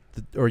over,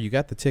 or you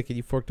got the ticket.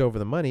 You forked over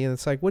the money, and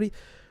it's like, what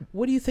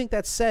do you think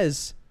that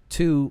says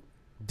to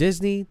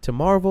Disney, to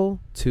Marvel,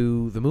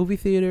 to the movie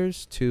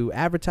theaters, to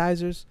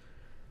advertisers?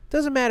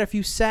 Doesn't matter if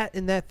you sat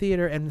in that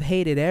theater and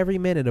hated every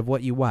minute of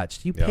what you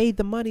watched. You paid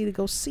the money to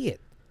go see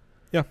it.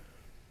 Yeah.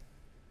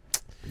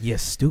 You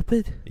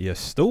stupid. You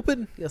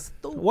stupid. You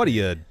stupid. What are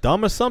you,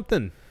 dumb or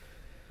something?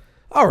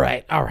 All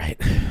right.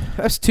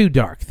 That's too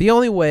dark. The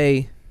only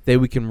way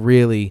that we can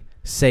really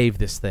save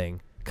this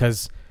thing,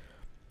 because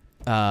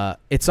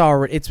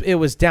it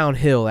was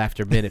downhill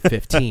after minute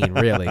 15,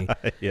 really.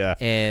 Yeah.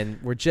 And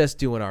we're just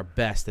doing our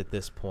best at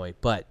this point.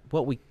 But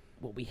what we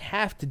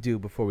have to do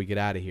before we get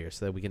out of here,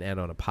 so that we can end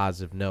on a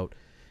positive note,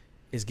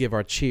 is give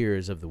our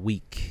cheers of the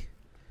week.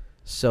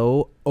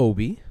 So,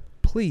 Obi,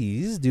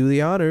 please do the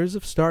honors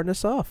of starting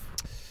us off.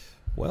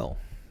 Well,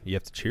 you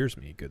have to cheers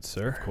me, good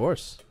sir. Of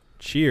course.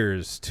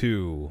 Cheers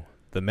to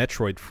the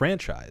Metroid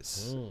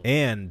franchise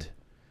and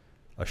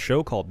a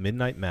show called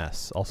Midnight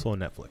Mass, also on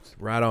Netflix.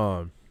 Right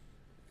on.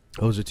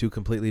 Those are two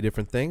completely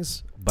different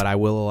things, but I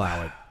will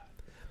allow it.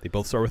 They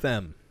both start with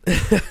M.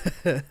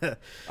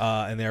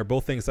 And they are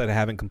both things that I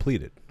haven't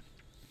completed.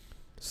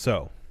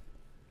 So,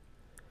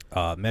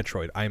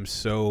 Metroid, I am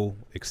so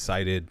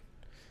excited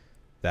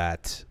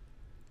that,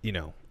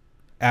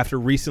 after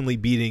recently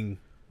beating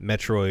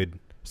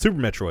Super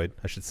Metroid,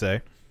 I should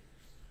say,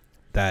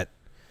 that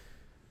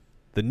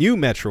the new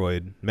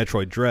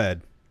Metroid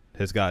Dread,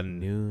 has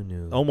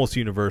gotten almost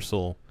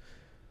universal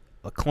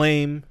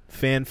acclaim,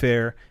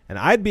 fanfare, and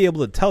I'd be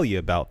able to tell you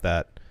about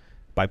that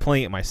by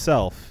playing it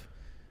myself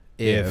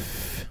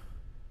if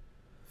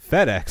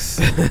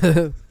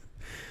FedEx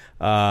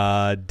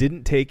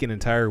didn't take an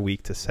entire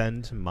week to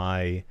send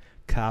my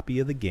copy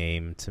of the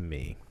game to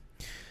me,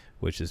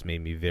 which has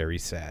made me very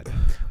sad.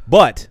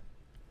 But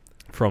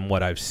from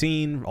what I've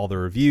seen, all the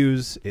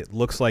reviews, it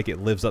looks like it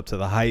lives up to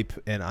the hype,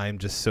 and I'm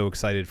just so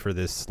excited for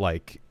this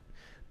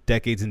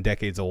decades and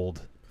decades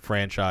old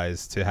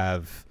franchise to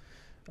have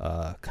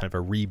kind of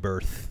a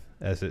rebirth,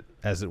 as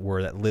it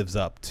were, that lives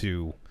up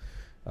to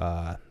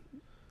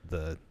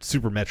the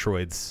Super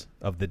Metroids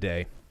of the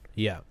day.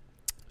 Yeah.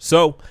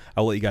 So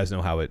I'll let you guys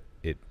know how it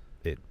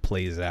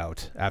plays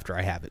out after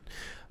I have it.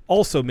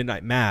 Also,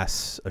 Midnight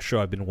Mass, a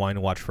show I've been wanting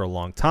to watch for a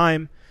long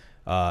time,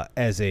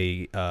 as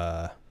a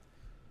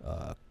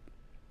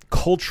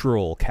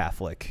cultural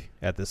Catholic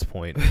at this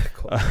point.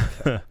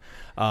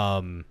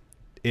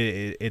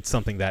 It's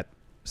something that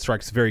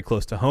strikes very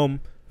close to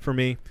home for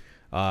me.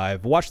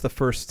 I've watched the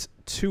first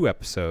 2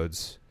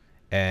 episodes,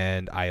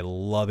 and I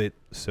love it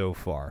so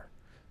far.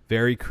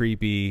 Very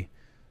creepy,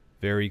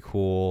 very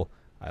cool.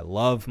 I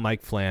love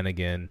Mike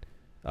Flanagan.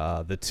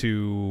 The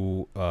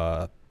 2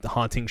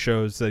 haunting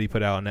shows that he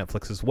put out on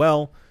Netflix as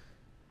well.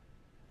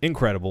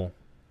 Incredible.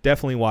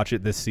 Definitely watch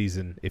it this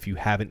season if you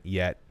haven't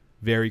yet.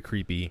 Very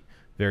creepy,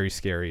 very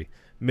scary.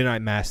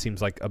 Midnight Mass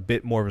seems like a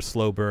bit more of a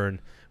slow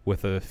burn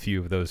with a few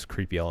of those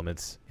creepy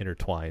elements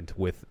intertwined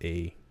with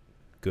a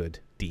good,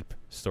 deep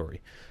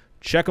story.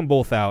 Check them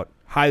both out.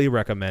 Highly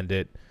recommend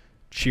it.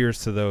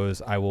 Cheers to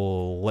those. I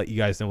will let you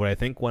guys know what I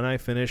think when I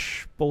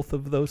finish both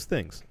of those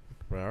things.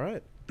 All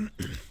right.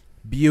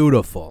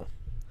 Beautiful.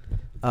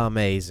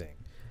 Amazing.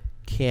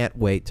 Can't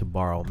wait to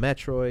borrow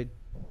Metroid.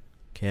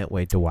 Can't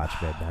wait to watch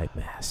Midnight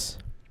Mass.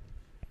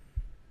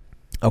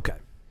 Okay.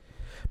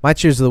 My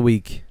cheers of the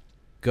week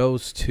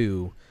goes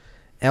to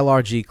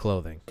LRG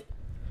Clothing.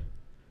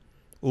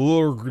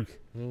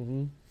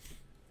 Mm-hmm.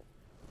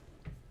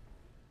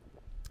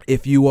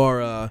 If you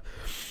are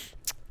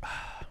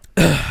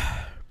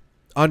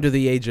under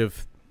the age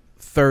of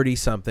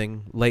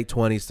 30-something, late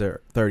 20s to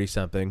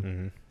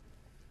 30-something,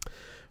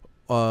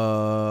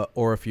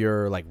 or if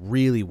you're like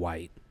really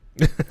white,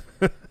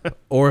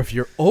 or if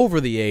you're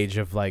over the age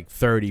of like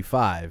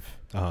 35,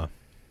 you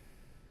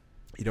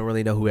don't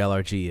really know who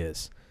LRG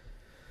is.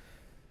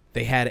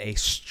 They had a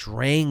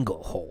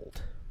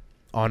stranglehold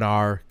on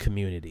our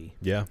community.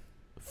 Yeah.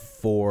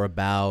 For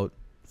about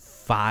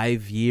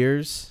 5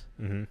 years,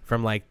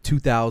 from like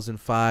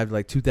 2005 to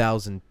like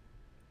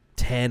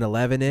 2010,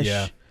 11-ish.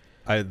 Yeah.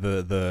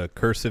 The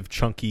cursive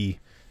chunky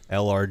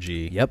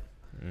LRG. Yep.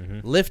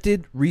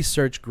 Lifted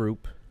Research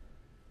Group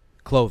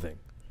Clothing.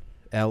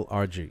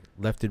 LRG.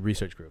 Lifted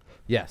Research Group.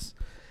 Yes.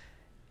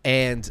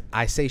 And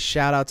I say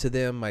shout out to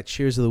them. My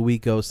cheers of the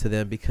week goes to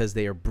them because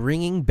they are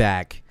bringing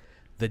back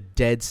the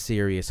Dead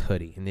Serious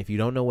hoodie. And if you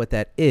don't know what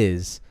that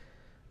is,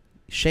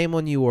 shame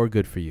on you or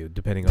good for you,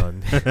 depending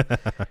on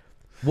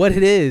what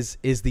it is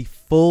the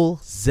full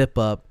zip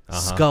up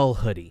skull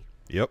hoodie.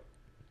 Yep.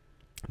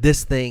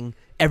 This thing,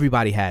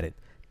 everybody had it.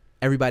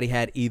 Everybody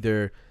had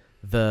either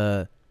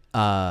the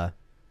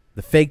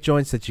fake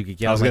joints that you could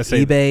get on like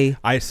eBay.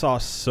 I saw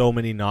so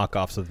many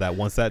knockoffs of that.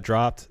 Once that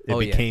dropped, it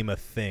became a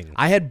thing.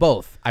 I had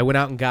both. I went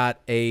out and got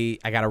a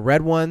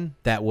red one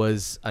that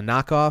was a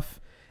knockoff,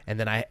 and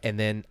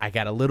then I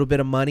got a little bit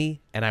of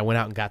money and I went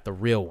out and got the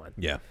real one.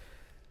 Yeah.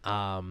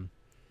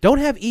 Don't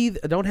have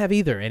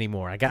either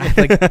anymore. I got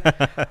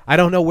like I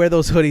don't know where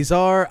those hoodies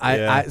are.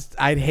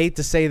 I'd hate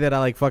to say that I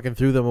like fucking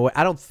threw them away.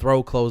 I don't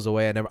throw clothes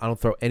away. I don't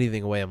throw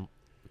anything away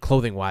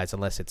clothing wise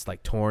unless it's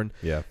like torn.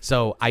 Yeah.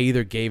 So I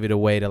either gave it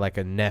away to like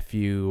a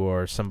nephew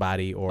or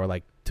somebody, or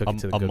like took it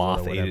to the Goodwill moth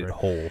or whatever. ate it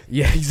whole.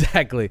 Yeah,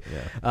 exactly.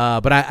 Yeah.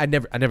 But I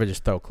never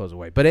just throw clothes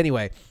away. But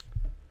anyway,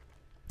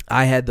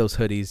 I had those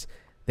hoodies.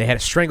 They had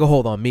a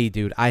stranglehold on me,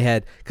 dude.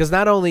 Because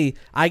not only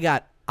I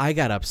got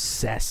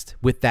obsessed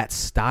with that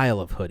style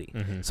of hoodie.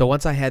 So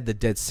once I had the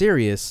Dead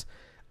Serious,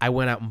 I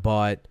went out and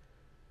bought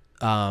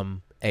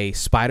a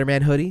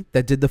Spider-Man hoodie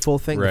that did the full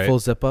thing, the full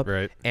zip up,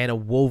 and a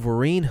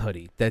Wolverine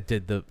hoodie that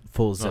did the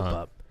full zip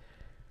up.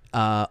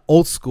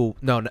 Old school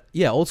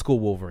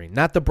Wolverine,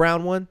 not the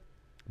brown one,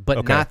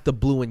 but not the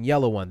blue and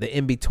yellow one, the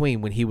in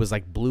between when he was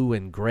like blue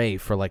and gray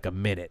for like a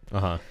minute.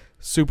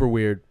 Super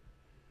weird,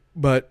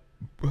 but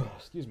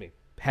excuse me,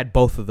 had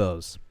both of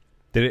those.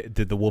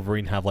 Did the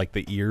Wolverine have like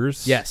the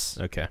ears? Yes.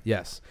 Okay.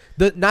 Yes.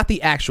 Not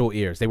the actual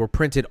ears. They were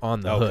printed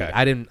on the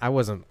hood. I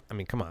wasn't. I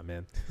mean, come on,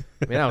 man.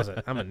 I mean,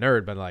 I'm a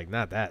nerd, but like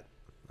not that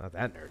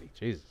nerdy.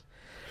 Jesus.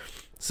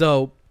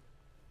 So,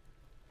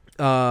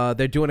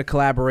 they're doing a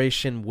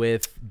collaboration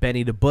with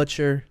Benny the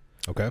Butcher.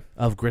 Okay.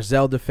 Of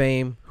Griselda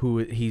fame, who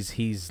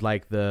he's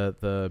like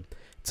the.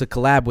 It's a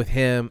collab with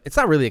him. It's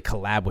not really a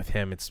collab with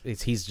him.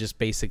 He's just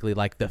basically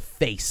like the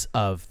face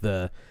of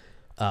the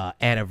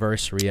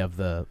anniversary of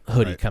the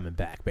hoodie coming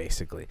back,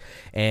 basically.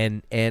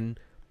 And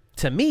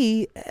to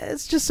me,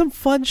 it's just some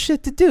fun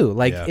shit to do.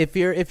 Like if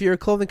you're a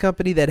clothing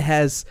company that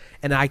has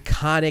an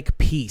iconic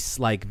piece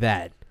like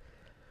that,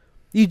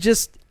 you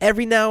just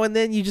every now and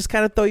then you just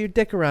kind of throw your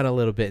dick around a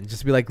little bit and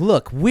just be like,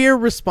 look, we're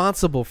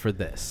responsible for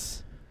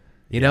this.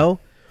 You know?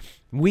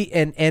 We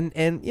and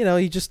you know,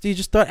 you just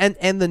thought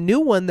and the new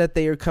one that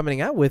they are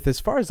coming out with, as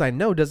far as I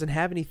know, doesn't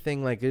have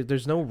anything like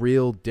there's no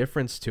real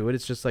difference to it.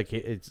 It's just like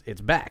it's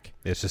back.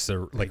 It's just a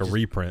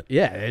reprint.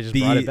 Yeah, they just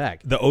brought it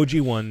back. The OG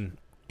one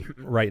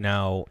right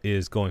now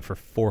is going for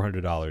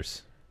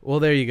 $400. Well,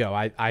 there you go.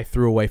 I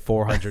threw away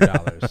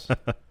 $400.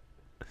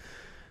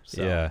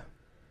 So,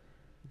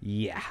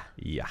 yeah.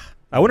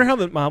 I wonder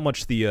how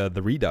much the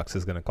Redux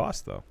is going to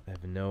cost though. I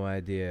have no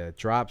idea. It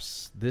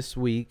drops this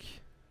week.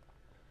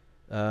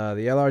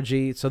 The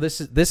LRG. So this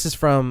is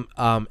from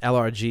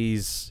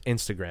LRG's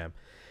Instagram.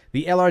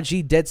 The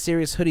LRG Dead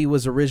Serious hoodie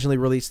was originally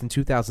released in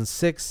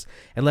 2006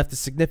 and left a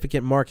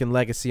significant mark and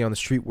legacy on the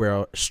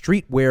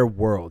streetwear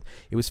world.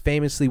 It was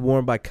famously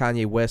worn by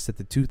Kanye West at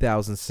the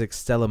 2006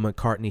 Stella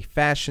McCartney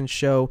fashion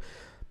show,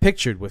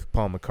 pictured with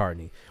Paul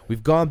McCartney.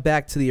 We've gone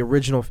back to the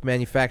original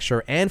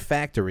manufacturer and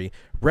factory,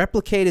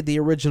 replicated the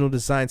original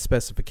design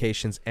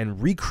specifications,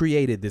 and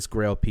recreated this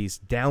grail piece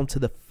down to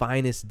the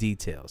finest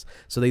details.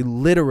 So they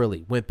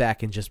literally went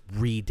back and just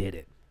redid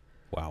it.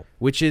 Wow.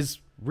 Which is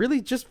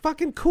really just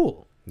fucking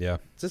cool. Yeah.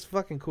 It's just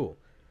fucking cool.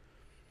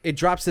 it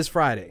drops this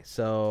Friday.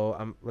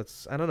 So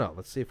I don't know.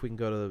 Let's see if we can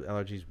go to the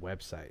LRG's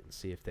website and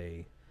see if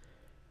they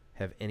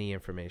have any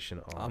information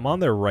on. I'm on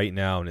there right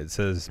now, and it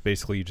says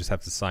basically you just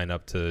have to sign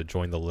up to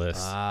join the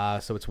list.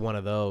 So it's one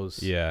of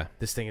those. Yeah.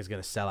 This thing is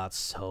going to sell out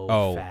so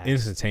fast.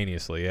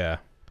 Instantaneously, yeah.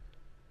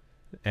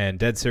 And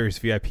Dead Series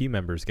VIP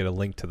members get a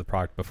link to the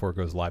product before it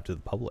goes live to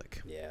the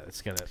public. Yeah,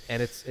 it's gonna,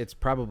 and it's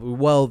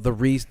probably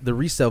the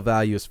resale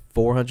value is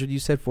 $400. You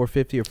said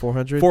 $450 or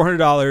 $400.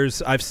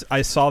 $400.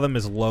 I saw them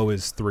as low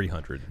as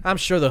 $300. I'm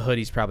sure the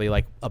hoodie's probably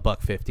like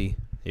 $150.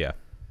 Yeah,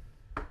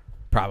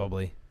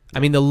 probably. I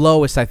mean, the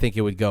lowest I think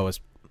it would go is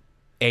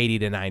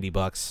 $80 to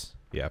 $90.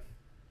 Yeah.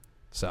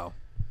 So,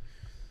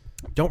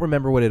 don't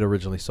remember what it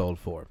originally sold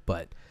for,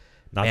 but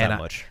not that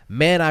much.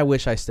 I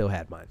wish I still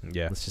had mine.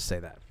 Yeah. Let's just say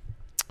that.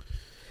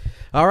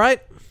 All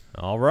right.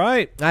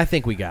 I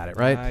think we got it,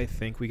 right? I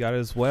think we got it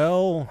as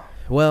well.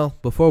 Well,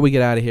 before we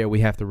get out of here,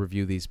 we have to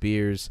review these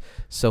beers.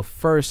 So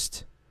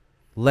first,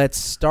 let's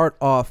start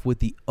off with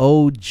the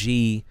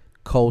OG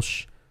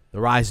Kolsch, the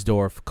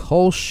Reisdorf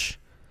Kolsch.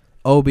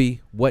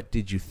 Obi, what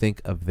did you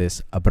think of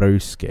this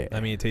brewski?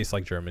 I mean, it tastes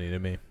like Germany to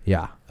me.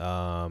 Yeah.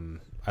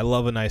 I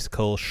love a nice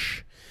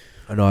Kolsch.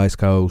 A nice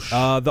Kolsch.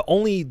 The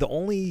only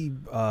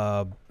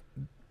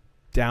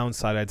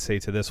downside I'd say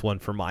to this one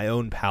for my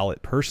own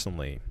palate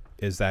personally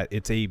is that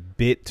it's a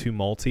bit too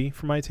malty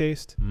for my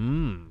taste.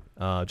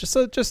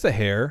 Just a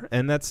hair,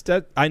 and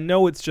that. I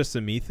know it's just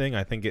a me thing.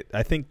 I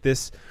think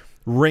this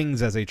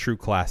rings as a true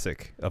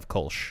classic of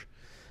Kolsch.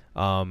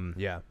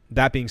 Yeah.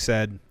 That being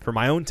said, for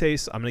my own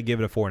taste, I'm gonna give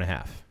it a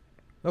 4.5.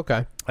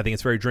 Okay. I think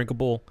it's very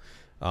drinkable,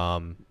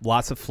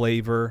 lots of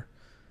flavor,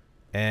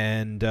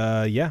 and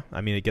yeah,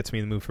 I mean it gets me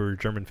in the mood for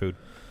German food.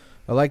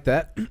 I like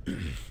that.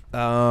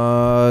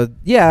 Yeah,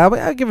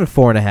 I'll give it a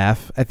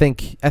 4.5. I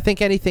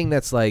think anything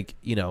that's like,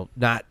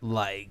 not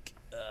like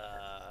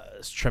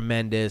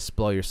tremendous,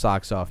 blow your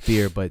socks off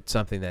beer, but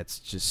something that's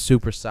just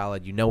super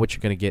solid. You know what you're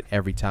going to get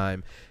every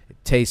time. It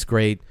tastes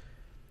great.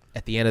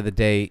 At the end of the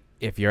day,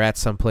 if you're at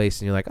some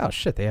place and you're like, oh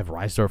shit, they have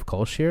Reisdorf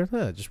Kolsch here,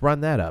 just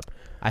run that up.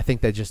 I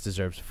think that just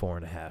deserves a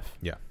 4.5.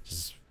 Yeah.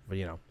 Just,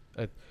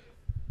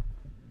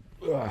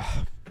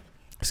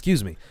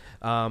 excuse me.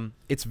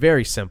 It's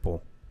very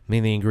simple. I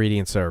mean, the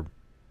ingredients are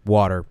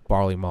water,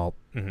 barley malt,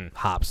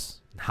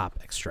 hops, and hop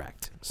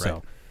extract. So,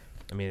 right.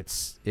 I mean,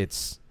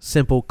 it's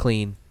simple,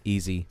 clean,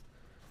 easy.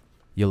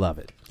 You love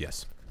it.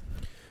 Yes.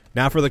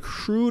 Now for the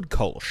crude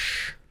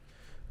Kolsch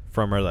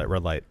from Red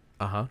Light.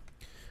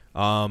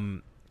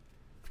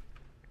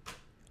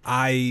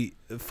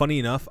 Funny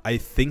enough, I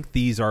think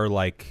these are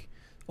like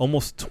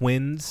almost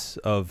twins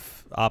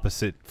of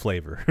opposite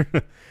flavor.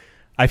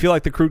 I feel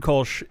like the crude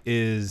Kolsch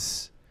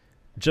is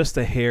just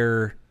a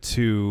hair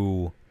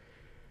too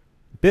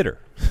bitter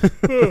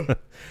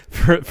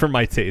for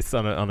my taste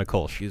on a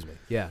Kolsch. Excuse me.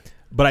 Yeah.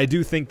 But I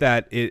do think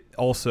that it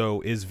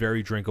also is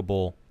very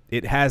drinkable.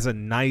 It has a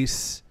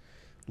nice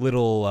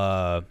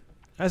little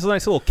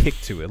kick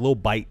to it, a little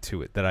bite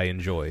to it that I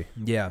enjoy.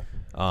 Yeah.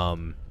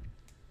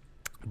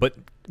 But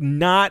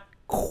not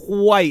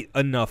quite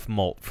enough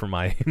malt for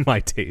my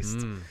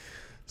taste.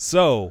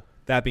 So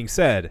that being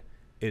said,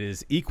 it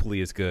is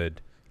equally as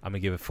good. I'm gonna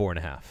give it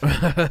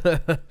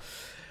 4.5.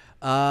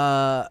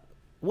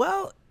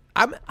 Well,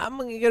 I'm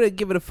gonna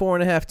give it a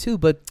 4.5 too,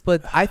 but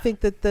I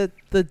think that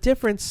the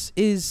difference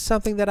is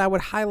something that I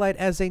would highlight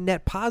as a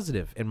net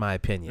positive in my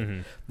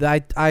opinion.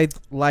 That I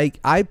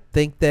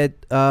think that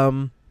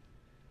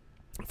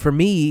for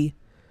me,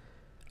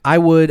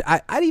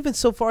 I'd even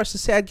so far as to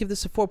say I'd give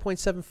this a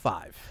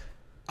 4.75.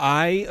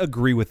 I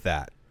agree with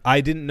that. I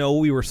didn't know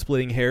we were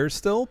splitting hairs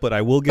still, but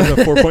I will give it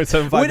a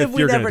 4.75 When if have we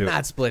you're going to never do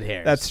not it. split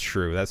hairs? That's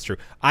true.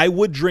 I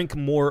would drink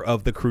more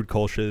of the crude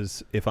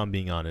Kolsches if I'm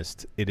being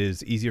honest. It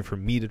is easier for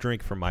me to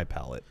drink for my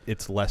palate.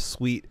 It's less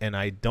sweet, and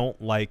I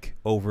don't like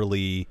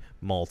overly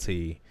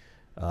malty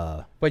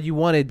but you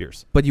wanted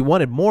beers. But you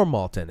wanted more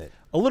malt in it.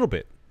 A little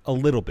bit.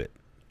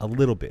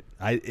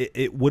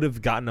 It would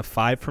have gotten a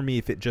 5 for me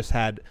if it just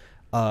had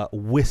a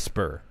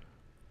whisper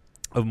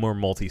of more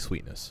malty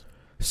sweetness.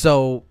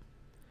 So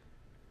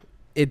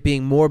it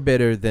being more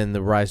bitter than the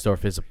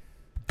Reisdorf is a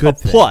good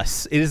thing.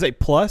 Plus. It is a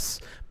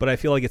plus, but I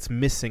feel like it's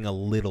missing a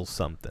little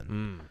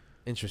something.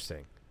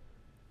 Interesting.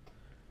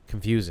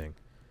 Confusing.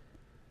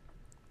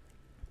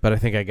 But I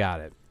think I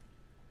got it.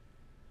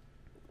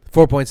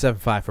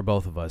 4.75 for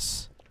both of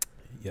us.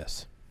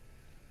 Yes.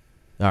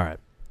 All right.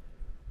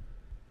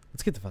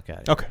 Let's get the fuck out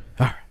of here. Okay.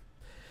 All right.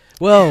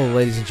 Well,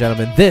 ladies and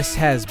gentlemen, this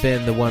has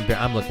been the One Beer.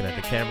 I'm looking at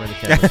the camera. The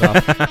camera's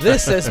off.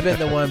 This has been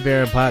the One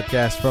Beer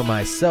podcast for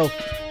myself,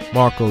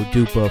 Marco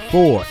Dupa,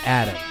 for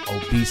Adam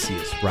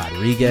Obesius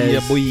Rodriguez.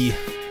 Yeah, boy.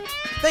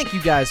 Thank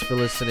you guys for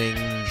listening.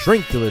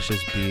 Drink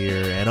delicious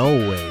beer, and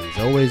always,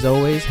 always,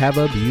 always have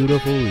a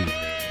beautiful evening.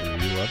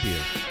 We love you.